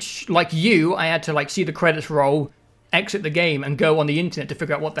 which, like you, I had to like see the credits roll, exit the game, and go on the internet to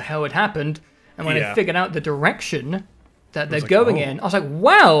figure out what the hell had happened. And when I figured out the direction that they're going in, I was like,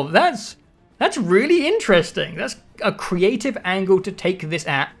 wow, that's really interesting. That's a creative angle to take this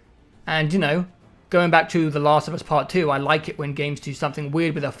at. And, you know, going back to The Last of Us Part 2, I like it when games do something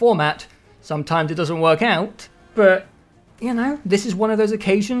weird with their format. Sometimes it doesn't work out, but, you know, this is one of those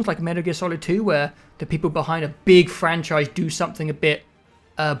occasions, like Metal Gear Solid 2, where the people behind a big franchise do something a bit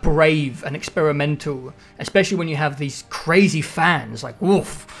brave and experimental, especially when you have these crazy fans. Like,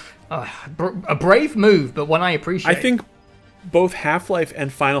 woof. A brave move, but one I appreciate. I think both Half-Life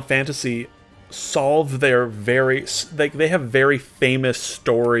and Final Fantasy solve their they have very famous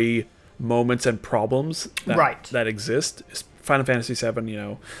story moments and problems that exist. Final Fantasy VII, you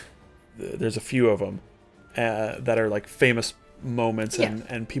know, there's a few of them that are like famous moments,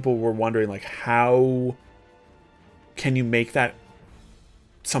 and people were wondering like, how can you make that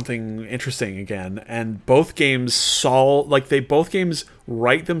something interesting again? And both games both games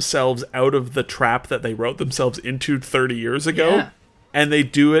write themselves out of the trap that they wrote themselves into 30 years ago. Yeah. And they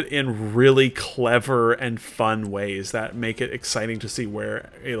do it in really clever and fun ways that make it exciting to see where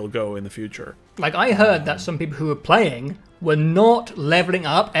it'll go in the future. Like, I heard that some people who were playing were not leveling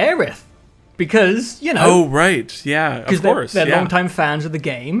up Aerith. Because, you know... Oh, right. Yeah, of course. They're longtime fans of the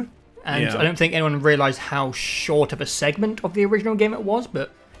game. And I don't think anyone realized how short of a segment of the original game it was.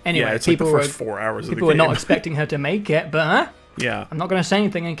 But anyway, it's people like the first 4 hours of the game. People were not expecting her to make it, but... Yeah. I'm not going to say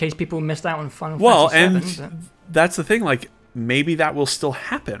anything in case people missed out on Final Fantasy VII. And that's the thing, like... Maybe that will still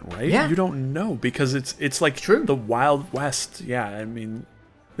happen, right? Yeah. You don't know, because it's like the Wild West. Yeah, I mean,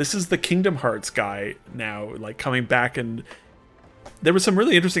 this is the Kingdom Hearts guy now, like coming back, and there were some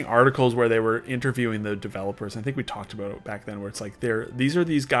really interesting articles where they were interviewing the developers. I think we talked about it back then, where it's like these are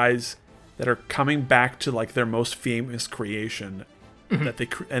these guys that are coming back to like their most famous creation that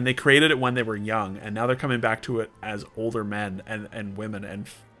they created it when they were young, and now they're coming back to it as older men and women, and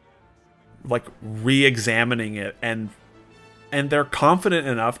like re-examining it, and they're confident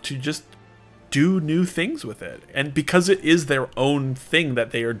enough to just do new things with it. And because it is their own thing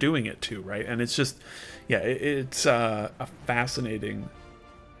that they are doing it to, right? And it's just, it's a fascinating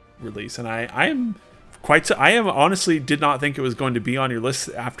release. And I am honestly did not think it was going to be on your list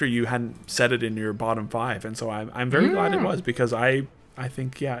after you hadn't said it in your bottom 5. And so I'm very glad it was, because I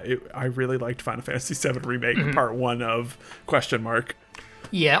think, I really liked Final Fantasy VII Remake Part 1 of ?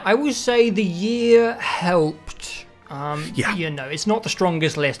 Yeah, I would say the year helped. You know, it's not the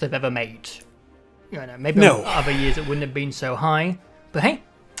strongest list I've ever made. You know, maybe other years it wouldn't have been so high. But hey,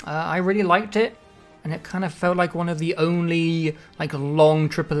 I really liked it. and it kind of felt like one of the only like long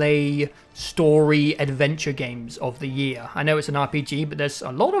AAA story adventure games of the year. I know it's an RPG, but there's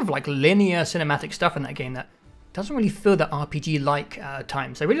a lot of like linear cinematic stuff in that game that doesn't really feel that RPG-like at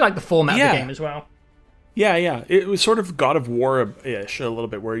times. I really like the format of the game as well. Yeah. It was sort of God of War-ish a little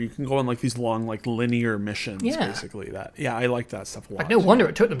bit, where you can go on like these long, like linear missions, basically. I like that stuff a lot. Like, no wonder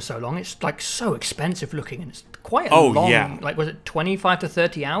it took them so long. It's like so expensive looking, and it's quite a long. Like, was it 25 to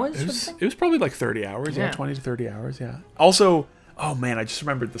 30 hours? It was probably like 30 hours. Yeah, 20 to 30 hours. Yeah. Also, oh man, I just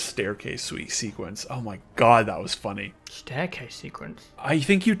remembered the staircase sequence. Oh my god, that was funny. Staircase sequence. I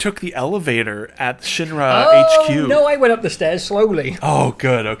think you took the elevator at Shinra HQ. No, I went up the stairs slowly. Oh,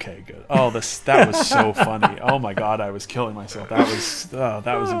 good. Okay, good. Oh, that was so funny. Oh my god, I was killing myself. That was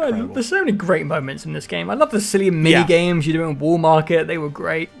incredible. There's so many great moments in this game. I love the silly mini games you do in Wall Market. They were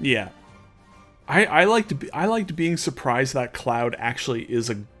great. Yeah. I liked being surprised that Cloud actually is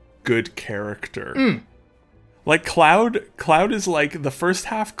a good character. Like Cloud is like the first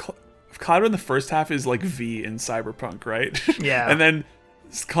half. Cloud in the first half is like V in Cyberpunk, right? Yeah. And then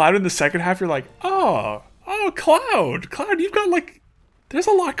Cloud in the second half, you're like, oh, Cloud, you've got like, there's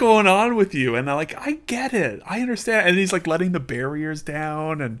a lot going on with you, and like, I get it, I understand. And he's like letting the barriers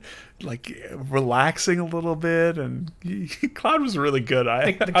down and like relaxing a little bit, and Cloud was really good.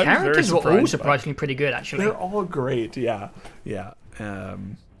 The characters were all surprisingly pretty good, actually. They're all great. Yeah.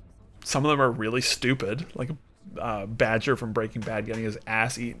 Some of them are really stupid, like Badger from Breaking Bad getting his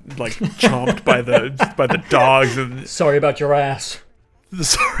ass eaten, like chomped by the dogs. And sorry about your ass.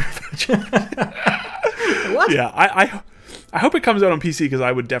 Sorry about your What? Yeah, I hope it comes out on PC, because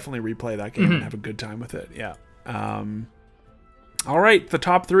I would definitely replay that game and have a good time with it. Yeah. All right, the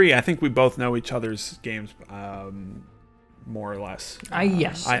top three. I think we both know each other's games, more or less.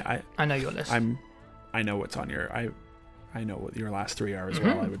 Yes. I know your list. I know what's on your. I know what your last three are as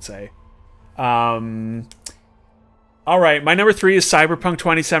well, I would say. All right, my number 3 is Cyberpunk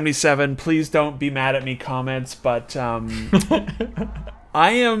 2077. Please don't be mad at me, comments, but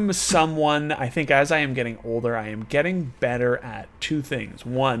I am someone, I think as I am getting older, I am getting better at two things.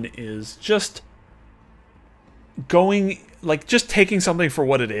 One is just taking something for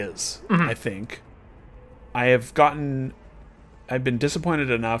what it is, I think. I've been disappointed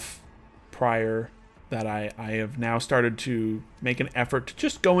enough prior that I have now started to make an effort to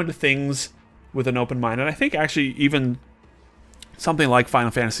just go into things with an open mind. And I think actually even something like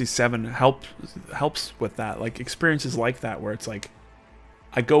Final Fantasy VII helps with that. Like experiences like that, where it's like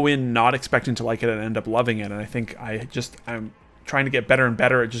I go in not expecting to like it and end up loving it. And I think I'm trying to get better and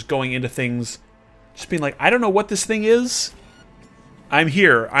better at just going into things, just being like, I don't know what this thing is. I'm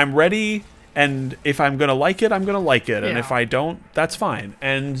here. I'm ready. And if I'm going to like it, I'm going to like it. And if I don't, that's fine.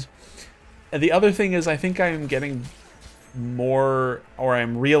 And the other thing is, I think I am getting more, or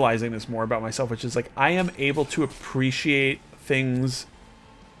I'm realizing this more about myself, which is like I am able to appreciate things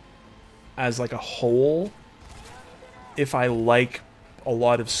as like a whole if I like a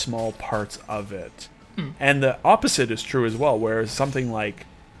lot of small parts of it. And the opposite is true as well, where something like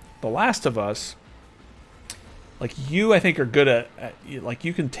The Last of Us, like you, I think, are good at like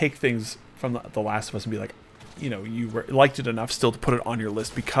you can take things from The Last of Us and be like, you know, you liked it enough still to put it on your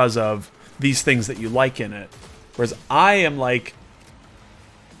list because of these things that you like in it. Whereas I am like,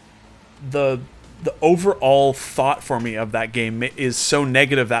 the overall thought for me of that game is so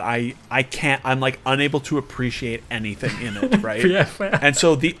negative that I'm like unable to appreciate anything in it, right? Yeah. And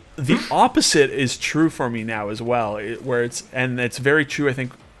so the opposite is true for me now as well, where it's very true, I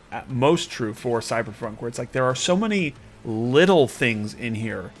think, most true for Cyberpunk, where it's like there are so many little things in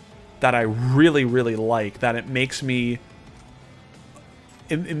here that I really, really like that it makes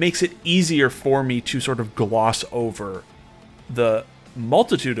it easier for me to sort of gloss over the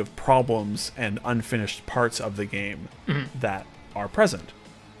multitude of problems and unfinished parts of the game that are present.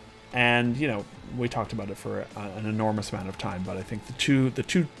 And, you know, we talked about it for an enormous amount of time, but I think the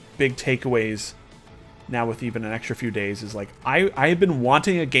two big takeaways now with even an extra few days is like, I have been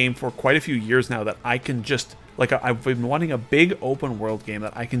wanting a game for quite a few years now that I can just, like, I've been wanting a big open world game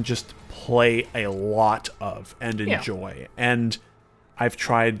that I can just play a lot of and enjoy. And I've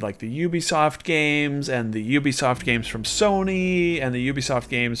tried like the Ubisoft games and the Ubisoft games from Sony and the Ubisoft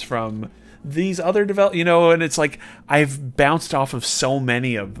games from these other you know, and it's like I've bounced off of so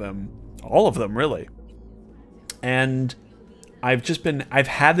many of them, all of them really. And I've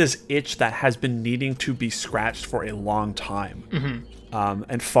had this itch that has been needing to be scratched for a long time.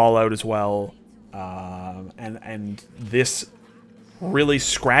 And Fallout as well. And this really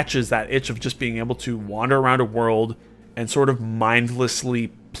scratches that itch of just being able to wander around a world and sort of mindlessly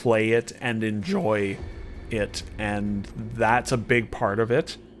play it and enjoy it, and that's a big part of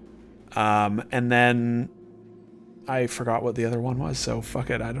it. And then I forgot what the other one was, so fuck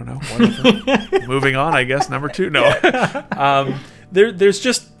it, I don't know. Whatever. Moving on, I guess. Number 2, no. There's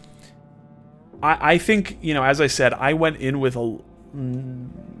just, I think, you know, as I said, I went in with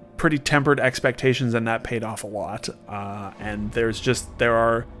pretty tempered expectations, and that paid off a lot. And there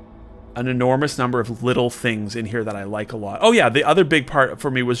are an enormous number of little things in here that I like a lot. Oh yeah, the other big part for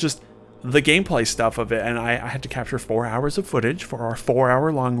me was just the gameplay stuff of it, and I had to capture 4 hours of footage for our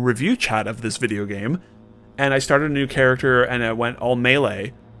 4-hour-long review chat of this video game. And I started a new character, and I went all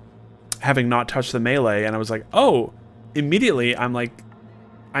melee, having not touched the melee, and I was like, oh, immediately I'm like,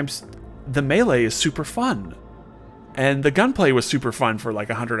 the melee is super fun. And the gunplay was super fun for like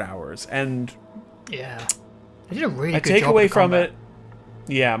 100 hours. And yeah, I did a really good job. My takeaway from it,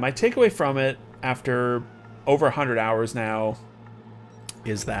 my takeaway from it after over 100 hours now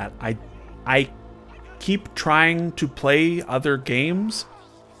is that I keep trying to play other games,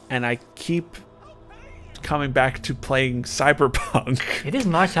 and I keep coming back to playing Cyberpunk. It is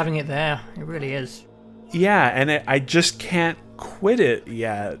nice having it there. It really is. Yeah, and I just can't quit it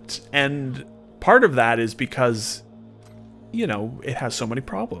yet. And part of that is because, you know, it has so many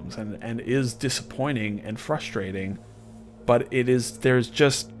problems and is disappointing and frustrating. But there's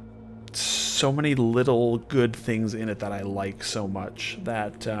just so many little good things in it that I like so much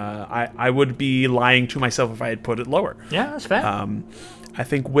that I would be lying to myself if I had put it lower. Yeah, that's fair. I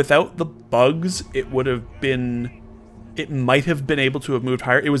think without the bugs, it might have been able to have moved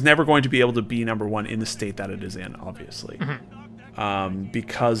higher. It was never going to be able to be number 1 in the state that it is in, obviously.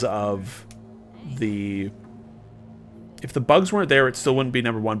 Because of if the bugs weren't there, it still wouldn't be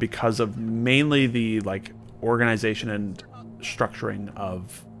number 1 because of mainly the like organization and structuring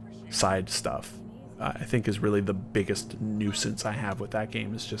of side stuff. I think is really the biggest nuisance I have with that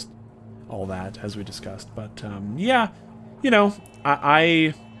game, is just all that, as we discussed. But yeah, you know,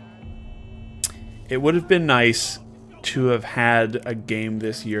 it would have been nice to have had a game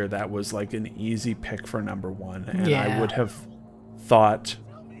this year that was like an easy pick for number 1, and yeah. I would have thought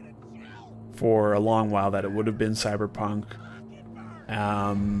for a long while that it would have been Cyberpunk,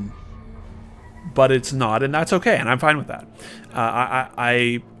 but it's not, and that's okay, and I'm fine with that.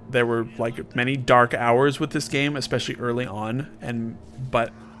 There were like many dark hours with this game, especially early on,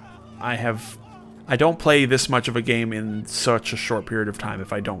 but I don't play this much of a game in such a short period of time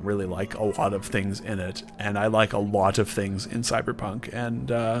if I don't really like a lot of things in it. And I like a lot of things in Cyberpunk, and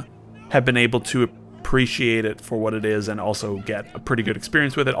have been able to appreciate it for what it is and also get a pretty good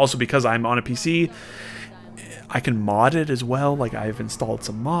experience with it. Also, because I'm on a PC, I can mod it as well. Like, I've installed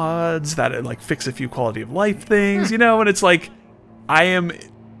some mods that like fix a few quality of life things, you know, and it's like, I am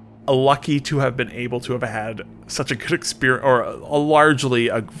lucky to have been able to have had such a good experience, or largely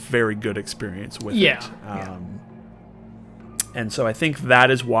a very good experience with it. And so I think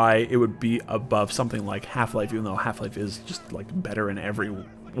that is why it would be above something like Half-Life, even though Half-Life is just like better in every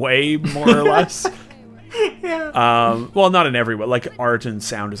way, more or less. Yeah. Well, not in every way, like art and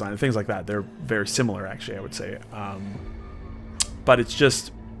sound design and things like that. They're very similar, actually, I would say. But it's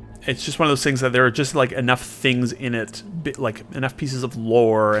just one of those things that there are just like enough things in it, like enough pieces of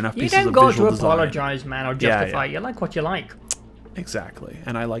lore, enough pieces of visual design. You don't go to apologize, man, or justify. You like what you like. Exactly,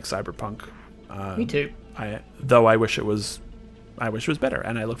 and I like Cyberpunk. Me too. Though I wish it was better,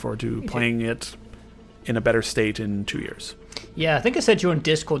 and I look forward to playing it in a better state in 2 years. Yeah, I think I said to you on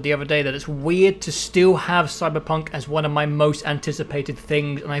Discord the other day that it's weird to still have Cyberpunk as one of my most anticipated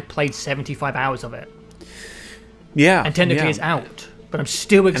things, and I played 75 hours of it. Yeah. And technically it's out, but I'm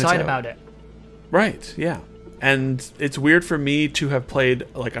still excited about it. Right, yeah. And it's weird for me to have played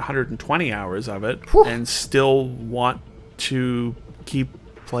like 120 hours of it and still want to keep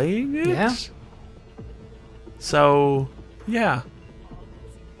playing it. Yeah. So, yeah.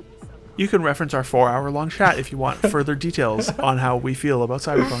 You can reference our 4-hour-long chat if you want further details on how we feel about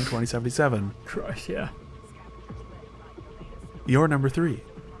Cyberpunk 2077. Christ, yeah. Your number 3.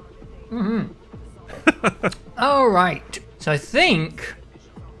 All right. So I think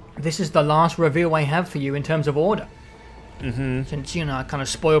this is the last reveal I have for you in terms of order. Since, you know, I kind of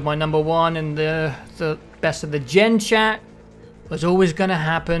spoiled my number 1 in the best of the Gen chat. Was always going to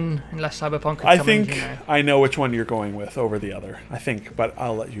happen unless Cyberpunk could come in, you know. I know which one you're going with over the other. I think, but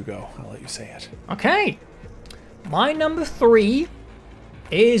I'll let you go. I'll let you say it. Okay. My number 3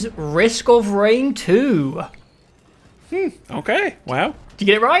 is Risk of Rain 2. Okay. Wow. Did you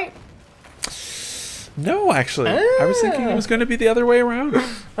get it right? No, actually. I was thinking it was going to be the other way around.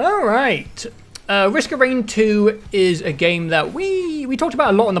 All right. Risk of Rain 2 is a game that we talked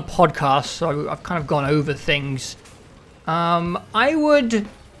about a lot on the podcast, so I've kind of gone over things. I would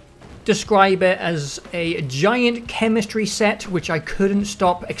describe it as a giant chemistry set which I couldn't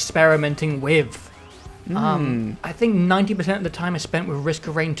stop experimenting with. I think 90% of the time I spent with Risk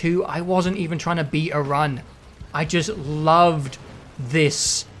of Rain 2, I wasn't even trying to beat a run. I just loved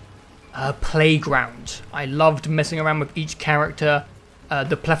this playground. I loved messing around with each character.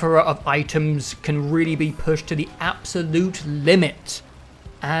 The plethora of items can really be pushed to the absolute limit.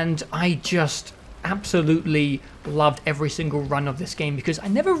 And I just absolutely loved every single run of this game because I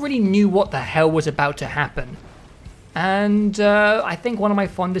never really knew what the hell was about to happen. And I think one of my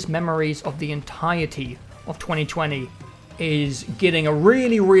fondest memories of the entirety of 2020 is getting a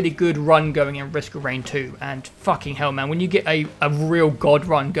really, really good run going in Risk of Rain 2. And fucking hell, man, when you get a real god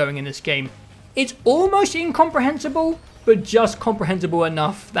run going in this game, it's almost incomprehensible, but just comprehensible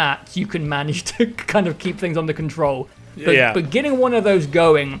enough that you can manage to kind of keep things under control. But getting one of those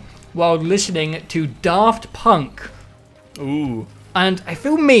going while listening to Daft Punk. Ooh. And I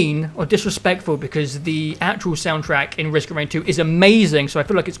feel mean or disrespectful because the actual soundtrack in Risk of Rain 2 is amazing, so I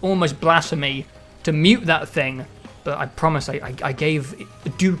feel like it's almost blasphemy to mute that thing. But I promise I gave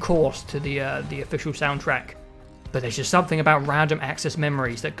due course to the official soundtrack. But there's just something about random access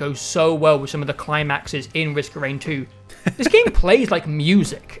memories that goes so well with some of the climaxes in Risk of Rain 2. This game plays like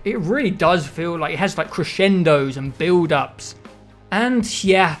music. It really does feel like it has like crescendos and build-ups. And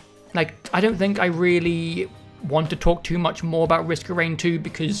yeah, like I don't think I really want to talk too much more about Risk of Rain 2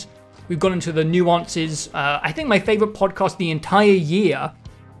 because we've gone into the nuances. I think my favorite podcast the entire year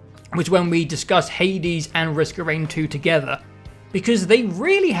was when we discussed Hades and Risk of Rain 2 together, because they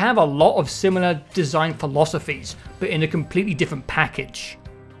really have a lot of similar design philosophies, but in a completely different package.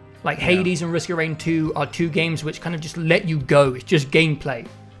 Like Hades and Risk of Rain 2 are two games which kind of just let you go. It's just gameplay.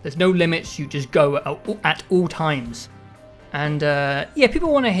 There's no limits. You just go at all times. And yeah,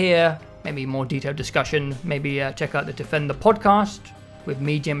 people want to hear maybe more detailed discussion. Maybe check out the Defend the podcast with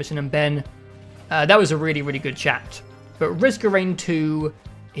me, Jamison, and Ben. That was a really, really good chat. But Risk of Rain 2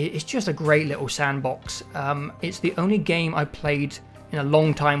 is just a great little sandbox. It's the only game I played in a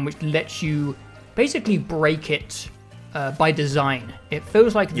long time which lets you basically break it by design. It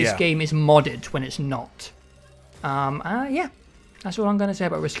feels like this game is modded when it's not. Yeah, that's all I'm going to say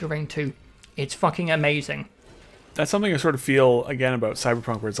about Risk of Rain 2. It's fucking amazing. That's something I sort of feel, again, about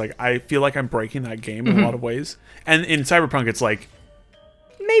Cyberpunk, where it's like, I feel like I'm breaking that game in a lot of ways. And in Cyberpunk, it's like...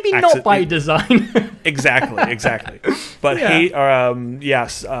 Maybe not by design. Exactly. But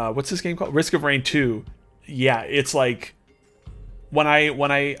yes, what's this game called? Risk of Rain 2. Yeah, it's like... When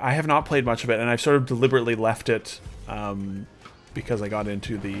I have not played much of it, and I've sort of deliberately left it because I got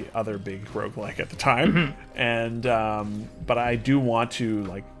into the other big roguelike at the time. And but I do want to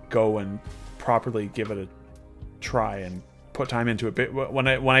like go and properly give it a try and put time into it. But when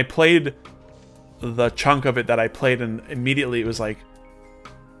I played the chunk of it that I played, and immediately it was like,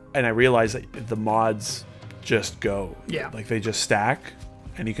 and I realized that the mods just go, like they just stack,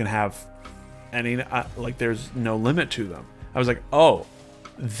 and you can have any like there's no limit to them. I was like, oh,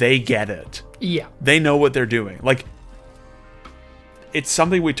 they get it. Yeah, they know what they're doing. Like, it's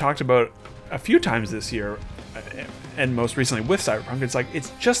something we talked about a few times this year, and most recently with Cyberpunk. It's like,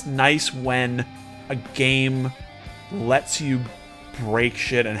 it's just nice when a game lets you break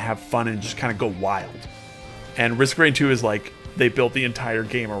shit and have fun and just kind of go wild. And Risk of Rain 2 is like, they built the entire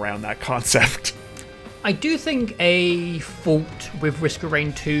game around that concept. I do think a fault with Risk of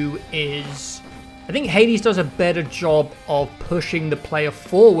Rain 2 is, I think Hades does a better job of pushing the player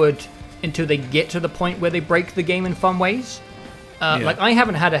forward until they get to the point where they break the game in fun ways. Like, I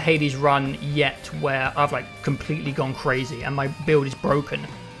haven't had a Hades run yet where I've like completely gone crazy and my build is broken.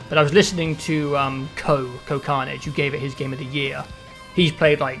 But I was listening to Co Carnage, who gave it his game of the year. He's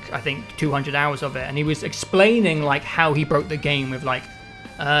played like, I think, 200 hours of it, and he was explaining like how he broke the game with like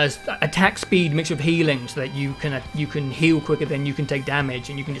attack speed mixed with healing, so that you can heal quicker than you can take damage,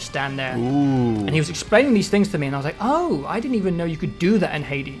 and you can just stand there. Ooh. And he was explaining these things to me, and I was like, oh, I didn't even know you could do that in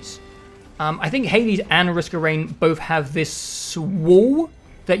Hades. I think Hades and Risk of Rain both have this wall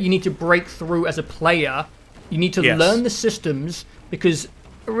that you need to break through as a player. You need to learn the systems, because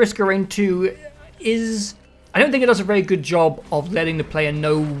Risk of Rain 2 is... I don't think it does a very good job of letting the player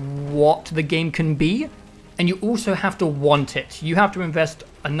know what the game can be, and you also have to want it. You have to invest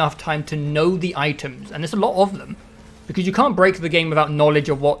enough time to know the items, and there's a lot of them, because you can't break the game without knowledge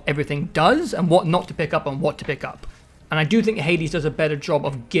of what everything does and what not to pick up and what to pick up. And I do think Hades does a better job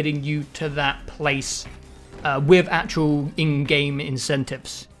of getting you to that place with actual in-game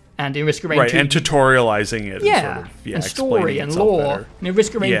incentives. And in Risk of Rain 2... and tutorializing it. Yeah, and, sort of, and story and lore. Better. And in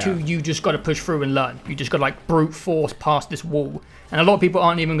Risk of Rain 2, you just got to push through and learn. You just got to, like, brute force past this wall. And a lot of people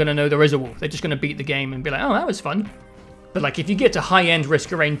aren't even going to know there is a wall. They're just going to beat the game and be like, oh, that was fun. But like if you get to high-end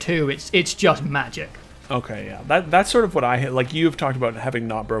Risk of Rain 2, it's just magic. Okay, yeah. That's sort of what I like. You've talked about having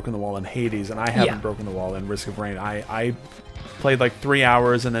not broken the wall in Hades, and I haven't broken the wall in Risk of Rain. I played like 3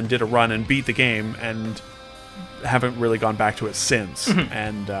 hours and then did a run and beat the game, and haven't really gone back to it since.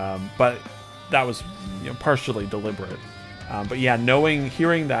 And but that was partially deliberate. But yeah,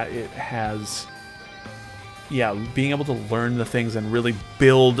 hearing that it has, being able to learn the things and really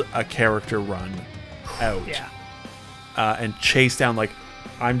build a character run out, and chase down like,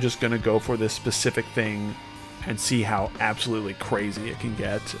 I'm just gonna go for this specific thing and see how absolutely crazy it can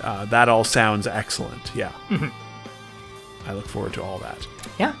get. That all sounds excellent. Yeah, I look forward to all that.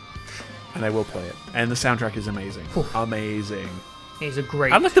 Yeah, and I will play it. And the soundtrack is amazing. Amazing. It's a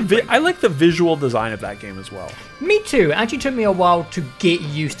great. I like the visual design of that game as well. Me too. It actually took me a while to get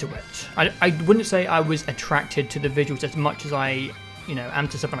used to it. I wouldn't say I was attracted to the visuals as much as I, am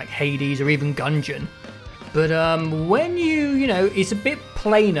to something like Hades or even Gungeon. But when it's a bit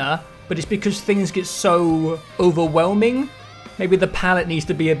plainer, but it's because things get so overwhelming. Maybe the palette needs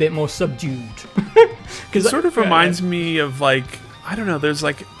to be a bit more subdued. It sort of reminds me of like, I don't know. There's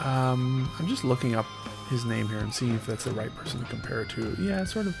like, I'm just looking up his name here and seeing if that's the right person to compare it to. Yeah,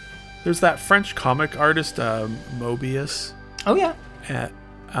 sort of. There's that French comic artist, Mobius. Oh yeah. It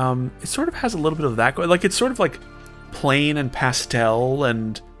sort of has a little bit of that going. Like it's sort of like plain and pastel,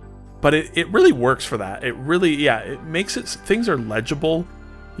 but it really works for that. It really, it makes it, things are legible.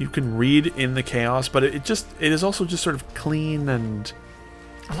 You can read in the chaos, but it is also just sort of clean and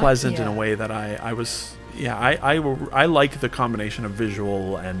pleasant in a way that I like the combination of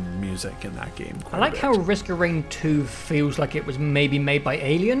visual and music in that game. I like how Risk of Rain 2 feels like it was maybe made by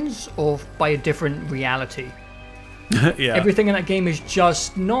aliens or by a different reality. Everything in that game is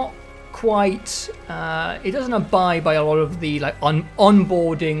just not quite. It doesn't abide by a lot of the like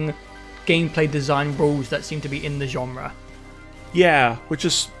onboarding gameplay design rules that seem to be in the genre. Yeah, which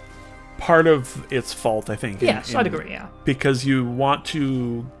is part of its fault, I think. Yes, I'd agree. Yeah, because you want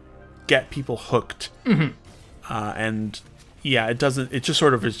to get people hooked, and it doesn't. It just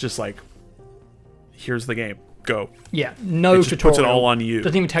sort of is just like, here's the game, go. Yeah, no tutorial. Puts it all on you.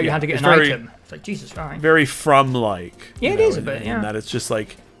 Doesn't even tell you how to get an item. It's like Jesus, all right. Very From-like. Yeah, it is a bit. In that it's just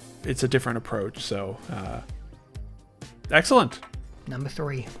like, it's a different approach. So, excellent. Number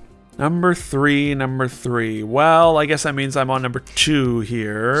three. Number three. Well, I guess that means I'm on number 2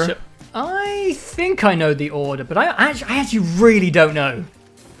 here. So, I think I know the order, but I actually really don't know.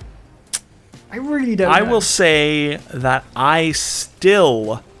 I really don't know. I will say that I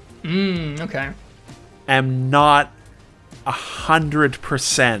still am not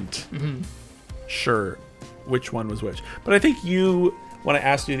 100% sure which one was which. But I think when I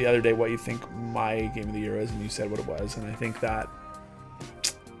asked you the other day what you think my game of the year is, and you said what it was, and I think that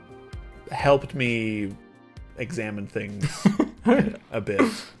helped me examine things a bit.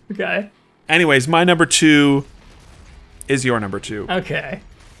 Okay. Anyways, my number 2 is your number 2. Okay.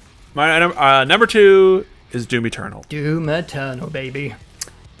 My number 2 is Doom Eternal. Doom Eternal, baby.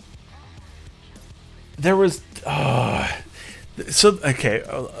 There was... okay.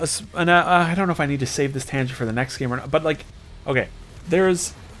 And I don't know if I need to save this tangent for the next game or not, but like, okay.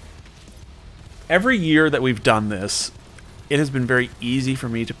 There's... Every year that we've done this, it has been very easy for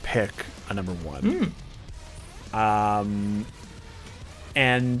me to pick a number 1.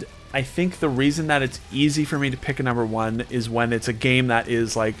 And I think the reason that it's easy for me to pick a number 1 is when it's a game that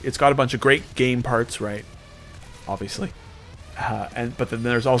is like, it's got a bunch of great game parts, right? Obviously. But then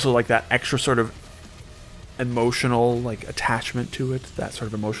there's also like that extra sort of emotional like attachment to it, that sort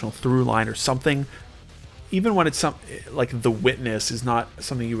of emotional through line or something. Even when it's like The Witness is not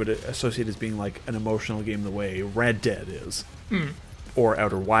something you would associate as being like an emotional game the way Red Dead is or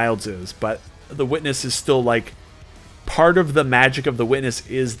Outer Wilds is, but The Witness is still like, part of the magic of The Witness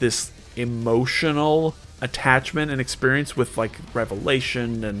is this emotional attachment and experience with like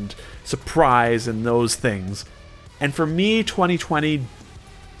revelation and surprise and those things. And for me, 2020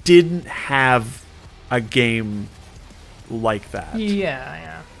 didn't have a game like that.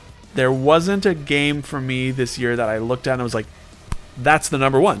 Yeah. There wasn't a game for me this year that I looked at and I was like, that's the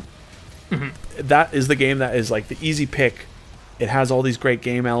number 1. That is the game that is like the easy pick. It has all these great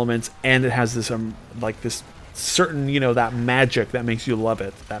game elements, and it has this like this certain, that magic that makes you love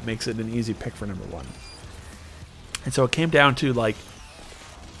it, that makes it an easy pick for number 1. And so it came down to like,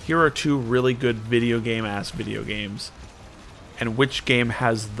 here are 2 really good video games, and which game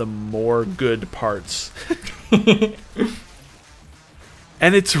has the more good parts.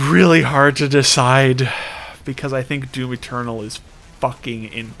 And it's really hard to decide, because I think Doom Eternal is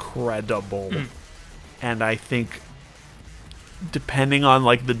fucking incredible. And I think depending on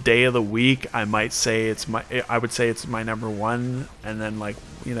like the day of the week, I would say it's my number one, and then like,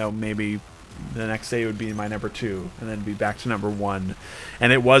 you know, maybe the next day it would be my number two, and then be back to number one.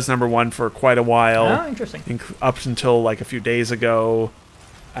 And it was number one for quite a while. Oh, interesting. Up until like a few days ago,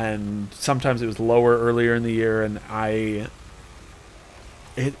 and sometimes it was lower earlier in the year, and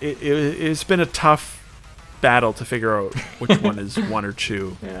it's been a tough battle to figure out which one is one or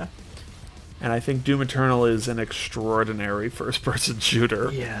two. Yeah. And I think Doom Eternal is an extraordinary first-person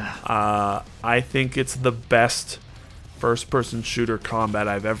shooter. Yeah. I think it's the best first-person shooter combat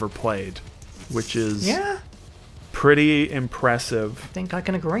I've ever played, which is pretty impressive. I think I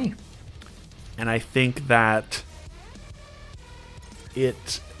can agree. And I think that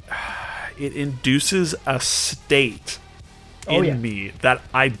it induces a state in me that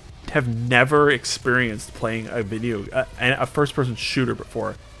I have never experienced playing a first-person shooter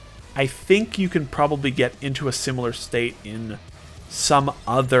before. I think you can probably get into a similar state in some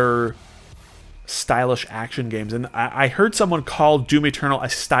other stylish action games. And I heard someone call Doom Eternal a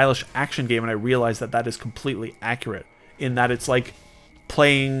stylish action game, and I realized that is completely accurate, in that it's like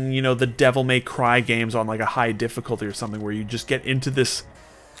playing, you know, the Devil May Cry games on like a high difficulty or something, where you just get into this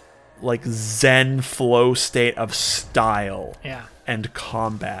like zen flow state of style and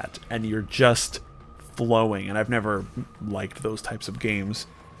combat, and you're just flowing. And I've never liked those types of games,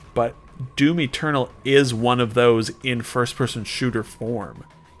 but Doom Eternal is one of those in first-person shooter form.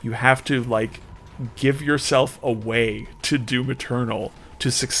 You have to like give yourself away to Doom Eternal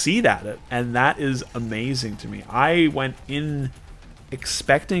to succeed at it, and that is amazing to me. I went in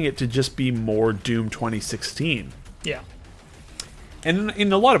expecting it to just be more Doom 2016. Yeah. And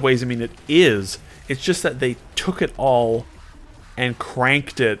in a lot of ways, I mean, it is. It's just that they took it all and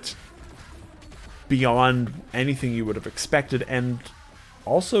cranked it beyond anything you would have expected, and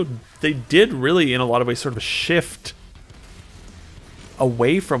also they did really, in a lot of ways, sort of a shift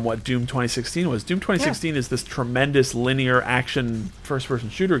away from what Doom 2016 was. Doom 2016 is this tremendous linear action first-person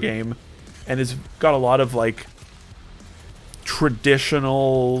shooter game, and it's got a lot of like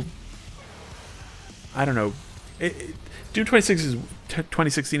traditional, I don't know, Doom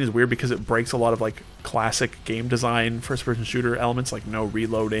 2016 is weird because it breaks a lot of like classic game design first-person shooter elements, like no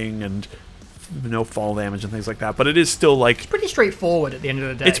reloading and no fall damage and things like that, but it is still like, it's pretty straightforward at the end of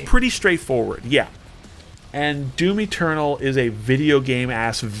the day. It's pretty straightforward, yeah. And Doom Eternal is a video game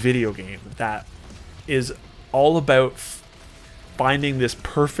that is all about finding this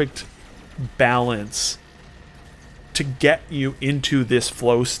perfect balance to get you into this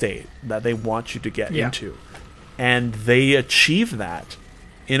flow state that they want you to get into. And they achieve that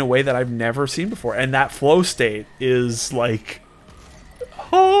in a way that I've never seen before. And that flow state is like,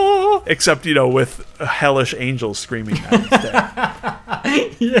 oh, except, you know, with hellish angels screaming that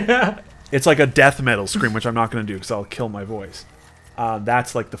instead. Yeah. It's like a death metal scream, which I'm not going to do because I'll kill my voice.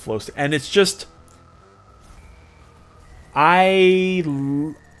 That's like the flow state. And it's just, I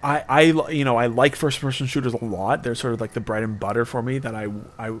like first-person shooters a lot. They're sort of like the bread and butter for me. That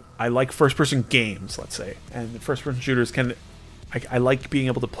I like first-person games, let's say. And first-person shooters I like being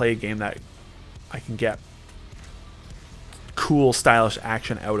able to play a game that I can get cool, stylish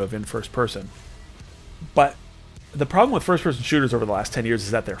action out of in first person. But the problem with first-person shooters over the last 10 years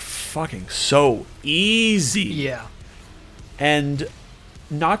is that they're fucking so easy. Yeah. And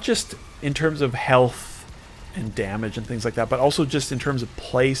not just in terms of health and damage and things like that, but also just in terms of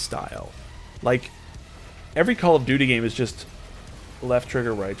play style. Like, every Call of Duty game is just left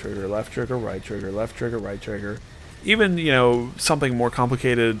trigger, right trigger, left trigger, right trigger, left trigger, right trigger. Even, you know, something more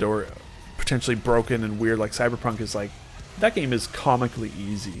complicated or potentially broken and weird like Cyberpunk is like, that game is comically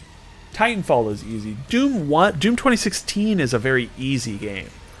easy. Titanfall is easy. Doom 2016 is a very easy game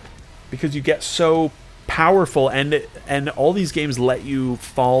because you get so powerful, and all these games let you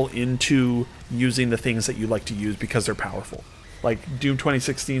fall into using the things that you like to use because they're powerful. Like Doom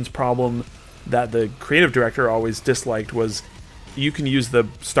 2016's problem that the creative director always disliked was you can use the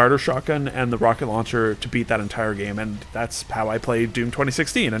starter shotgun and the rocket launcher to beat that entire game, and that's how I played Doom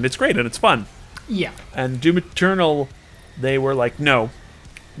 2016, and it's great and it's fun. Yeah. And Doom Eternal, they were like, no,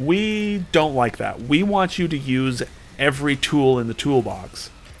 we don't like that. We want you to use every tool in the toolbox.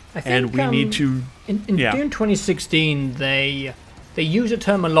 I think, and we need to... In Doom 2016, they use a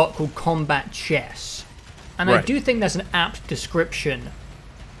term a lot called combat chess. And I do think that's an apt description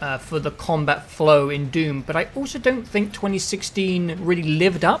for the combat flow in Doom. But I also don't think 2016 really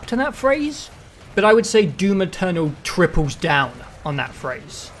lived up to that phrase. But I would say Doom Eternal triples down on that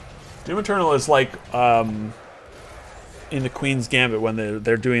phrase. Doom Eternal is like... in the Queen's Gambit when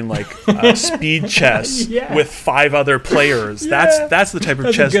they're doing like speed chess with 5 other players. That's the type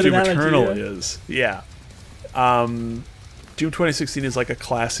of chess Doom Eternal is. Yeah. Doom Doom 2016 is like a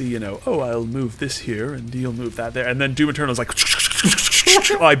classy, you know, oh, I'll move this here and you'll move that there. And then Doom Eternal is like,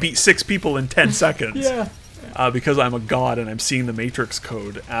 oh, I beat 6 people in 10 seconds. Yeah. Because I'm a god and I'm seeing the Matrix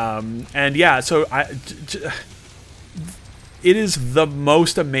code. And yeah, so it is the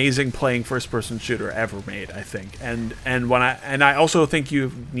most amazing playing first-person shooter ever made, I think. And I also think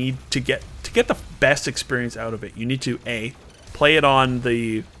you need to get the best experience out of it. You need to play it on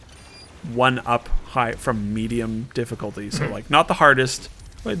the 1-up high from medium difficulty, so like not the hardest.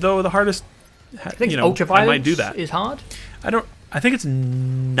 Though the hardest, I think Ultraviolence I might do that. Is hard. I think it's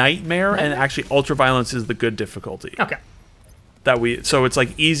Nightmare, and actually Ultraviolence is the good difficulty. Okay. So it's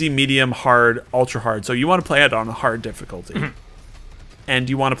like easy, medium, hard, ultra hard. So you want to play it on a hard difficulty, and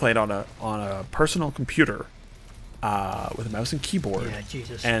you want to play it on a personal computer, with a mouse and keyboard,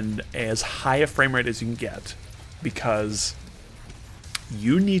 and as high a frame rate as you can get, because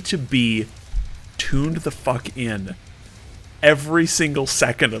you need to be tuned the fuck in every single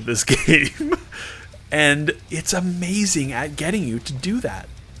second of this game. And it's amazing at getting you to do that.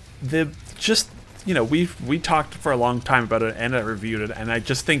 We talked for a long time about it, and I reviewed it, and I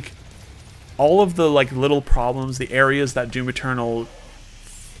just think all of the like little problems, the areas that Doom Eternal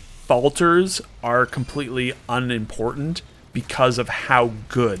falters are completely unimportant because of how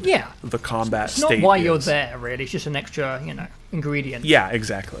good the combat state is. It's not why you're there, really. It's just an extra, ingredient. Yeah,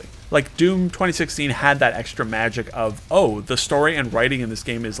 exactly. Like Doom 2016 had that extra magic of, the story and writing in this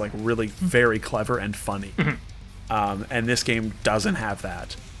game is like really very clever and funny. And this game doesn't have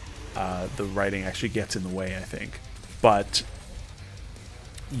that. The writing actually gets in the way, I think. But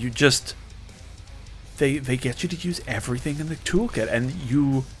you just they get you to use everything in the toolkit, and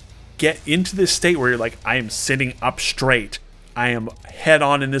you get into this state where you're like, I am sitting up straight. I am head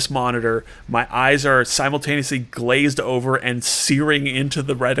on in this monitor. My eyes are simultaneously glazed over and searing into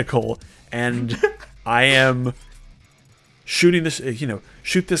the reticle, and I am shooting this,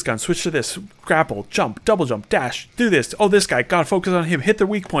 shoot this gun, switch to this, grapple, jump, double jump, dash, do this. Oh, this guy, gotta focus on him, hit the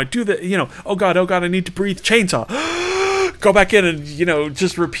weak point, do the, oh god, I need to breathe, chainsaw. Go back in and,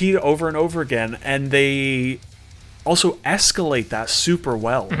 just repeat over and over again. And they also escalate that super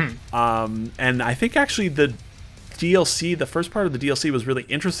well. And I think actually the DLC, the first part of the DLC was really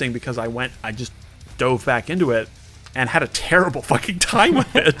interesting because I just dove back into it and had a terrible fucking time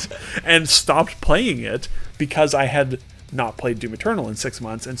with it and stopped playing it because I had not played Doom Eternal in 6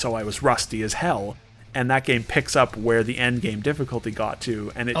 months, and so I was rusty as hell. And that game picks up where the end game difficulty got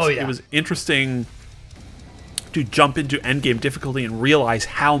to, and it was interesting to jump into end game difficulty and realize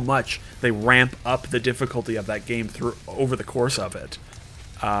how much they ramp up the difficulty of that game over the course of it.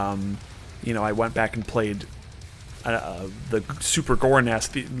 I went back and played the Super Gore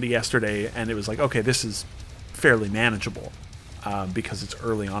Nest yesterday, and it was like, okay, this is fairly manageable because it's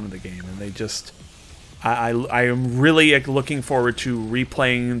early on in the game, and they just I am really looking forward to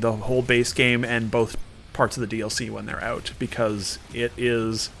replaying the whole base game and both parts of the DLC when they're out, because it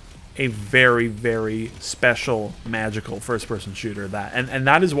is a very, very special, magical first-person shooter. And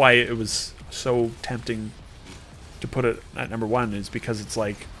that is why it was so tempting to put it at number 1, is because it's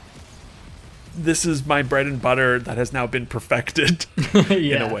like, this is my bread and butter that has now been perfected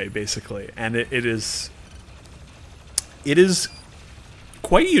in a way, basically. And it is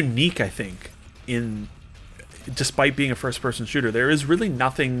quite unique, I think. Despite being a first-person shooter, there is really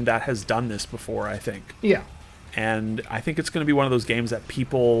nothing that has done this before, I think. Yeah. And I think it's going to be one of those games that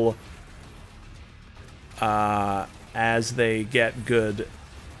people, as they get good,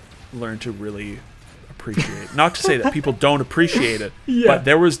 learn to really appreciate. Not to say that people don't appreciate it, but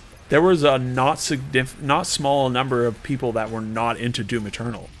there was a not small number of people that were not into Doom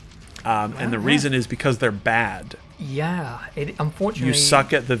Eternal. And the reason is because they're bad. Yeah, unfortunately... You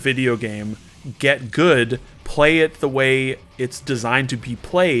suck at the video game, get good, play it the way it's designed to be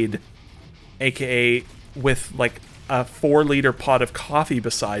played, aka with like a 4-liter pot of coffee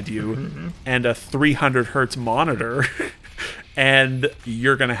beside you and a 300 hertz monitor, and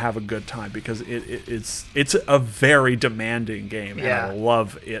you're gonna have a good time, because it's a very demanding game, and I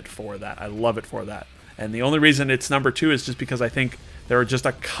love it for that. And the only reason it's number 2 is just because I think there are just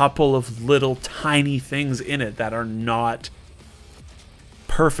a couple of little tiny things in it that are not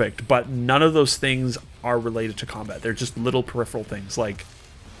perfect, but none of those things are related to combat. They're just little peripheral things, like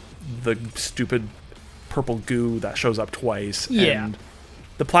the stupid purple goo that shows up twice. And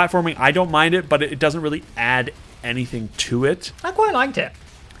the platforming, I don't mind it, but it doesn't really add anything to it. I quite liked it.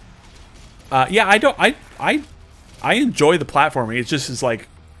 I enjoy the platforming. It's just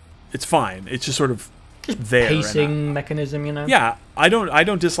it's fine. It's just sort of there. Pacing mechanism, Yeah, I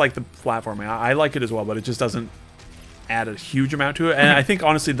don't dislike the platforming. I like it as well, but it just doesn't add a huge amount to it. And I think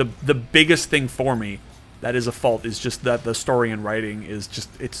honestly the biggest thing for me that is a fault, is just that the story and writing is just,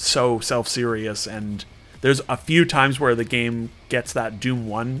 it's so self-serious, and there's a few times where the game gets that Doom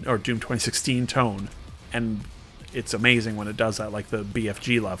 1 or Doom 2016 tone, and it's amazing when it does that, like the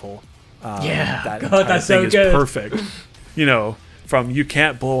BFG level. That God, that's thing so is good. perfect. You know, from you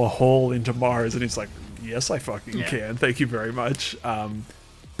can't blow a hole into Mars, and he's like, yes, I fucking can. Thank you very much.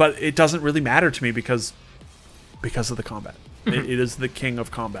 But it doesn't really matter to me because of the combat. It is the king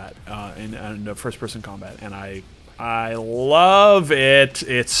of combat and first-person combat, and I love it.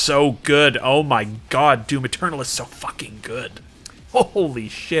 It's so good. Oh my god, Doom Eternal is so fucking good. Holy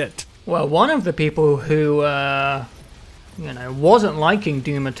shit. Well, one of the people who, wasn't liking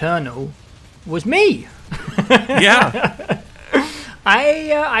Doom Eternal was me. Yeah.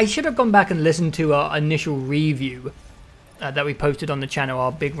 I should have gone back and listened to our initial review that we posted on the channel,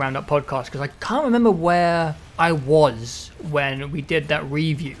 our Big Roundup podcast, because I can't remember where I was when we did that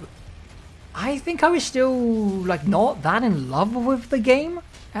review. I think I was still, like, not that in love with the game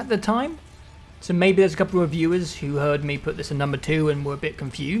at the time. So maybe there's a couple of reviewers who heard me put this in number 2 and were a bit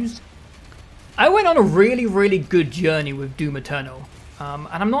confused. I went on a really, really good journey with Doom Eternal. And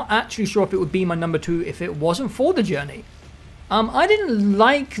I'm not actually sure if it would be my number 2 if it wasn't for the journey. I didn't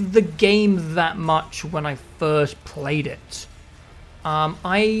like the game that much when I first played it.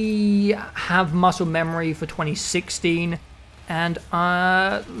 I have muscle memory for 2016, and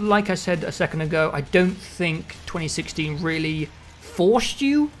like I said a second ago, I don't think 2016 really forced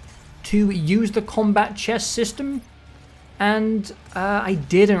you to use the combat chess system, and I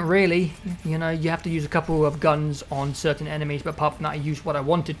didn't really. You know, you have to use a couple of guns on certain enemies, but apart from that, I used what I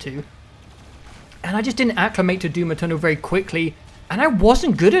wanted to. And I just didn't acclimate to Doom Eternal very quickly, and I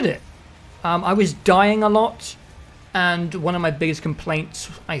wasn't good at it. I was dying a lot, and one of my biggest complaints,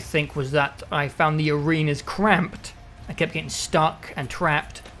 I think, was that I found the arenas cramped. I kept getting stuck and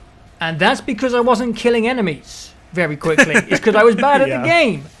trapped, and that's because I wasn't killing enemies very quickly. It's because I was bad at the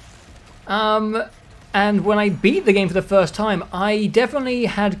game. And when I beat the game for the first time, I definitely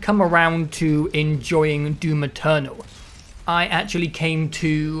had come around to enjoying Doom Eternal. I actually came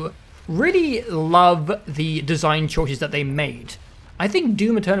to really love the design choices that they made. I think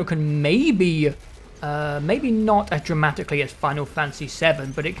Doom Eternal can maybe not as dramatically as Final Fantasy VII,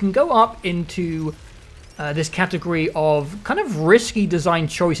 but it can go up into this category of kind of risky design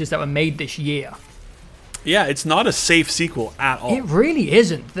choices that were made this year. Yeah, it's not a safe sequel at all. It really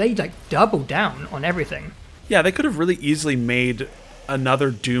isn't. They like double down on everything. Yeah, they could have really easily made another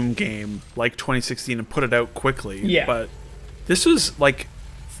Doom game like 2016 and put it out quickly. Yeah. But this was like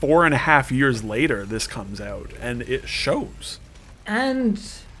 4.5 years later this comes out, and it shows. And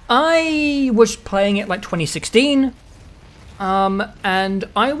I was playing it like 2016, and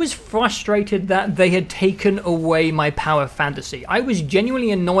I was frustrated that they had taken away my power fantasy. I was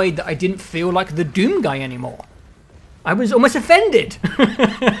genuinely annoyed that I didn't feel like the Doom guy anymore. I was almost offended.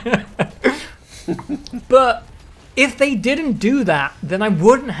 But if they didn't do that, then I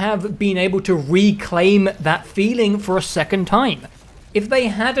wouldn't have been able to reclaim that feeling for a second time. If they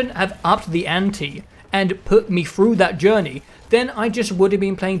hadn't have upped the ante and put me through that journey, then I just would have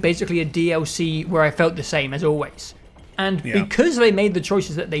been playing basically a DLC where I felt the same as always. And because they made the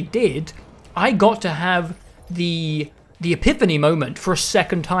choices that they did, I got to have the epiphany moment for a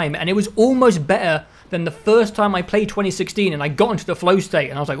second time, and it was almost better than the first time I played 2016 and I got into the flow state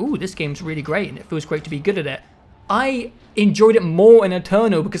and I was like, ooh, this game's really great and it feels great to be good at it. I enjoyed it more in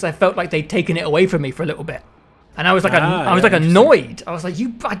Eternal because I felt like they'd taken it away from me for a little bit. And I was like, annoyed. I was like,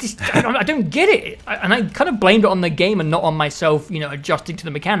 I don't get it. And I kind of blamed it on the game and not on myself, adjusting to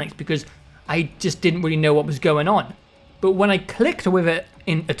the mechanics, because I just didn't really know what was going on. But when I clicked with it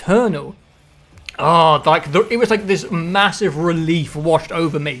in Eternal, it was like this massive relief washed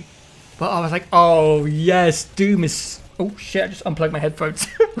over me. But I was like, oh yes, Doom is... Oh shit, I just unplugged my headphones.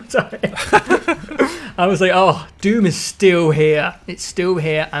 Sorry. I was like, oh, Doom is still here. It's still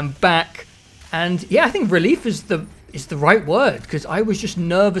here. I'm back. And yeah, I think relief is the right word, because I was just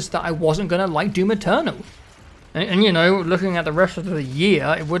nervous that I wasn't going to like Doom Eternal. And looking at the rest of the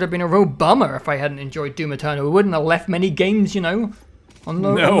year, it would have been a real bummer if I hadn't enjoyed Doom Eternal. We wouldn't have left many games, on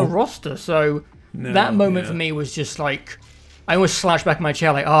the roster. So that moment for me was just like, I almost slashed back in my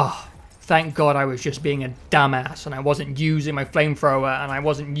chair like, oh, thank God I was just being a dumbass and I wasn't using my flamethrower and I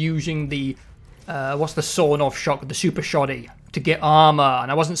wasn't using the, what's the sawn-off shot with the super shoddy to get armor, and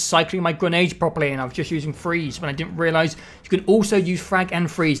I wasn't cycling my grenades properly and I was just using freeze when I didn't realize you can also use frag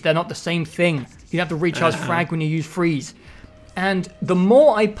and freeze. They're not the same thing. You have to recharge frag when you use freeze. And the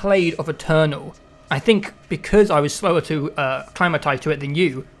more I played of Eternal, I think because I was slower to acclimatize to it than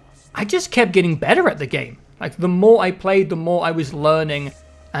you, I just kept getting better at the game. Like, the more I played, the more I was learning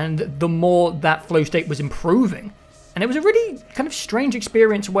and the more that flow state was improving. And it was a really kind of strange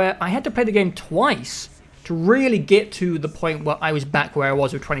experience where I had to play the game twice to really get to the point where I was back where I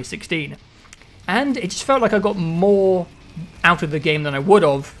was with 2016. And it just felt like I got more out of the game than I would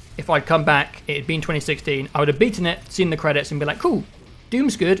have if I'd come back, it had been 2016, I would have beaten it, seen the credits, and been like, cool,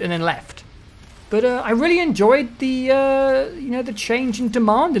 Doom's good, and then left. But I really enjoyed the, the change in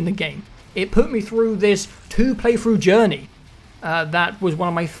demand in the game. It put me through this 2-playthrough journey. That was one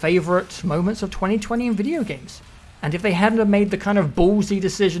of my favorite moments of 2020 in video games. And if they hadn't have made the kind of ballsy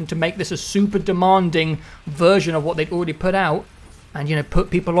decision to make this a super demanding version of what they'd already put out, and, put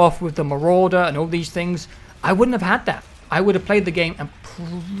people off with the Marauder and all these things, I wouldn't have had that. I would have played the game and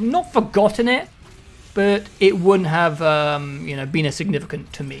not forgotten it, but it wouldn't have, been as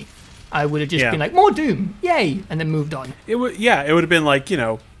significant to me. I would have just been like, more Doom, yay, and then moved on. It would have been like,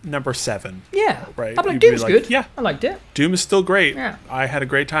 number 7. Yeah, right. I'm like, Doom's good. Yeah, I liked it. Doom is still great. Yeah, I had a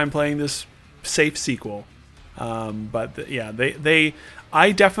great time playing this safe sequel. I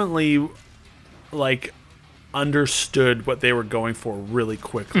definitely understood what they were going for really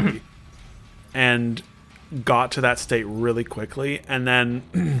quickly, and got to that state really quickly, and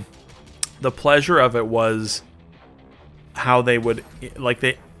then the pleasure of it was how they would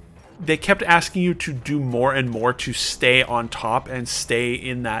they kept asking you to do more and more to stay on top and stay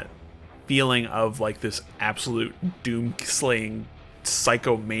in that feeling of this absolute doom slaying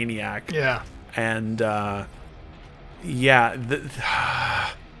psychomaniac. Yeah. And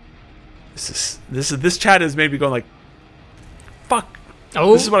this chat has made me going fuck.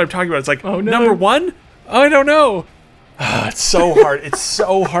 Oh, this is what I'm talking about. It's like, oh, no. Number 1? Oh, I don't know. It's so hard. It's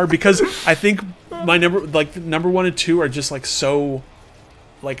so hard because I think my number 1 and 2 are just so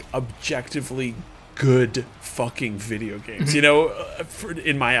objectively good fucking video games,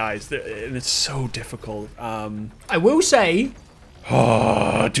 in my eyes, and it's so difficult. I will say,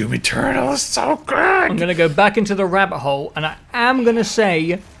 Doom Eternal is so good. I'm gonna go back into the rabbit hole, and I am gonna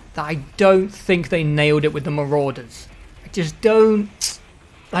say that I don't think they nailed it with the Marauders. I just don't.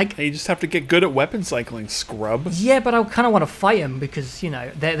 You just have to get good at weapon cycling, scrub. Yeah, but I kind of want to fight them because,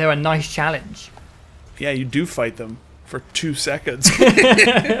 they're a nice challenge. Yeah, you do fight them for 2 seconds.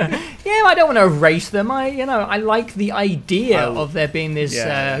 Yeah, I don't want to erase them. I like the idea of there being this,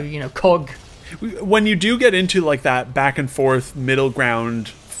 cog. When you do get into that back and forth middle ground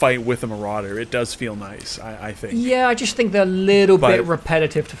fight with a Marauder, it does feel nice, I think. Yeah, I just think they're a little bit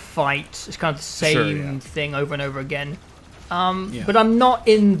repetitive to fight. It's kind of the same thing over and over again. But I'm not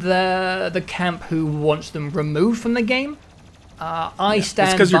in the camp who wants them removed from the game. I stand by...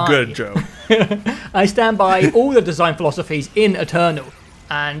 That's because you're good, Joe. I stand by all the design philosophies in Eternal.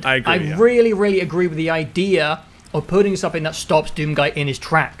 And I really, really agree with the idea of putting something that stops Doomguy in his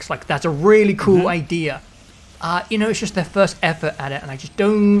tracks. That's a really cool idea. It's just their first effort at it, and I just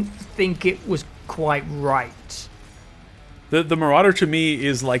don't think it was quite right. The Marauder, to me,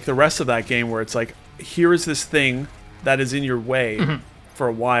 is like the rest of that game, where it's here is this thing that is in your way for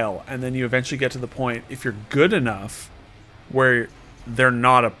a while, and then you eventually get to the point, if you're good enough, where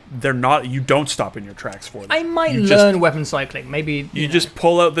you don't stop in your tracks for them. I might learn weapon cycling. Maybe you just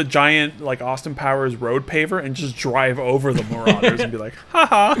pull out the giant Austin Powers road paver and just drive over the Marauders and be like,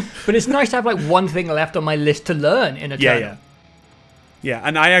 haha. But it's nice to have one thing left on my list to learn in Eternal. Yeah.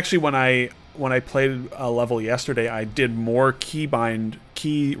 And I actually, when I played a level yesterday, I did more key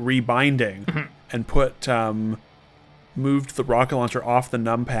rebinding and put moved the rocket launcher off the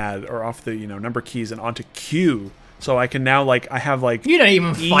numpad or off the number keys and onto Q. So I can now I have you don't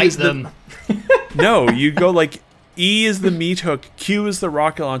even fight them. No, you go E is the meat hook, Q is the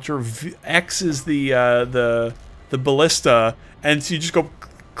rocket launcher, X is the ballista, and so you just go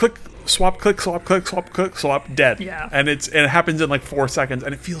click, swap, click, swap, click, swap, click, swap, dead. Yeah. And it happens in 4 seconds,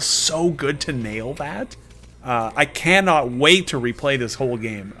 and it feels so good to nail that. I cannot wait to replay this whole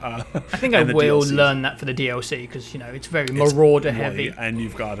game. I think I will learn that for the DLC because it's very Marauder heavy, and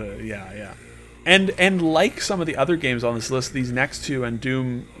you've got to And like some of the other games on this list, these next two, and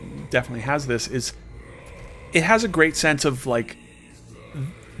Doom definitely has this, is it has a great sense of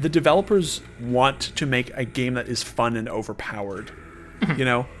the developers want to make a game that is fun and overpowered,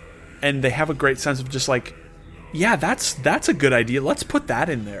 and they have a great sense of just that's a good idea. Let's put that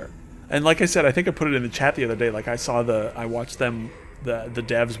in there. And like I said, I think I put it in the chat the other day. I watched them, the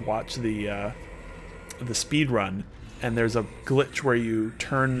devs watch the speed run. And there's a glitch where you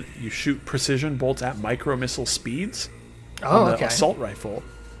shoot precision bolts at micro missile speeds on the assault rifle,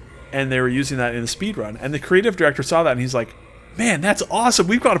 and they were using that in the speed run. And the creative director saw that, and he's like, "Man, that's awesome!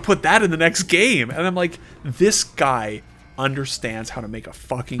 We've got to put that in the next game." And I'm like, "This guy understands how to make a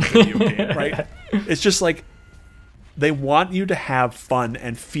fucking video game, right?" It's just they want you to have fun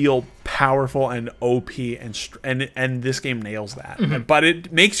and feel powerful and OP, and this game nails that. But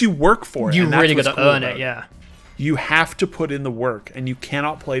it makes you work for it. You and that's really got what's to cool earn about it, yeah. You have to put in the work, and you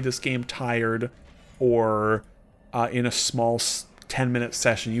cannot play this game tired or in a small 10-minute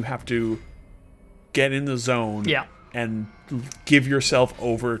session. You have to get in the zone and give yourself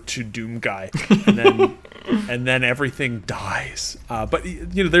over to Doom Guy, and then everything dies. But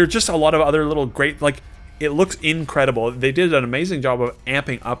you know, there are just a lot of other little great, like, it looks incredible. They did an amazing job of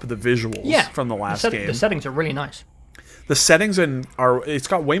amping up the visuals from the last game. The settings are really nice. The settings it's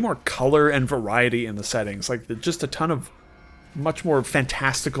got way more color and variety in the settings. Like, just a ton of much more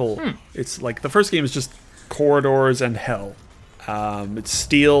fantastical. It's like the first game is just corridors and hell. It's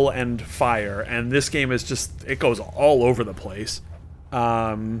steel and fire, and this game is just, it goes all over the place.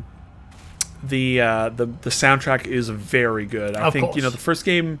 The soundtrack is very good. I think, you know, the first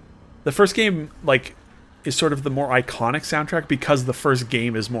game like is sort of the more iconic soundtrack because the first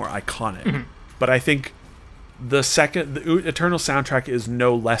game is more iconic. But I think the Eternal soundtrack is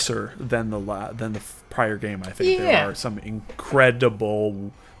no lesser than the prior game. I think there are some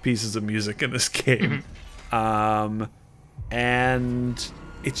incredible pieces of music in this game. And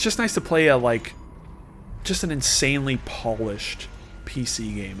it's just nice to play just an insanely polished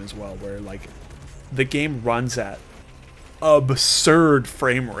PC game as well, where like the game runs at absurd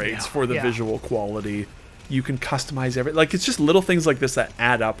frame rates for the visual quality. You can customize everything. Like, it's just little things like this that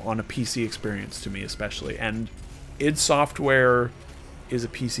add up on a PC experience to me, especially. And id Software is a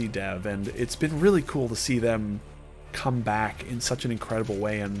PC dev, and it's been really cool to see them come back in such an incredible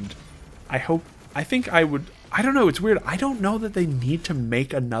way. And I don't know, it's weird. I don't know that they need to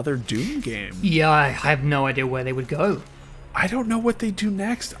make another Doom game. Yeah, I have no idea where they would go. I don't know what they do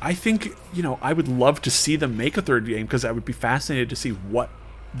next. I think, you know, I would love to see them make a third game, because I would be fascinated to see what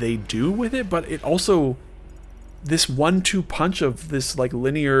they do with it. But it also, this 1-2 punch of this like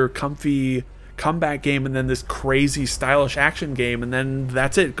linear, comfy comeback game, and then this crazy, stylish action game, and then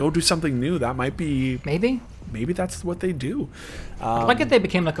that's it. Go do something new. That might be... Maybe that's what they do. Like if they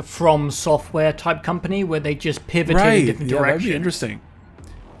became like a From Software type company where they just pivoted in a different direction. That'd be interesting.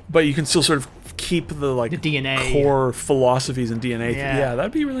 But you can still sort of keep the DNA, core philosophies and DNA. Yeah,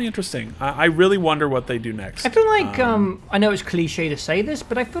 that'd be really interesting. I really wonder what they do next. I feel like I know it's cliche to say this,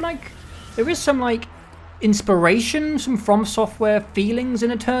 but I feel like there is some like inspiration, some From Software feelings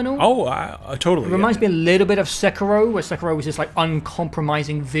in Eternal. Oh, totally. It reminds me a little bit of Sekiro, where Sekiro was this like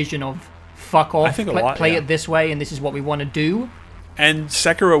uncompromising vision of fuck off, play it this way, and this is what we want to do. And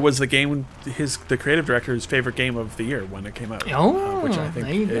Sekiro was the game, the creative director's favorite game of the year when it came out. Which I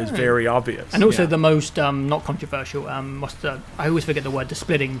think is very obvious. And also the most, not controversial, I always forget the word, the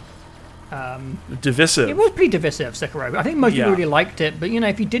splitting. Divisive. It was pretty divisive, Sekiro. I think most people really liked it, but you know,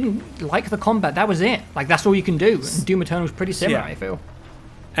 if you didn't like the combat, that was it. Like, that's all you can do. And Doom Eternal was pretty similar, I feel.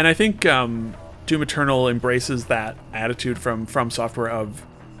 And I think Doom Eternal embraces that attitude from Software of...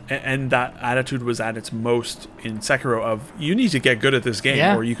 And that attitude was at its most in Sekiro of, you need to get good at this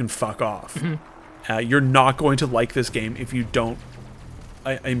game or you can fuck off. You're not going to like this game if you don't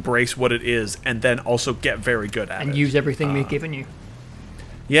embrace what it is and then also get very good at it. And use everything we've given you.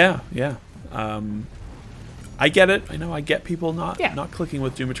 Yeah. I get it. I know I get people not clicking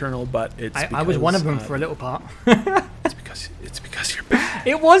with Doom Eternal, but it's I was one of them for a little part. It's because you're bad.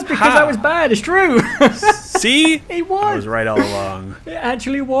 It was because I was bad. It's true. See? It was. I was right all along. It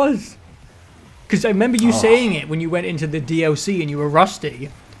actually was. Because I remember you saying it when you went into the DLC and you were rusty.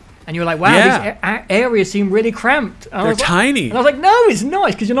 And you were like, wow, these areas seem really cramped. They're tiny. And I was like, no, it's not.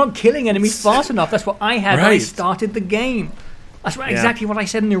 It's because you're not killing enemies fast enough. That's what I had when I started the game. That's exactly what I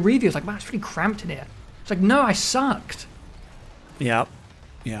said in the review. It's like, wow, it's really cramped in here. It's like, no, I sucked. Yeah.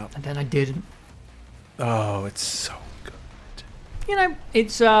 And then I didn't. Oh, it's so good. You know,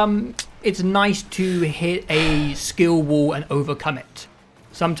 it's nice to hit a skill wall and overcome it.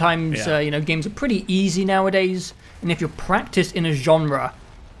 Sometimes, games are pretty easy nowadays, and if you're practiced in a genre,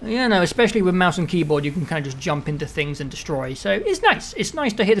 especially with mouse and keyboard, you can kind of just jump into things and destroy. So it's nice. It's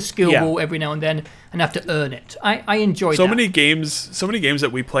nice to hit a skill wall every now and then and have to earn it. I enjoy so many games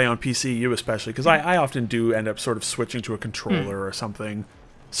that we play on PC, you especially, because I often do end up sort of switching to a controller or something.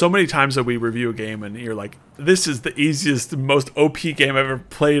 So many times that we review a game and you're like, this is the easiest, most OP game I've ever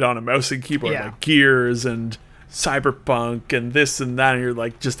played on a mouse and keyboard, like Gears and Cyberpunk and this and that, and you're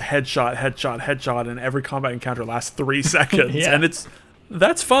like, just headshot, and every combat encounter lasts 3 seconds, and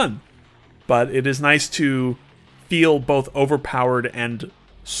that's fun. But it is nice to feel both overpowered and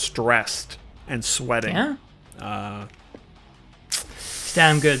stressed and sweating. It's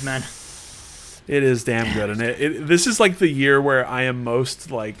damn good, man. It is damn good, and this is like the year where I am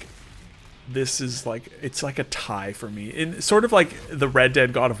most like this is like, it's like a tie for me. In sort of like the Red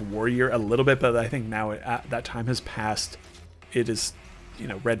Dead God of War year a little bit, but I think now that time has passed. It is, you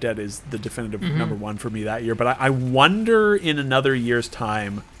know, Red Dead is the definitive number one for me that year. But I wonder in another year's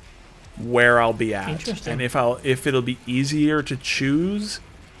time where I'll be at, and if it'll be easier to choose.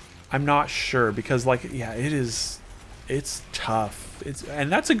 I'm not sure, because like, yeah, it's tough.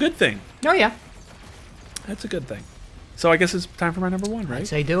 And that's a good thing. Oh yeah, that's a good thing. So I guess it's time for my number one, right? I'd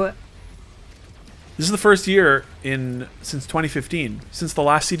say do it. This is the first year since 2015, since the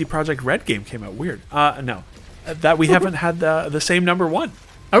last CD Projekt Red game came out. Weird. No, that we haven't had the same number one.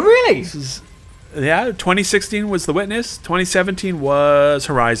 Oh really? 2016 was The Witness. 2017 was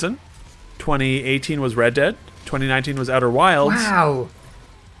Horizon. 2018 was Red Dead. 2019 was Outer Wilds. Wow.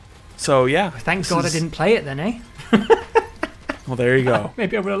 So yeah. Thank God I didn't play it then, eh? Well, there you go.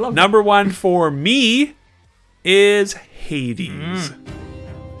 Maybe I would have loved Number one for me is Hades.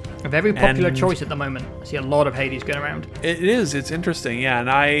 A very popular choice at the moment. I see a lot of Hades going around. It is. It's interesting. Yeah,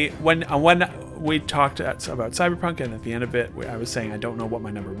 and when we talked about Cyberpunk, and at the end of it, I was saying I don't know what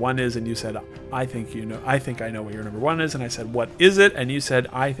my number one is, and you said I think you know. I think I know what your number one is, and I said what is it? And you said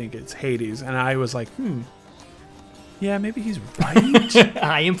I think it's Hades, and I was like, yeah, maybe he's right.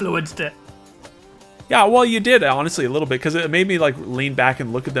 I influenced it. Yeah, well, you did, honestly, a little bit, because it made me like lean back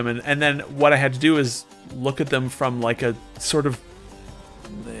and look at them, and then what I had to do is look at them from like a sort of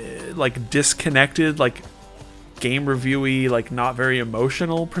like disconnected, like game reviewy, like not very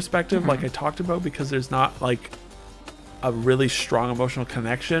emotional perspective, like I talked about, because there's not like a really strong emotional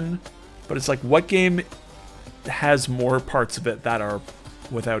connection. But it's like, what game has more parts of it that are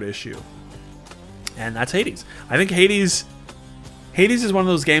without issue? And that's Hades. I think Hades is one of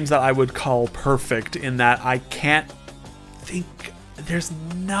those games that I would call perfect, in that I can't think, there's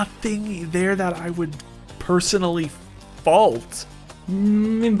nothing there that I would personally fault.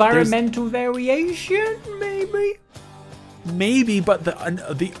 Environmental variation, maybe, but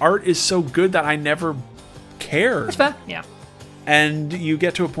the art is so good that I never cared. That's fair. Yeah. And you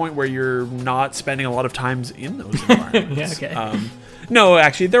get to a point where you're not spending a lot of times in those environments. Yeah, okay. No,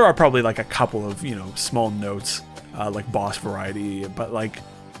 actually, there are probably like a couple of, you know, small notes, like boss variety, but like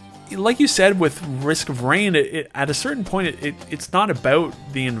you said with Risk of Rain, at a certain point, it's not about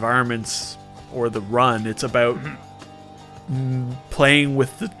the environments or the run. It's about playing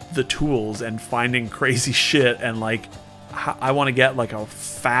with the tools and finding crazy shit, and like, I want to get like a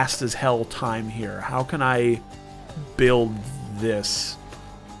fast as hell time here. How can I build this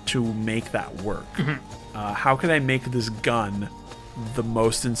to make that work? How can I make this gun the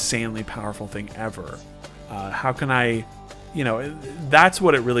most insanely powerful thing ever? How can I, you know, that's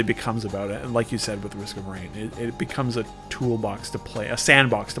what it really becomes about. And like you said with Risk of Rain, it becomes a toolbox to play, a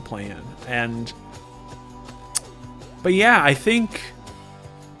sandbox to play in. But yeah, I think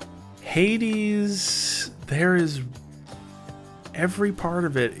Hades, every part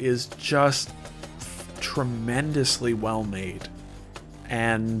of it is just tremendously well made.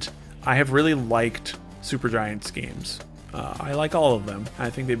 And I have really liked Supergiant's games. I like all of them. I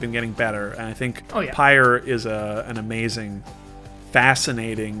think they've been getting better. And I think Pyre is an amazing,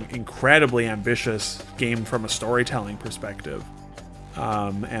 fascinating, incredibly ambitious game from a storytelling perspective.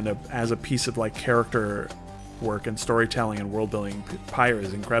 And as a piece of like character work and storytelling and world building, Pyre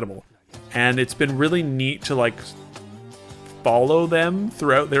is incredible. And it's been really neat to like follow them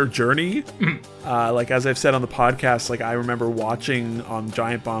throughout their journey. Like as I've said on the podcast, like I remember watching on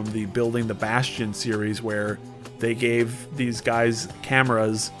Giant Bomb the Building the Bastion series, where they gave these guys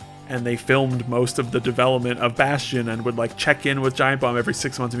cameras and they filmed most of the development of Bastion, and would like check in with Giant Bomb every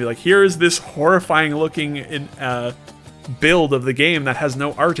 6 months and be like, here's this horrifying looking build of the game that has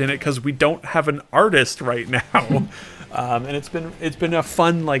no art in it because we don't have an artist right now. And it's been a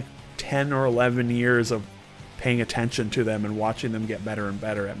fun like 10 or 11 years of paying attention to them and watching them get better and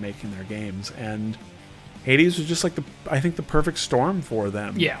better at making their games. And Hades was just like I think the perfect storm for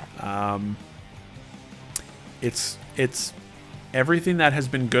them. Yeah. It's everything that has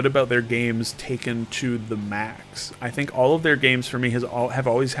been good about their games taken to the max. I think all of their games for me have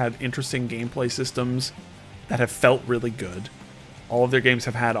always had interesting gameplay systems that have felt really good. All of their games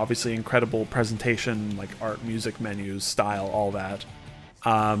have had obviously incredible presentation, like art, music, menus, style, all that.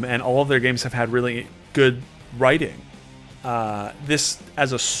 And all of their games have had really good writing. This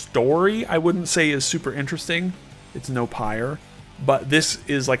as a story, I wouldn't say is super interesting. It's no Pyre. But this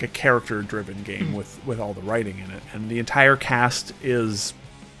is like a character-driven game with all the writing in it. And the entire cast is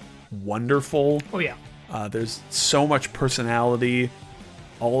wonderful. Oh, yeah. There's so much personality.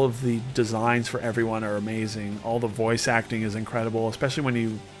 All of the designs for everyone are amazing. All the voice acting is incredible, especially when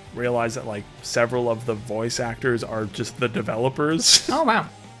you realize that like several of the voice actors are just the developers. Oh, wow.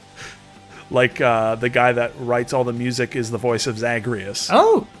 Like the guy that writes all the music is the voice of Zagreus.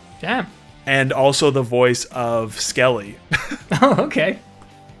 Oh, damn. And also the voice of Skelly. Oh, okay.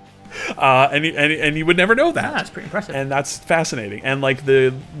 And you would never know that. That's pretty impressive. And that's fascinating. And like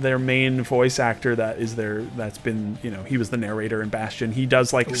their main voice actor that's been, he was the narrator in Bastion. He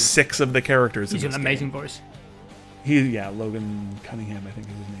does like 6 of the characters. He's an amazing voice. Logan Cunningham, I think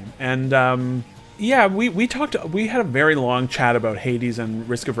is his name. And we had a very long chat about Hades and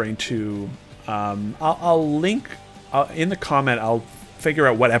Risk of Rain 2. I'll link in the comment. I'll figure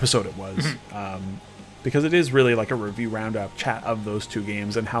out what episode it was. Because it is really like a review roundup chat of those 2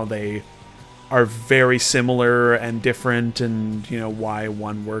 games and how they are very similar and different, and why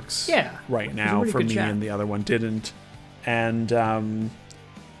one works right now for me and the other one didn't. And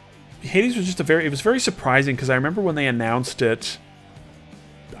Hades was it was very surprising, because I remember when they announced it,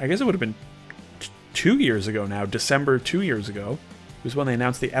 I guess it would have been 2 years ago now, December 2 years ago, was when they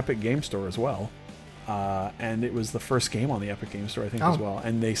announced the Epic Game Store as well. And it was the first game on the Epic Game Store, I think, as well.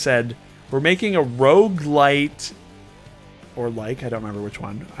 And they said, we're making a roguelite, or I don't remember which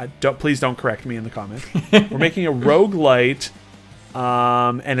one. Please don't correct me in the comments. We're making a roguelite,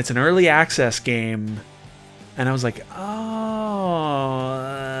 and it's an early access game. And I was like, oh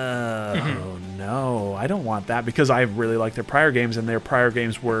no, I don't want that, because I really like their prior games, and their prior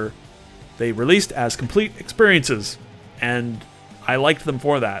games they released as complete experiences, and I liked them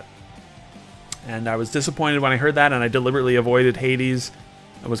for that. And I was disappointed when I heard that, and I deliberately avoided Hades.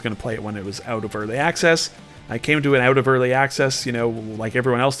 I was going to play it when it was out of early access. I came to it out of early access, like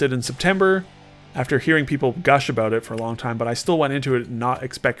everyone else did in September, after hearing people gush about it for a long time, but I still went into it not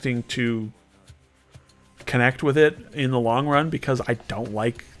expecting to connect with it in the long run, because I don't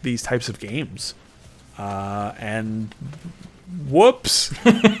like these types of games. And whoops,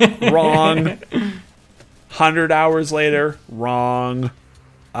 wrong. 100 hours later, wrong.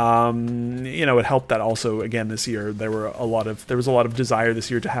 It helped that also, again, this year there was a lot of desire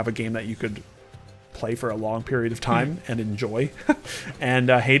this year to have a game that you could play for a long period of time and enjoy. And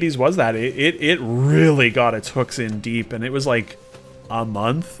Hades was that. It really got its hooks in deep, and it was like a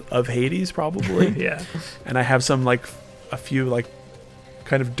month of Hades probably. Yeah. And I have some a few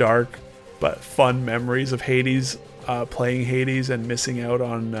kind of dark but fun memories of Hades, playing Hades and missing out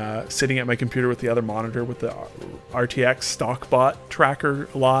on sitting at my computer with the other monitor with the RTX stockbot tracker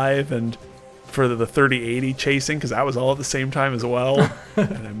live, and for the 3080 chasing, because that was all at the same time as well.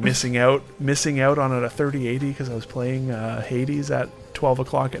 And I'm missing out on a 3080 because I was playing Hades at 12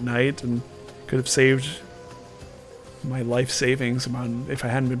 o'clock at night, and could have saved my life savings if I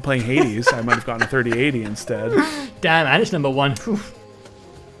hadn't been playing Hades. I might have gotten a 3080 instead. Damn, and it's number 1.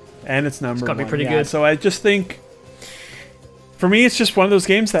 And it's number 1. It's got to be pretty good. So I just think, for me, it's just one of those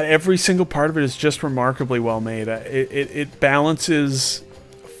games that every single part of it is just remarkably well made. It balances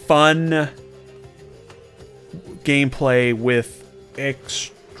fun gameplay with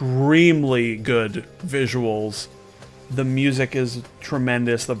extremely good visuals. The music is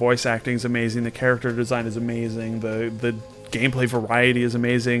tremendous. The voice acting is amazing. The character design is amazing. The gameplay variety is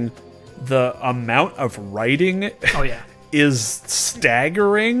amazing. The amount of writing is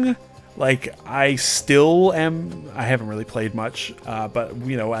staggering. I still am. I haven't really played much, but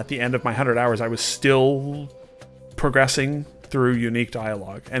at the end of my 100 hours, I was still progressing through unique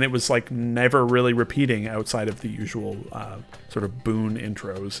dialogue, and it was never really repeating outside of the usual sort of boon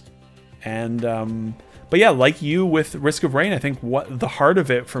intros. And but yeah, like you with Risk of Rain, I think what the heart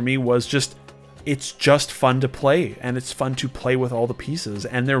of it for me was just, it's just fun to play, and it's fun to play with all the pieces,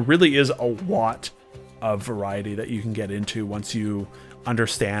 and there really is a lot of variety that you can get into once you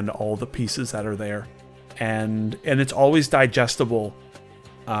understand all the pieces that are there, and it's always digestible.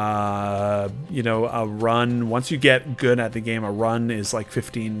 A run, once you get good at the game, a run is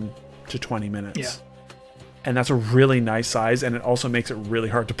 15 to 20 minutes, and that's a really nice size, and it also makes it really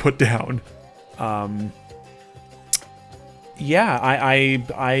hard to put down. I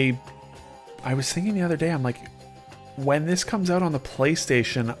was thinking the other day, I'm like, when this comes out on the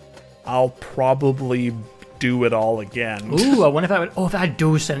PlayStation, I'll probably do it all again. Ooh, I wonder if that would... Oh, if that had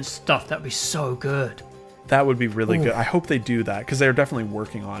DualSense stuff, that'd be so good. That would be really good. I hope they do that, because they're definitely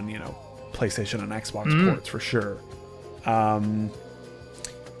working on, PlayStation and Xbox ports for sure. And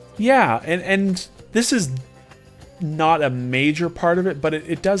this is not a major part of it, but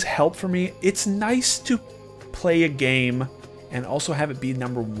it does help for me. It's nice to play a game and also have it be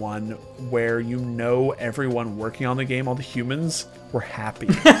number 1 where everyone working on the game, all the humans, were happy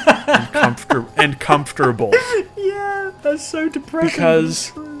and comfortable. Yeah, that's so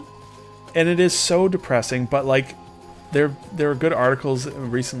depressing. And it is so depressing, but there are good articles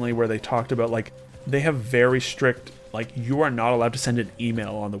recently where they talked about they have very strict like you are not allowed to send an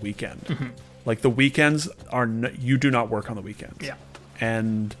email on the weekend. Like the weekends are you do not work on the weekends. Yeah.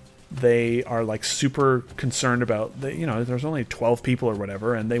 And they are like super concerned about there's only 12 people or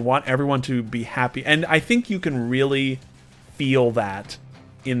whatever, and they want everyone to be happy. And I think you can really feel that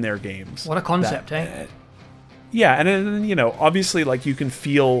in their games. What a concept, eh? Yeah, and obviously, like, you can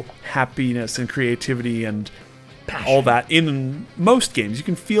feel happiness and creativity and passion. All that in most games. You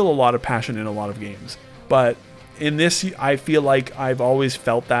can feel a lot of passion in a lot of games. But in this, I feel like I've always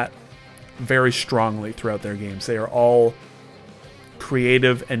felt that very strongly throughout their games. They are all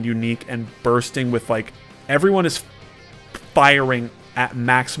creative and unique and bursting with, like, everyone is firing at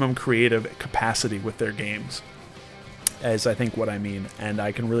maximum creative capacity with their games. Is I think what I mean, and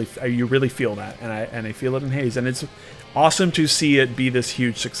I can you really feel that, and I feel it in Hades, and it's awesome to see it be this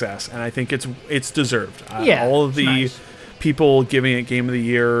huge success, and I think it's deserved. Yeah, all of the people giving it Game of the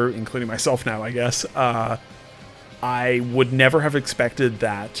Year, including myself now, I guess, I would never have expected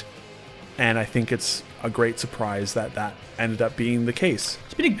that, and I think it's a great surprise that ended up being the case.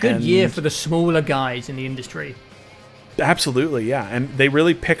 It's been a good year for the smaller guys in the industry. Absolutely, yeah, and they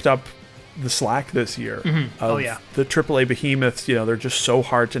really picked up the slack this year. Oh yeah, the AAA behemoths, they're just so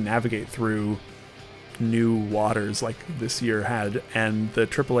hard to navigate through new waters like this year had, and the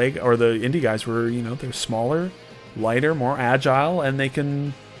AAA or the indie guys were, they're smaller, lighter, more agile, and they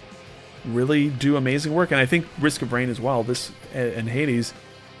can really do amazing work. And I think Risk of Rain as well, this and Hades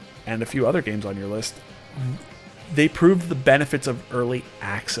and a few other games on your list, they proved the benefits of early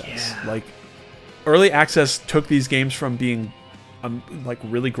access. Yeah. Like, early access took these games from being like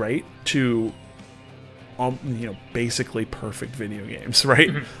really great to basically perfect video games, right?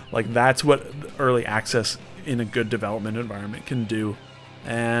 Like, that's what early access in a good development environment can do.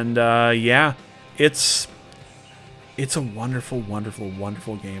 And yeah, it's a wonderful, wonderful,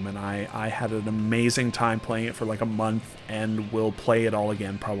 wonderful game, and I had an amazing time playing it for like a month, and will play it all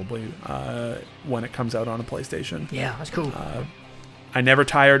again probably when it comes out on a PlayStation. Yeah, that's cool. I never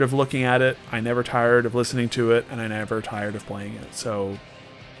tired of looking at it, I never tired of listening to it, and I never tired of playing it. So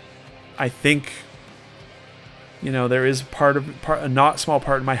I think, there is a not small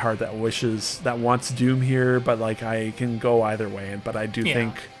part in my heart that wants Doom here, but like I can go either way. But I do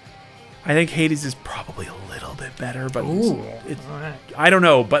think Hades is probably a little bit better, but it's right. I don't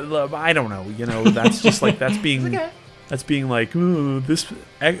know, but I don't know. That's just like that's being. Okay. That's being like, ooh,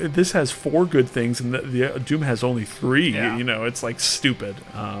 this has 4 good things, and the Doom has only 3. Yeah. It's like stupid.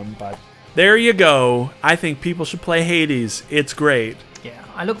 But there you go. I think people should play Hades. It's great. Yeah,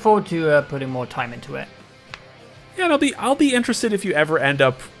 I look forward to putting more time into it. Yeah, and I'll be interested if you ever end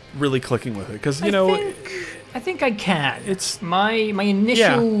up really clicking with it, because I think I can. It's my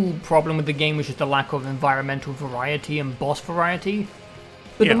initial problem with the game was just the lack of environmental variety and boss variety.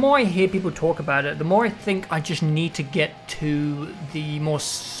 But the more I hear people talk about it, the more I think I just need to get to the more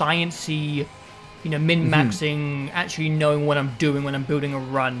sciencey, min-maxing, actually knowing what I'm doing when I'm building a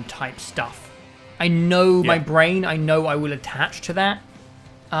run type stuff. I know my brain, I know I will attach to that.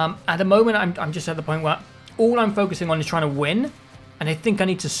 At the moment, I'm just at the point where all I'm focusing on is trying to win, and I think I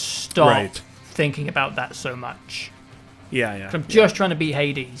need to stop thinking about that so much. Yeah. I'm just trying to beat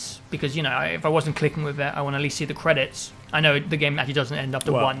Hades, because, if I wasn't clicking with it, I want to at least see the credits. I know the game actually doesn't end up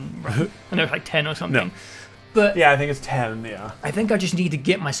to 1, right? I know it's like 10 or something. No. But yeah, I think it's 10, yeah. I think I just need to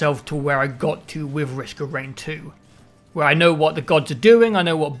get myself to where I got to with Risk of Rain 2. Where I know what the gods are doing, I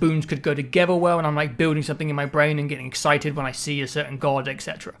know what boons could go together well, and I'm like building something in my brain and getting excited when I see a certain god,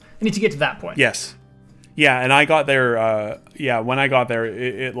 etc. I need to get to that point. Yes. Yeah, and I got there, when I got there,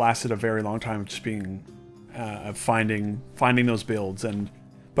 it lasted a very long time, just being, finding those builds,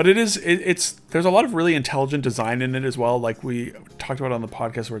 but there's a lot of really intelligent design in it as well, like we talked about on the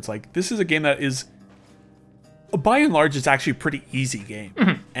podcast, where it's like, this is a game that is, by and large, it's actually a pretty easy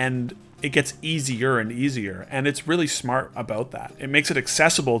game, and it gets easier and easier, and it's really smart about that. It makes it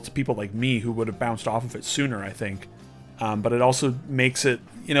accessible to people like me who would have bounced off of it sooner, I think, but it also makes it,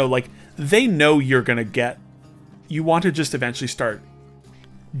 like, they know you want to just eventually start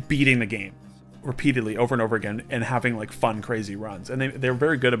beating the game repeatedly over and over again and having like fun, crazy runs, and they're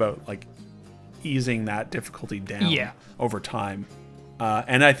very good about like easing that difficulty down over time,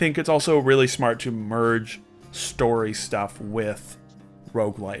 and I think it's also really smart to merge story stuff with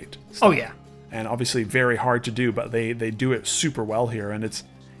roguelite stuff. Oh yeah, and obviously very hard to do, but they do it super well here, and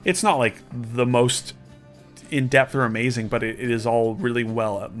it's not like the most in-depth or amazing, but it is all really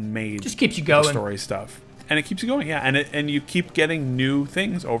well made. Just keeps you going. Story stuff. And it keeps you going, yeah. And you keep getting new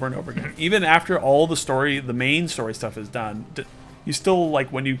things over and over again. Even after all the main story stuff is done, you still, like,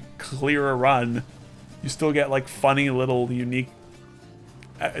 when you clear a run, you still get, like, funny little unique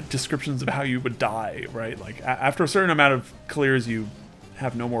descriptions of how you would die, right? Like after a certain amount of clears, you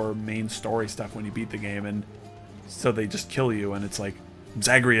have no more main story stuff when you beat the game, and so they just kill you, and it's like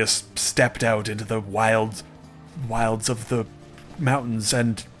Zagreus stepped out into the wilds of the mountains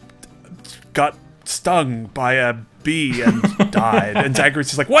and got stung by a bee and died. And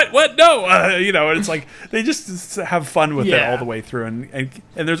Zagreus is like, what? No! You know, and it's like, they just have fun with it all the way through. And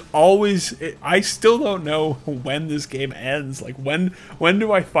there's always, I still don't know when this game ends. Like, when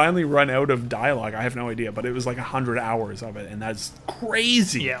do I finally run out of dialogue? I have no idea, but it was like 100 hours of it, and that's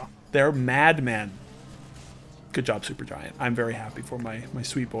crazy. Yeah. They're madmen. Good job, Supergiant. I'm very happy for my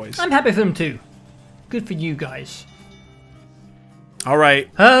sweet boys. I'm happy for them too. Good for you guys. All right.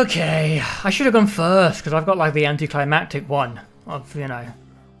 Okay, I should have gone first because I've got like the anticlimactic one of, you know,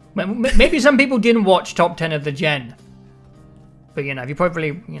 maybe some people didn't watch Top 10 of the Gen, but you know, they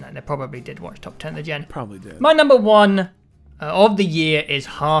probably did watch Top 10 of the Gen. Probably did. My number one of the year is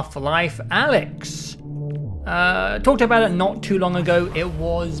Half-Life Alyx. Talked about it not too long ago. It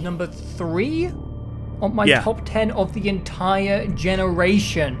was number 3 on my top 10 of the entire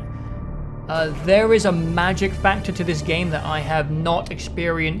generation. There is a magic factor to this game that I have not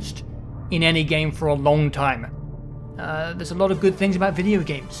experienced in any game for a long time. There's a lot of good things about video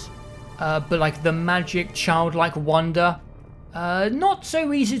games, but like the magic, childlike wonder, not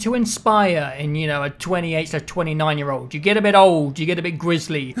so easy to inspire in, you know, a 28 to 29-year-old. You get a bit old, you get a bit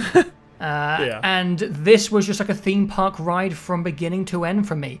grisly. And this was just like a theme park ride from beginning to end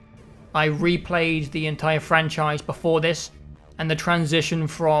for me. I replayed the entire franchise before this, and the transition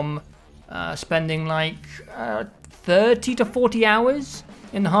from spending like 30 to 40 hours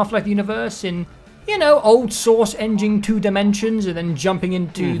in the Half-Life universe in, you know, old Source engine 2 dimensions and then jumping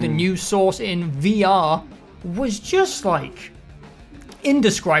into the new Source in VR was just like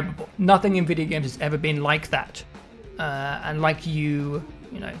indescribable. Nothing in video games has ever been like that. And like you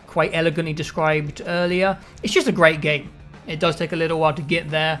know, quite elegantly described earlier, it's just a great game. It does take a little while to get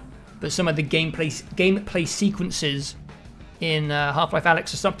there, but some of the gameplay sequences in Half-Life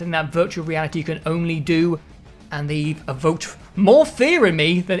Alyx is something that virtual reality can only do, and they've evoked more fear in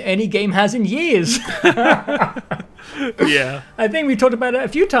me than any game has in years. Yeah. I think we talked about it a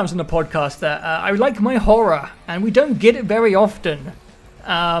few times on the podcast that I like my horror, and we don't get it very often.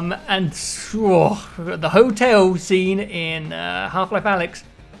 The hotel scene in Half-Life Alyx,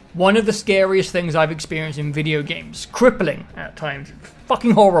 one of the scariest things I've experienced in video games. Crippling at times.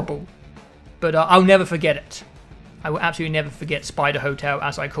 Fucking horrible. But I'll never forget it. I will absolutely never forget Spider Hotel,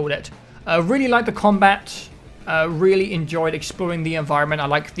 as I called it. Really liked the combat. Really enjoyed exploring the environment. I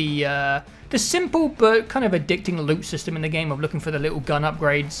like the simple but kind of addicting loot system in the game of looking for the little gun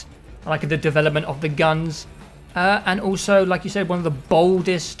upgrades. I like the development of the guns. And also, like you said, one of the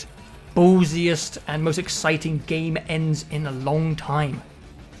boldest, ballsiest, and most exciting game ends in a long time.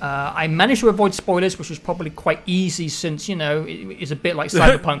 I managed to avoid spoilers, which was probably quite easy since, you know, it's a bit like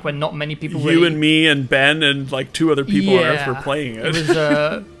Cyberpunk when not many people You and me and Ben and like 2 other people on Earth were playing it. It was,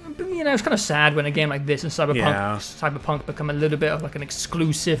 you know, it's kind of sad when a game like this and Cyberpunk become a little bit of like an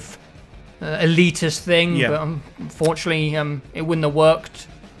exclusive, elitist thing. Yeah. But unfortunately, it wouldn't have worked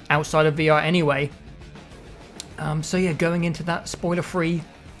outside of VR anyway. So yeah, going into that spoiler-free,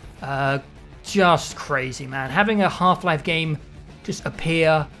 just crazy, man. Having a Half-Life game just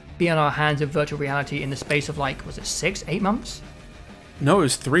appear, be on our hands in virtual reality in the space of like, was it 6, 8 months? No, it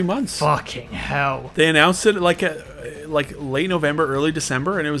was 3 months. Fucking hell. They announced it like late November, early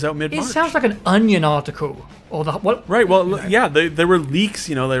December, and it was out mid-March. It sounds like an Onion article. Or the what? Right, well, you know. Yeah, there were leaks,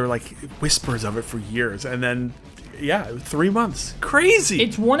 you know, they were like whispers of it for years, and then, yeah, 3 months. Crazy!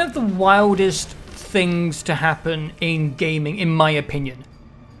 It's one of the wildest things to happen in gaming, in my opinion.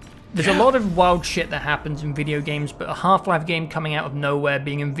 There's a lot of wild shit that happens in video games, but a Half-Life game coming out of nowhere,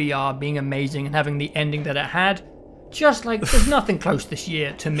 being in VR, being amazing, and having the ending that it had, just like, there's nothing close this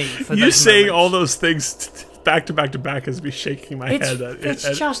year to me for you saying moments. All those things back to back to back has me shaking my head.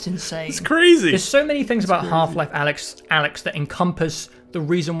 It's just insane. It's crazy. There's so many things about Half-Life Alyx that encompass the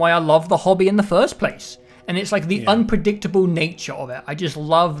reason why I love the hobby in the first place. And it's like the unpredictable nature of it. I just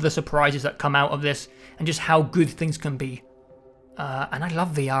love the surprises that come out of this and just how good things can be. And I love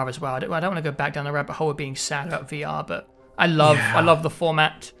VR as well. I don't want to go back down the rabbit hole of being sad about VR, but I love the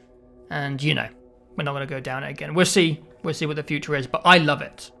format. And, you know, we're not going to go down it again. We'll see what the future is, but I love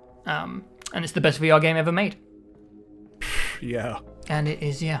it. And it's the best VR game ever made. Yeah. And it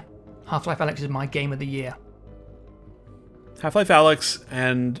is, Half-Life Alyx is my game of the year. Half-Life Alyx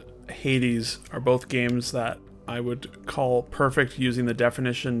and Hades are both games that I would call perfect using the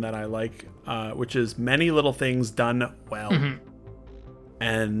definition that I like, which is many little things done well.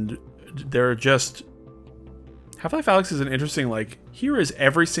 And they're just... Half-Life Alyx is an interesting, like, here is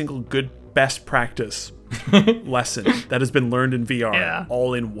every single good best practice lesson that has been learned in VR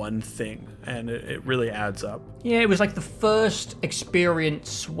all in one thing, and it really adds up. Yeah, it was like the first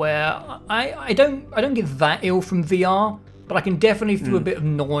experience where I don't get that ill from VR, but I can definitely feel a bit of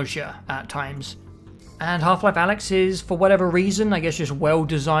nausea at times. And Half-Life Alyx is, for whatever reason, I guess just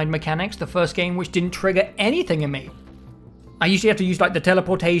well-designed mechanics, the first game which didn't trigger anything in me. I usually have to use like the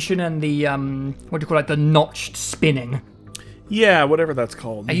teleportation and the, what do you call it, the notched spinning. Yeah, whatever that's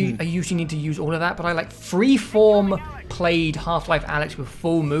called. I usually need to use all of that, but I like freeform played Half-Life Alyx with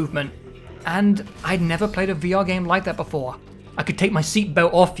full movement, and I'd never played a VR game like that before. I could take my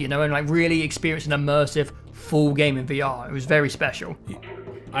seatbelt off, you know, and like really experience an immersive full game in VR. It was very special.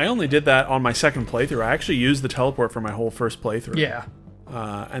 I only did that on my second playthrough. I actually used the teleport for my whole first playthrough. Yeah.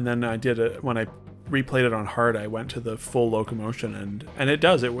 And then I did it when I replayed it on hard. I went to the full locomotion, and it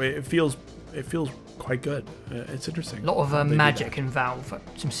does. It feels quite good. It's interesting. A lot of magic in Valve.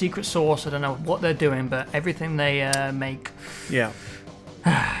 Some secret sauce. I don't know what they're doing, but everything they make, yeah,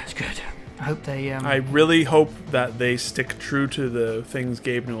 it's good. I hope they. I really hope that they stick true to the things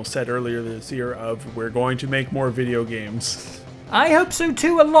Gabe Newell said earlier this year of we're going to make more video games. I hope so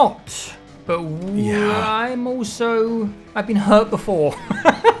too, a lot. But I've been hurt before.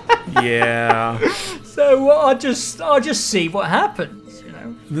 Yeah. So I'll just see what happens, you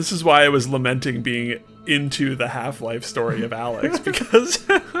know. This is why I was lamenting being into the Half-Life story of Alyx, because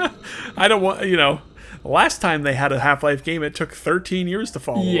I don't want, you know, last time they had a Half-Life game, it took 13 years to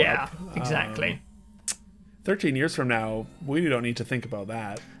follow up. Yeah, exactly. 13 years from now, we don't need to think about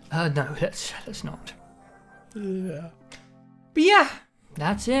that. No, let's not. Yeah. But yeah,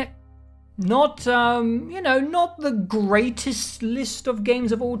 that's it. Not, you know, not the greatest list of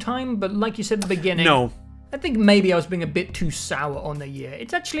games of all time, but like you said at the beginning, no. I think maybe I was being a bit too sour on the year.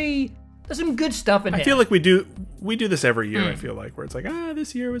 It's actually, there's some good stuff in here. I feel like we do this every year, I feel like, where it's like,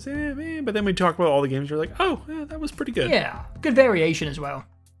 this year was but then we talk about all the games, you're like, oh, yeah, that was pretty good. Yeah, good variation as well.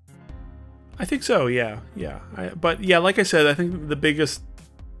 I think so, yeah. But yeah, like I said, I think the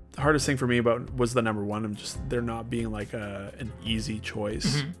hardest thing for me was the number one. There not being like an easy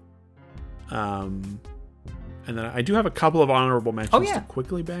choice. And then I do have a couple of honorable mentions to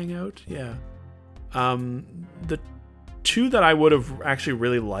quickly bang out. Yeah. The two that I would have actually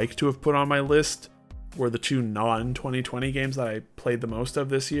really liked to have put on my list were the two non-2020 games that I played the most of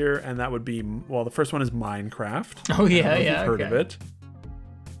this year, and that would be, well, the first one is Minecraft. Oh yeah, you've heard of it.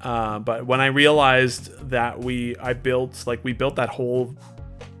 But when I realized that we built that whole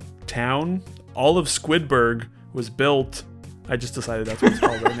town, all of Squidburg was built. I just decided that's what it's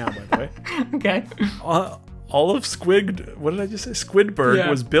called right now, by the way. Okay. All of what did I just say? Squidburg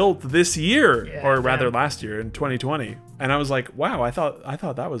was built this year, or rather last year in 2020. And I was like, wow, I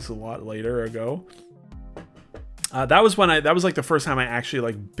thought that was a lot later ago. That was like the first time I actually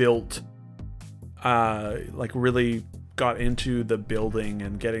like built, like really got into the building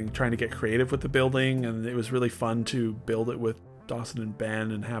and trying to get creative with the building, and it was really fun to build it with Dawson and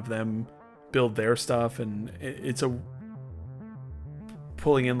Ben and have them build their stuff, and it's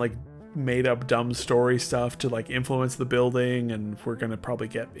pulling in like made up dumb story stuff to like influence the building, and we're gonna probably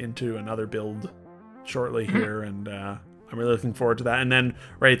get into another build shortly here, and I'm really looking forward to that. And then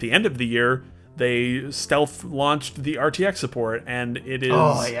right at the end of the year, they stealth launched the RTX support, and it is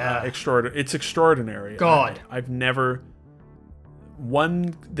it's extraordinary. God,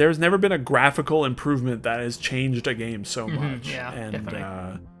 there's never been a graphical improvement that has changed a game so much. Yeah, and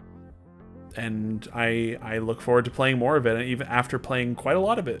definitely. And I look forward to playing more of it, and even after playing quite a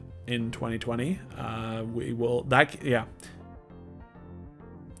lot of it in 2020,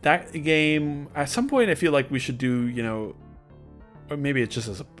 that game at some point I feel like we should do, you know, or maybe it's just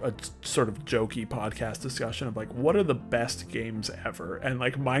a sort of jokey podcast discussion of like, what are the best games ever, and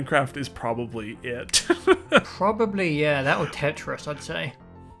like Minecraft is probably it. Probably, yeah, that or Tetris, I'd say.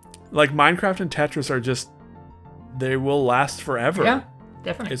 Like Minecraft and Tetris are just, they will last forever. Yeah,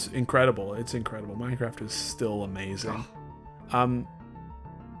 definitely. It's incredible. Minecraft is still amazing.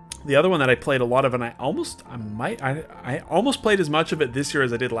 The other one that I played a lot of, and I almost played as much of it this year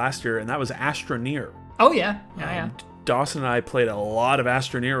as I did last year, and that was Astroneer. Oh yeah. Yeah. Dawson and I played a lot of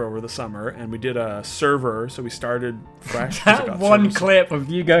Astroneer over the summer, and we did a server, so we started fresh. That one clip of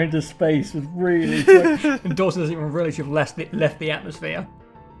you going to space was really quick. And Dawson doesn't even realize you've left the atmosphere.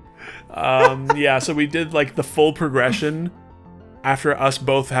 Yeah, so we did like the full progression after us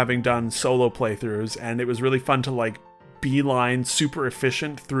both having done solo playthroughs, and it was really fun to like beeline super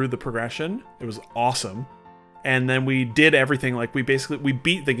efficient through the progression. It was awesome. And then we did everything, like we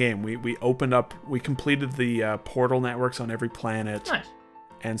beat the game. We opened up, we completed the portal networks on every planet. Nice.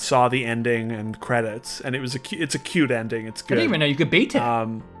 and saw the ending and credits, and it's a cute ending. It's good. I didn't even know you could beat it.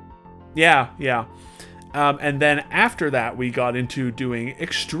 Yeah. And then after that, we got into doing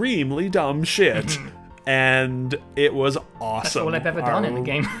extremely dumb shit, and it was awesome. That's all I've ever done in the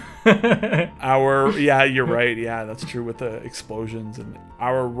game. Yeah, you're right. Yeah, that's true with the explosions and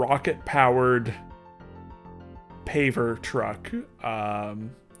our rocket-powered paver truck.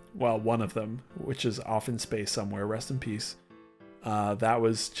 Well, one of them, which is off in space somewhere. Rest in peace. That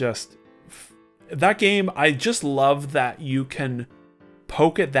was just that game. I just love that you can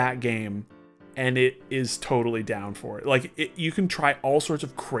poke at that game and it is totally down for it. Like you can try all sorts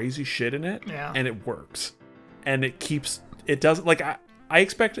of crazy shit in it, and it works, and it doesn't like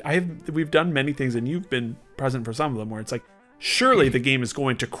we've done many things, and you've been present for some of them where it's like, surely the game is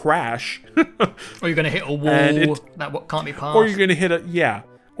going to crash, or you're going to hit a wall that can't be passed, or you're going to hit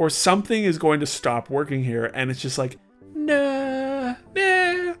or something is going to stop working here, and it's just like, nah,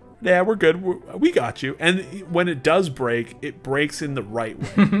 we're good. We got you. And when it does break, it breaks in the right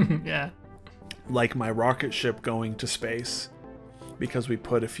way. Yeah. Like my rocket ship going to space because we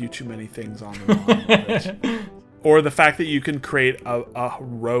put a few too many things on the bottom of it. Or the fact that you can create a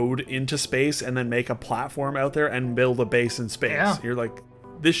road into space and then make a platform out there and build a base in space. Yeah. You're like,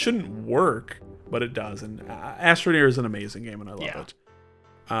 this shouldn't work, but it does. And Astroneer is an amazing game, and I love it.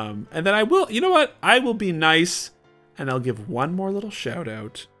 And then you know what? I will be nice, and I'll give one more little shout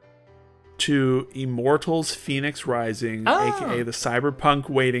out to Immortals Phoenix Rising, aka the Cyberpunk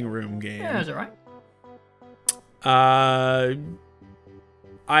Waiting Room game. Yeah, that's all right.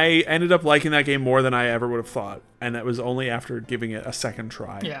 I ended up liking that game more than I ever would have thought, and that was only after giving it a second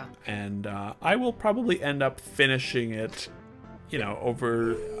try. Yeah. And I will probably end up finishing it,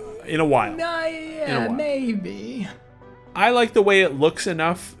 over in a while. Yeah, maybe. I like the way it looks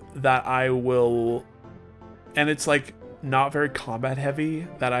enough that I will, and it's like not very combat heavy,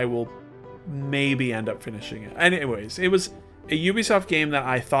 that I will maybe end up finishing it. Anyways, it was a Ubisoft game that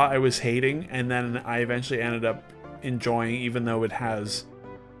I thought I was hating, and then I eventually ended up enjoying, even though it has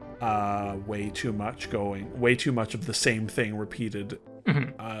way too much of the same thing repeated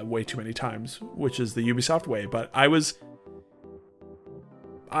way too many times, which is the Ubisoft way. But I was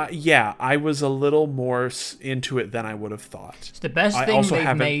I was a little more into it than I would have thought. It's the best thing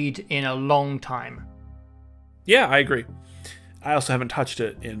they've made in a long time. Yeah, I agree. I also haven't touched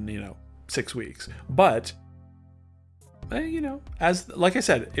it in 6 weeks, but as like I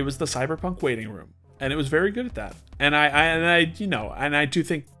said, it was the Cyberpunk Waiting Room, and it was very good at that. And I do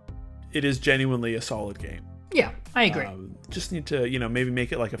think it is genuinely a solid game. Yeah, I agree. Just need to maybe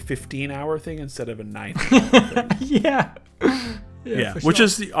make it like a 15-hour thing instead of a 9-hour thing. Yeah. Yeah, which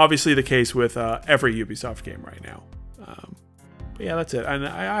is obviously the case with every Ubisoft game right now. But yeah, that's it. And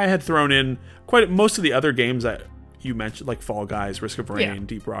I had thrown in most of the other games that you mentioned, like Fall Guys, Risk of Rain,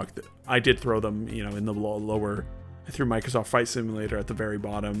 Deep Rock. I did throw them, in the lower. I threw Microsoft Flight Simulator at the very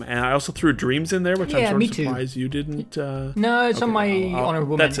bottom, and I also threw Dreams in there, which I'm sort of surprised you didn't. No, it's on my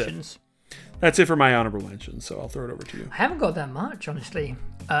honorable mentions. That's it for my honorable mentions. So I'll throw it over to you. I haven't got that much, honestly.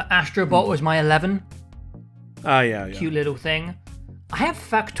 Astrobot was my 11. Yeah. Cute little thing. I have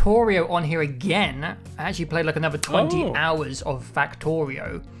Factorio on here again. I actually played like another 20 hours of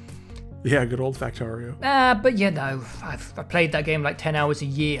Factorio. Yeah, good old Factorio. But I've played that game like 10 hours a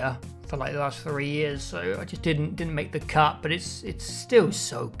year for like the last 3 years, so I just didn't make the cut. But it's still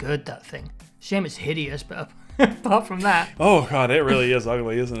so good, that thing. Shame it's hideous, but apart from that, oh god, it really is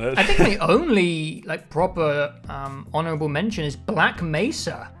ugly, isn't it? I think the only like proper honorable mention is Black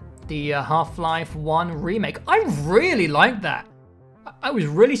Mesa, the Half-Life 1 remake. I really like that. I was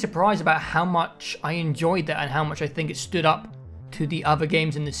really surprised about how much I enjoyed that and how much I think it stood up to the other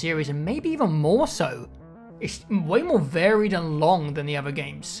games in the series, and maybe even more so. It's way more varied and long than the other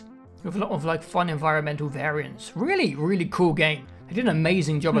games, with a lot of like fun environmental variants. Really, really cool game. They did an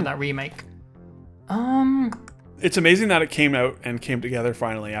amazing job of that remake. It's amazing that it came out and came together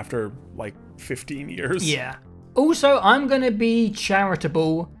finally after like 15 years. Yeah. Also, I'm gonna be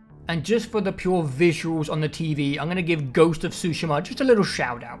charitable, and just for the pure visuals on the TV, I'm gonna give Ghost of Tsushima just a little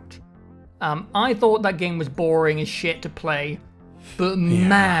shout out. I thought that game was boring as shit to play, but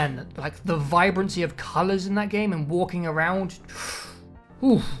man, like the vibrancy of colors in that game and walking around,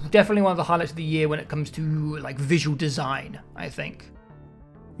 definitely one of the highlights of the year when it comes to like visual design, I think.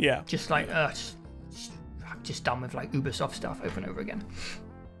 Yeah. Just like, I'm just done with like Ubisoft stuff over and over again.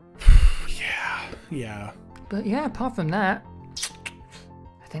 Yeah. But yeah, apart from that,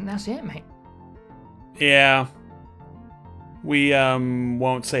 I think that's it, mate. Yeah. We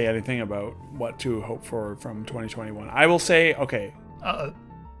won't say anything about what to hope for from 2021. I will say, okay. Uh-oh.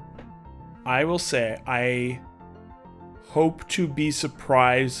 I will say hope to be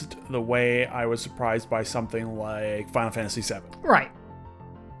surprised the way I was surprised by something like Final Fantasy VII. Right.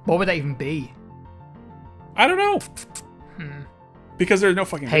 What would that even be? I don't know. Because there's no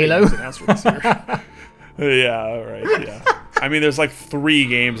fucking Halo games announced for this year. Yeah, right. Yeah. I mean, there's like 3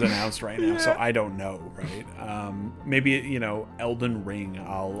 games announced right now, so I don't know, right? Maybe, you know, Elden Ring,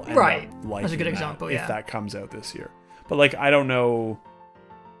 I'll end up liking That's a good example, if that comes out this year. But like, I don't know.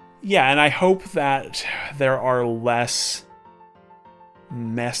 Yeah, and I hope that there are less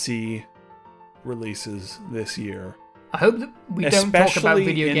messy releases this year. I hope that we don't talk about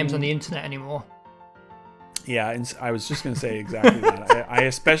video games on the internet anymore. Yeah, and I was just going to say exactly that. I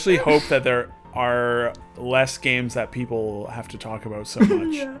especially hope that there are less games that people have to talk about so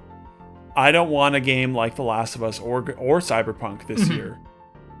much. Yeah. I don't want a game like The Last of Us or Cyberpunk this year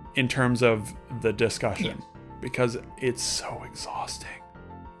in terms of the discussion because it's so exhausting.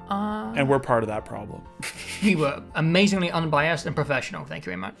 And we're part of that problem. We were amazingly unbiased and professional. Thank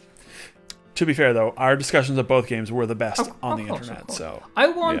you very much. To be fair, though, our discussions of both games were the best on the internet. So I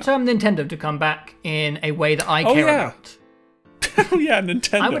want Nintendo to come back in a way that I care about. Oh yeah,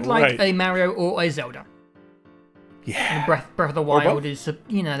 Nintendo. I would like a Mario or a Zelda. Yeah. Breath of the Wild is,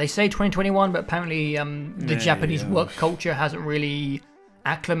 you know, they say 2021, but apparently the Japanese work culture hasn't really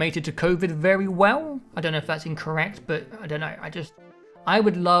acclimated to COVID very well. I don't know if that's incorrect, but I don't know. I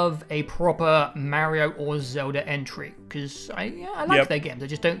would love a proper Mario or Zelda entry because I like their games. I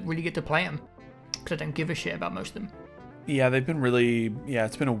just don't really get to play them because I don't give a shit about most of them. Yeah, they've been really... Yeah,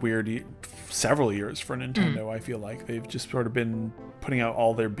 it's been a weird several years for Nintendo, I feel like. They've just sort of been putting out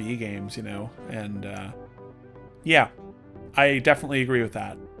all their B games, you know? And, yeah, I definitely agree with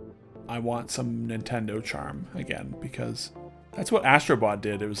that. I want some Nintendo charm again because that's what Astro Bot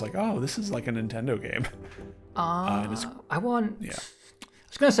did. It was like, oh, this is like a Nintendo game. I want... Yeah.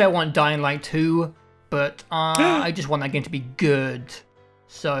 I was going to say I want Dying Light 2, but I just want that game to be good.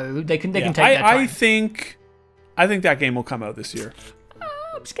 So they can take their time. I think that game will come out this year.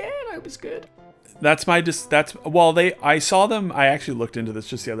 I'm scared. I hope it's good. I saw them. I actually looked into this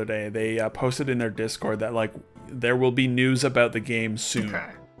just the other day. They posted in their Discord that like there will be news about the game soon. Okay.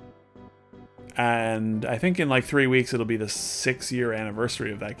 And I think in like 3 weeks it'll be the 6-year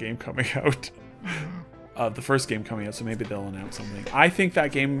anniversary of that game coming out. Of the first game coming out, so maybe they'll announce something. I think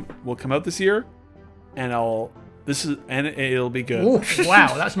that game will come out this year, and it'll be good. Ooh,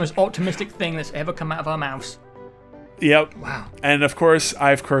 wow, that's the most optimistic thing that's ever come out of our mouths. Yep. Wow. And of course,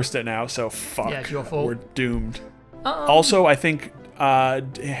 I've cursed it now, so fuck. Yeah, it's your fault. We're doomed. Also, I think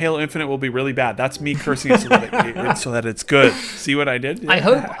Halo Infinite will be really bad. That's me cursing it so that it's good. See what I did? Yeah. I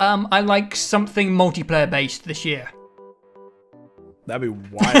hope I like something multiplayer based this year. That'd be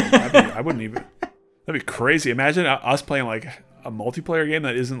wild. I wouldn't even. That'd be crazy. Imagine us playing like a multiplayer game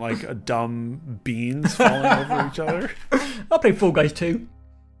that isn't like a dumb beans falling over each other. I'll play Fall Guys 2.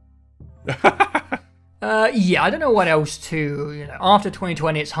 Yeah, I don't know what else to, you know, after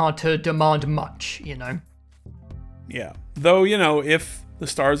 2020 it's hard to demand much, you know. Yeah. Though, you know, if the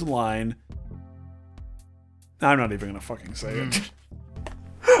stars align, I'm not even going to fucking say it.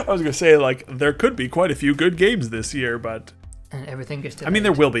 I was going to say like there could be quite a few good games this year, but and everything gets delayed. I mean,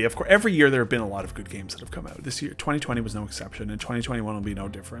 there will be. Of course, every year there have been a lot of good games that have come out. This year, 2020 was no exception, and 2021 will be no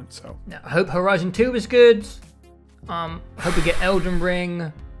different. So, now, I hope Horizon 2 is good. I hope we get Elden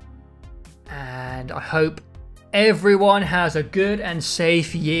Ring, and I hope everyone has a good and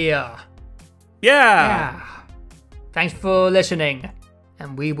safe year. Yeah. Thanks for listening,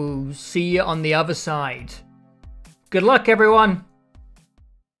 and we will see you on the other side. Good luck, everyone.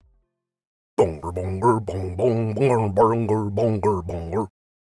 Bonger, bonger, bong, bong, bonger, bonger, bonger, bonger.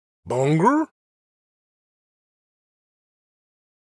 Bonger?